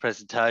briefly in the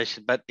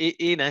presentation, but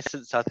in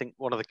essence, I think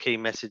one of the key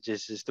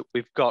messages is that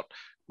we've got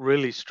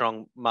really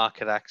strong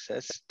market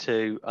access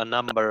to a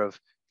number of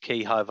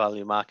key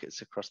high-value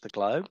markets across the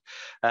globe.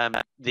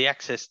 The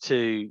access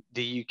to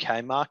the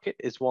UK market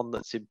is one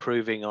that's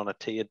improving on a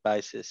tiered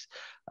basis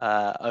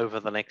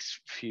over the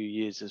next few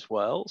years as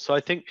well. So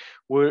I think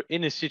we're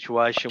in a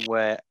situation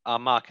where our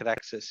market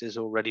access is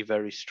already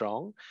very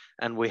strong,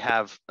 and we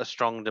have a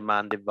strong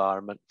demand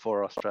environment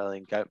for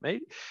Australian goat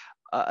meat.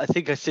 I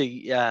think I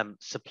see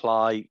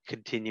supply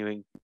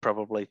continuing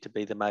probably to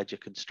be the major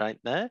constraint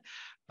there.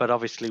 But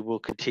obviously, we'll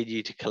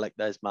continue to collect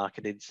those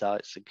market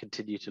insights and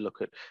continue to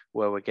look at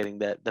where we're getting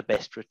the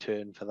best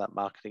return for that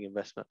marketing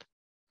investment.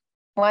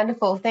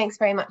 Wonderful. Thanks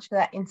very much for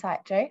that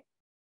insight, Joe.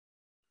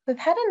 We've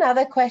had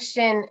another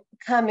question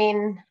come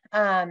in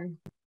from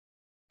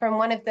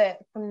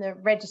the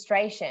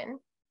registration,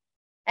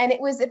 and it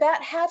was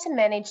about how to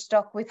manage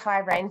stock with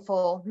high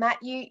rainfall.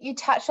 Matt, you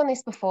touched on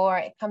this before.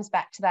 It comes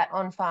back to that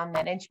on-farm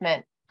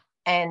management.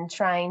 and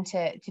trying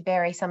to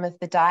vary some of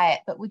the diet.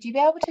 But would you be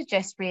able to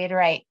just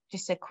reiterate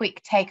just a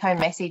quick take-home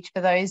message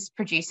for those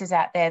producers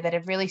out there that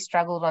have really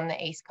struggled on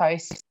the East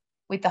Coast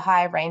with the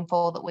high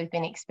rainfall that we've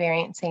been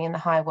experiencing and the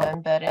high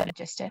worm burden?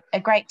 Just a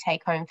great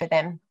take-home for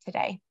them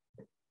today.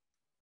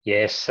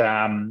 Yes,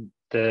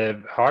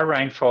 the high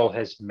rainfall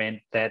has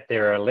meant that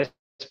there are less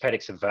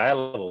paddocks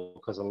available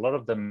because a lot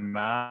of them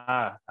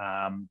are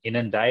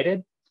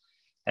inundated,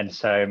 and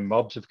so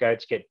mobs of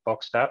goats get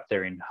boxed up.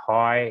 They're in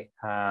high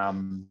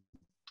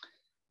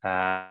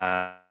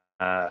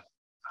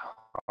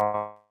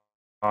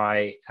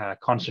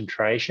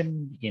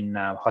concentration in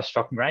high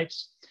stocking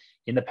rates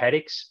in the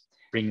paddocks,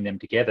 bringing them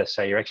together.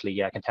 So you're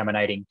actually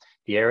contaminating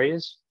the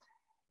areas,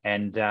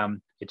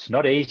 and it's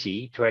not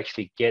easy to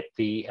actually get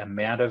the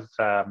amount of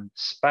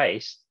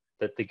space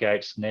that the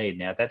goats need.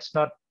 Now, that's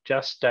not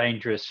just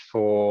dangerous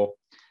for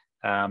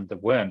the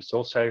worms, it's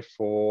also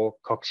for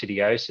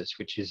coccidiosis,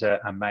 which is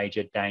a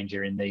major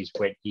danger in these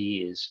wet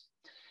years.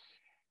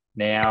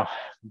 Now,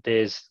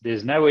 there's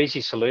no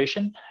easy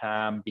solution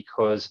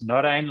because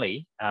not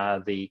only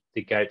are the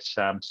goats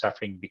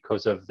suffering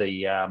because of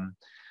the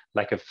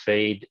lack of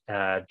feed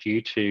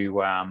due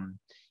to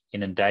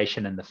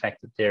inundation and the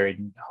fact that they're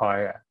in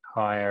higher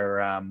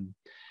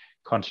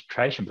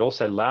concentration, but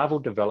also larval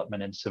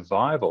development and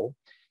survival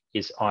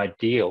is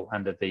ideal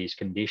under these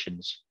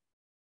conditions.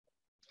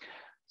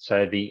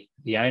 So the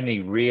only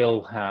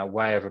real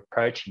way of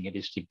approaching it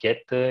is to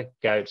get the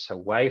goats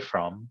away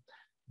from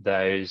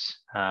those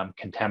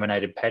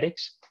contaminated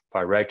paddocks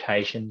by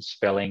rotation,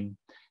 spelling,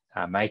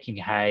 making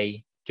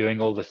hay, doing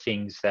all the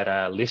things that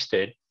are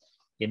listed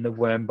in the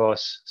worm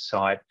boss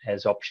site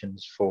as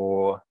options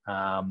for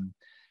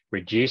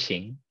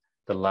reducing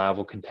the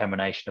larval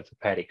contamination of the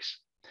paddocks.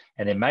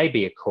 And there may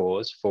be a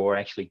cause for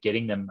actually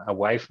getting them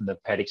away from the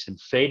paddocks and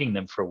feeding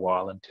them for a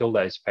while until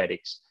those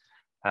paddocks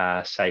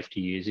are safe to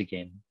use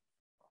again.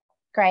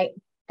 Great.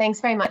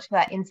 Thanks very much for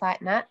that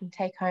insight, Nat, and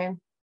take home.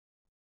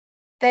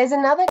 There's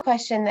another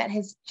question that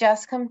has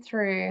just come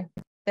through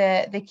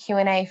the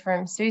Q&A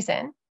from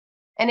Susan,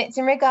 and it's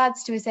in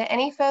regards to, is there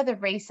any further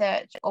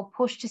research or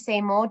push to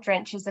see more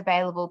drenches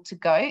available to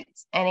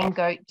goats and in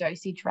goat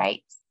dosage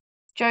rates?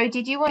 Joe,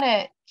 did you want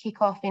to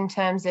kick off in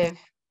terms of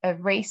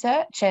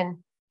research and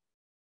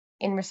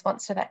in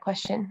response to that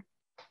question?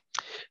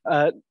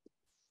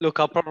 Look,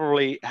 I'll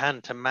probably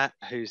hand to Matt,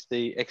 who's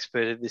the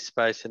expert in this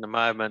space, in a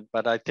moment,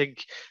 but I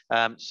think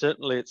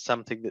certainly it's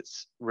something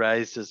that's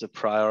raised as a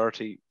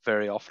priority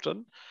very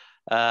often.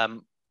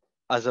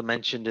 As I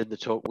mentioned in the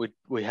talk,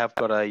 we have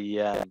got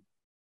a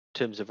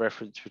terms of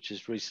reference which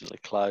is recently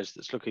closed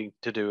that's looking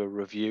to do a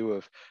review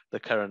of the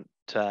current,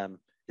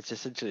 it's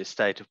essentially a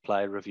state of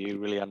play review,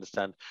 really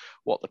understand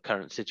what the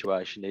current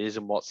situation is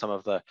and what some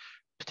of the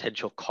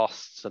potential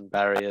costs and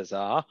barriers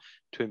are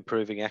to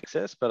improving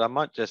access. But I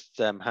might just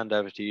hand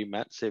over to you,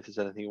 Matt, see if there's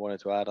anything you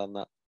wanted to add on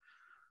that.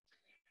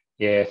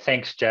 Yeah,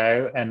 thanks,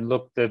 Joe. And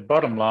look, the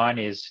bottom line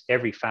is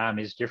every farm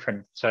is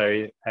different.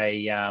 So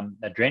a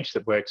drench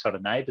that works on a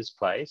neighbour's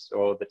place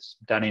or that's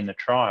done in the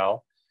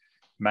trial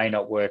may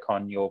not work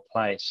on your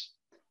place.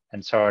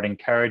 And so I'd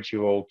encourage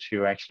you all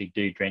to actually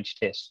do drench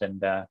tests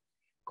and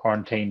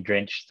quarantine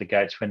drench the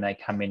goats when they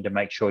come in to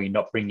make sure you're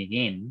not bringing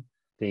in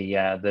the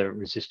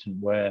resistant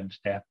worms.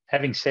 Now,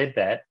 having said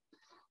that,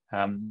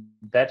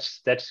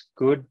 that's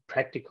good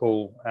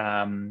practical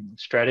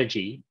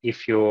strategy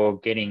if you're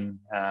getting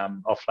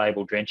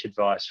off-label drench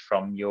advice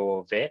from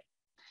your vet.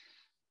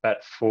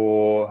 But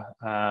for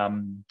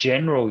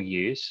general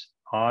use,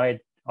 I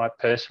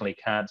personally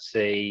can't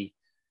see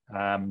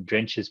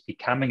drenches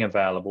becoming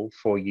available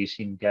for use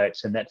in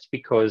goats, and that's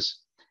because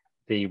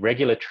the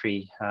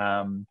regulatory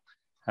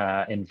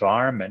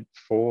environment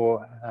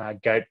for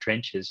goat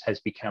drenches has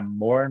become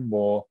more and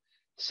more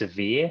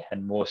severe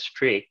and more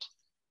strict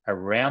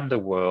around the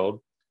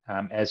world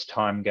as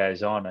time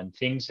goes on. And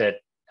things that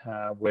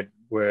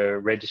were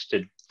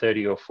registered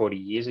 30 or 40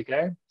 years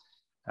ago,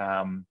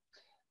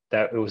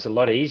 that it was a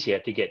lot easier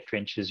to get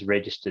drenches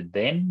registered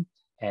then.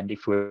 And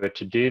if we were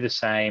to do the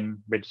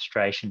same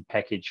registration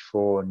package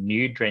for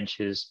new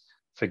drenches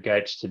for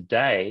goats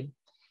today,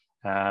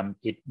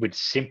 it would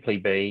simply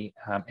be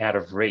out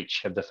of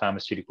reach of the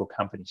pharmaceutical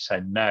companies. So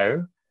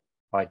no,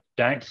 I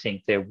don't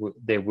think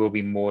there will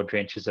be more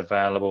drenches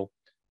available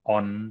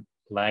on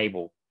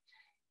label.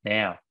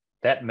 Now,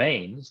 that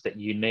means that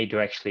you need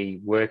to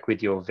actually work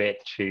with your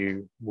vet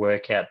to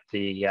work out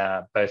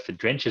both the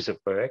drenches at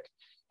work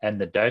and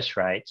the dose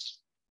rates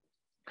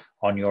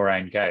on your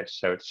own goats.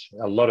 So it's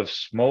a lot of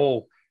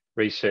small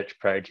research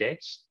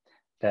projects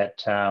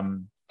that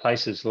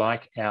places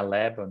like our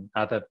lab and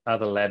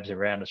other labs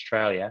around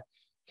Australia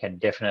can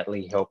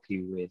definitely help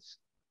you with.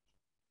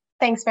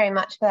 Thanks very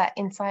much for that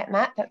insight,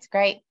 Matt. That's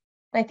great.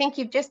 I think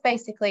you've just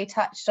basically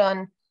touched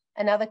on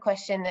another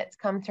question that's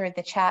come through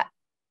the chat,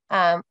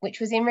 which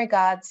was in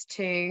regards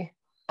to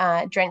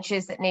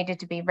drenches that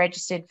needed to be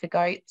registered for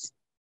goats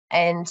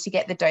and to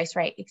get the dose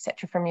rate,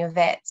 etc., from your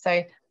vet.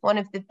 So one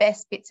of the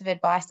best bits of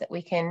advice that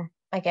we can,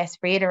 I guess,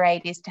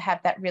 reiterate is to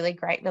have that really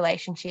great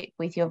relationship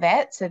with your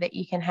vet so that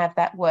you can have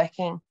that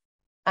working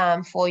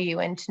for you,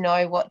 and to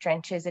know what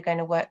drenches are going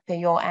to work for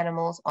your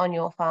animals on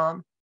your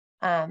farm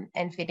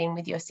and fit in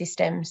with your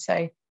system. So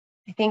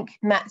I think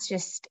Matt's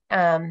just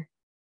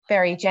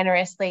very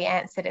generously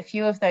answered a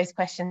few of those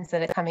questions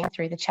that are coming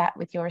through the chat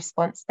with your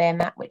response there,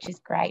 Matt, which is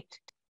great.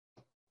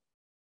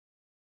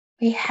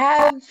 We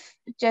have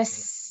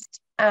just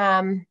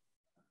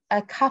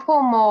a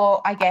couple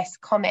more, I guess,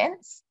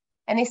 comments.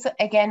 And this,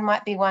 again,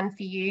 might be one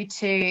for you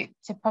to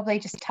probably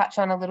just touch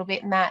on a little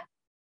bit, Matt.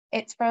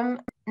 It's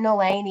from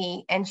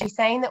Nalani, and she's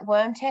saying that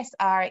worm tests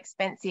are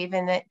expensive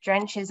and that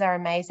drenches are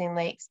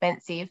amazingly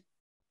expensive.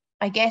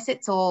 I guess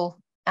it's all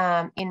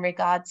in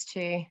regards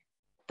to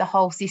the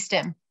whole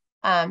system,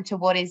 to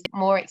what is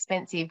more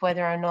expensive,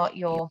 whether or not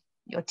you're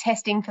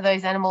testing for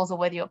those animals or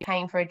whether you're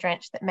paying for a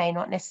drench that may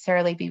not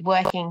necessarily be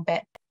working.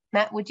 But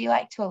Matt, would you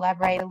like to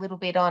elaborate a little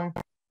bit on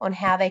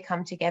how they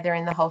come together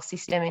in the whole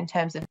system in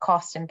terms of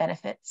cost and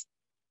benefits?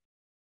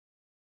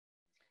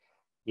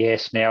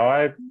 Yes, now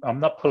I'm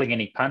not pulling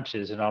any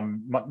punches and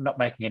I'm not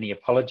making any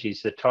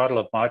apologies. The title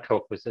of my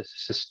talk was the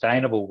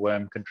Sustainable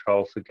Worm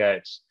Control for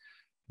Goats,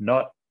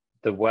 not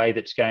the way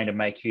that's going to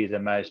make you the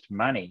most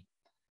money.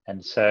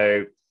 And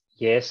so,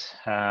 yes,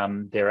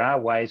 there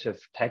are ways of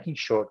taking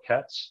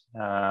shortcuts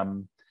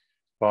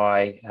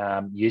by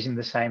using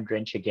the same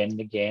drench again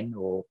and again,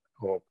 or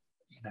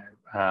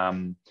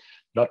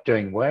not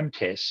doing worm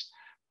tests,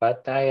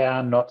 but they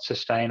are not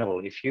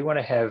sustainable. If you want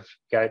to have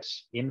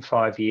goats in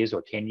 5 years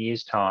or 10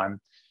 years' time,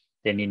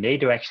 then you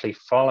need to actually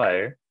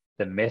follow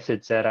the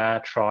methods that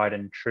are tried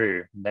and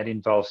true. And that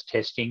involves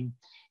testing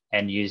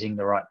and using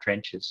the right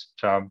drenches.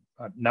 So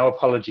no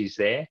apologies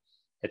there.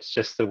 It's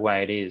just the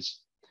way it is.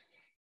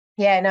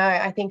 Yeah, no,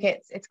 I think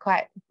it's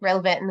quite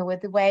relevant, and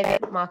with the way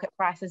that market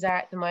prices are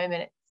at the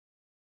moment,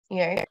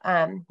 you're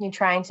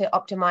trying to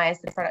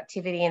optimize the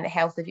productivity and the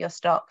health of your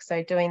stock.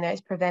 So doing those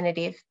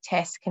preventative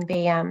tests can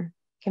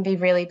be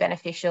really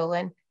beneficial,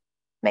 and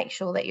make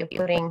sure that you're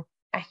putting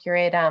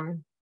accurate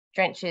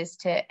drenches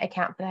to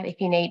account for that if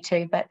you need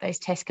to, but those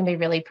tests can be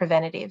really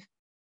preventative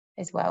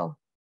as well.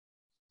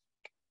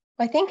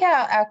 I think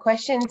our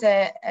questions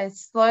are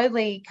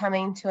slowly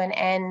coming to an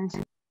end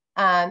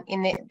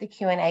in the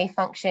Q&A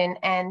function,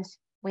 and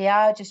we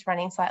are just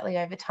running slightly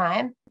over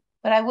time.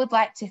 But I would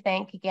like to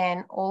thank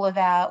again all of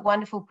our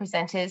wonderful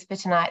presenters for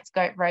tonight's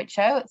Goat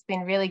Roadshow. It's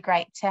been really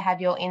great to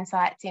have your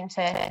insights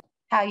into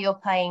how you're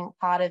playing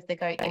part of the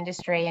goat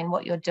industry and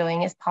what you're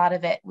doing as part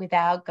of it with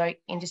our goat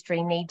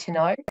industry need to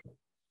know.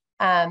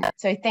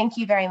 So thank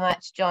you very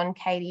much, John,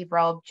 Katie,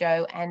 Rob,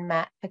 Joe and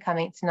Matt for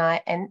coming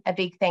tonight, and a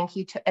big thank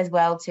you as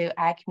well to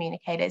our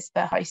communicators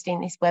for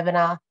hosting this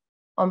webinar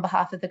on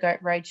behalf of the Goat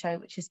Roadshow,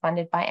 which is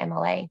funded by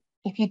MLA.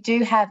 If you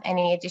do have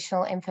any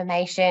additional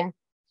information,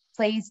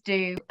 please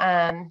do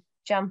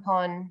jump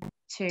on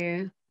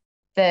to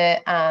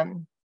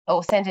the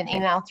or send an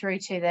email through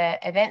to the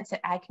events at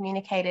Ag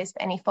Communicators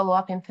for any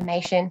follow-up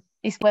information.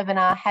 This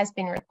webinar has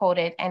been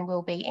recorded and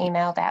will be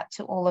emailed out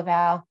to all of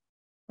our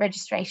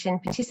registration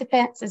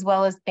participants, as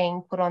well as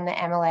being put on the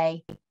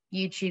MLA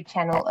YouTube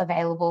channel,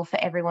 available for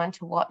everyone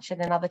to watch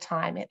at another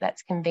time if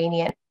that's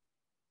convenient.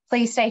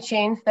 Please stay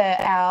tuned for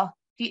our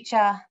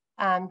future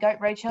Goat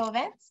Roadshow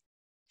events,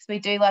 because we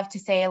do love to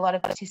see a lot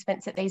of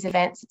participants at these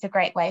events. It's a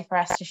great way for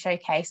us to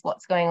showcase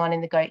what's going on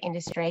in the goat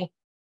industry.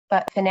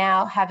 But for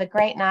now, have a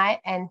great night,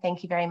 and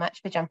thank you very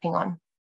much for jumping on.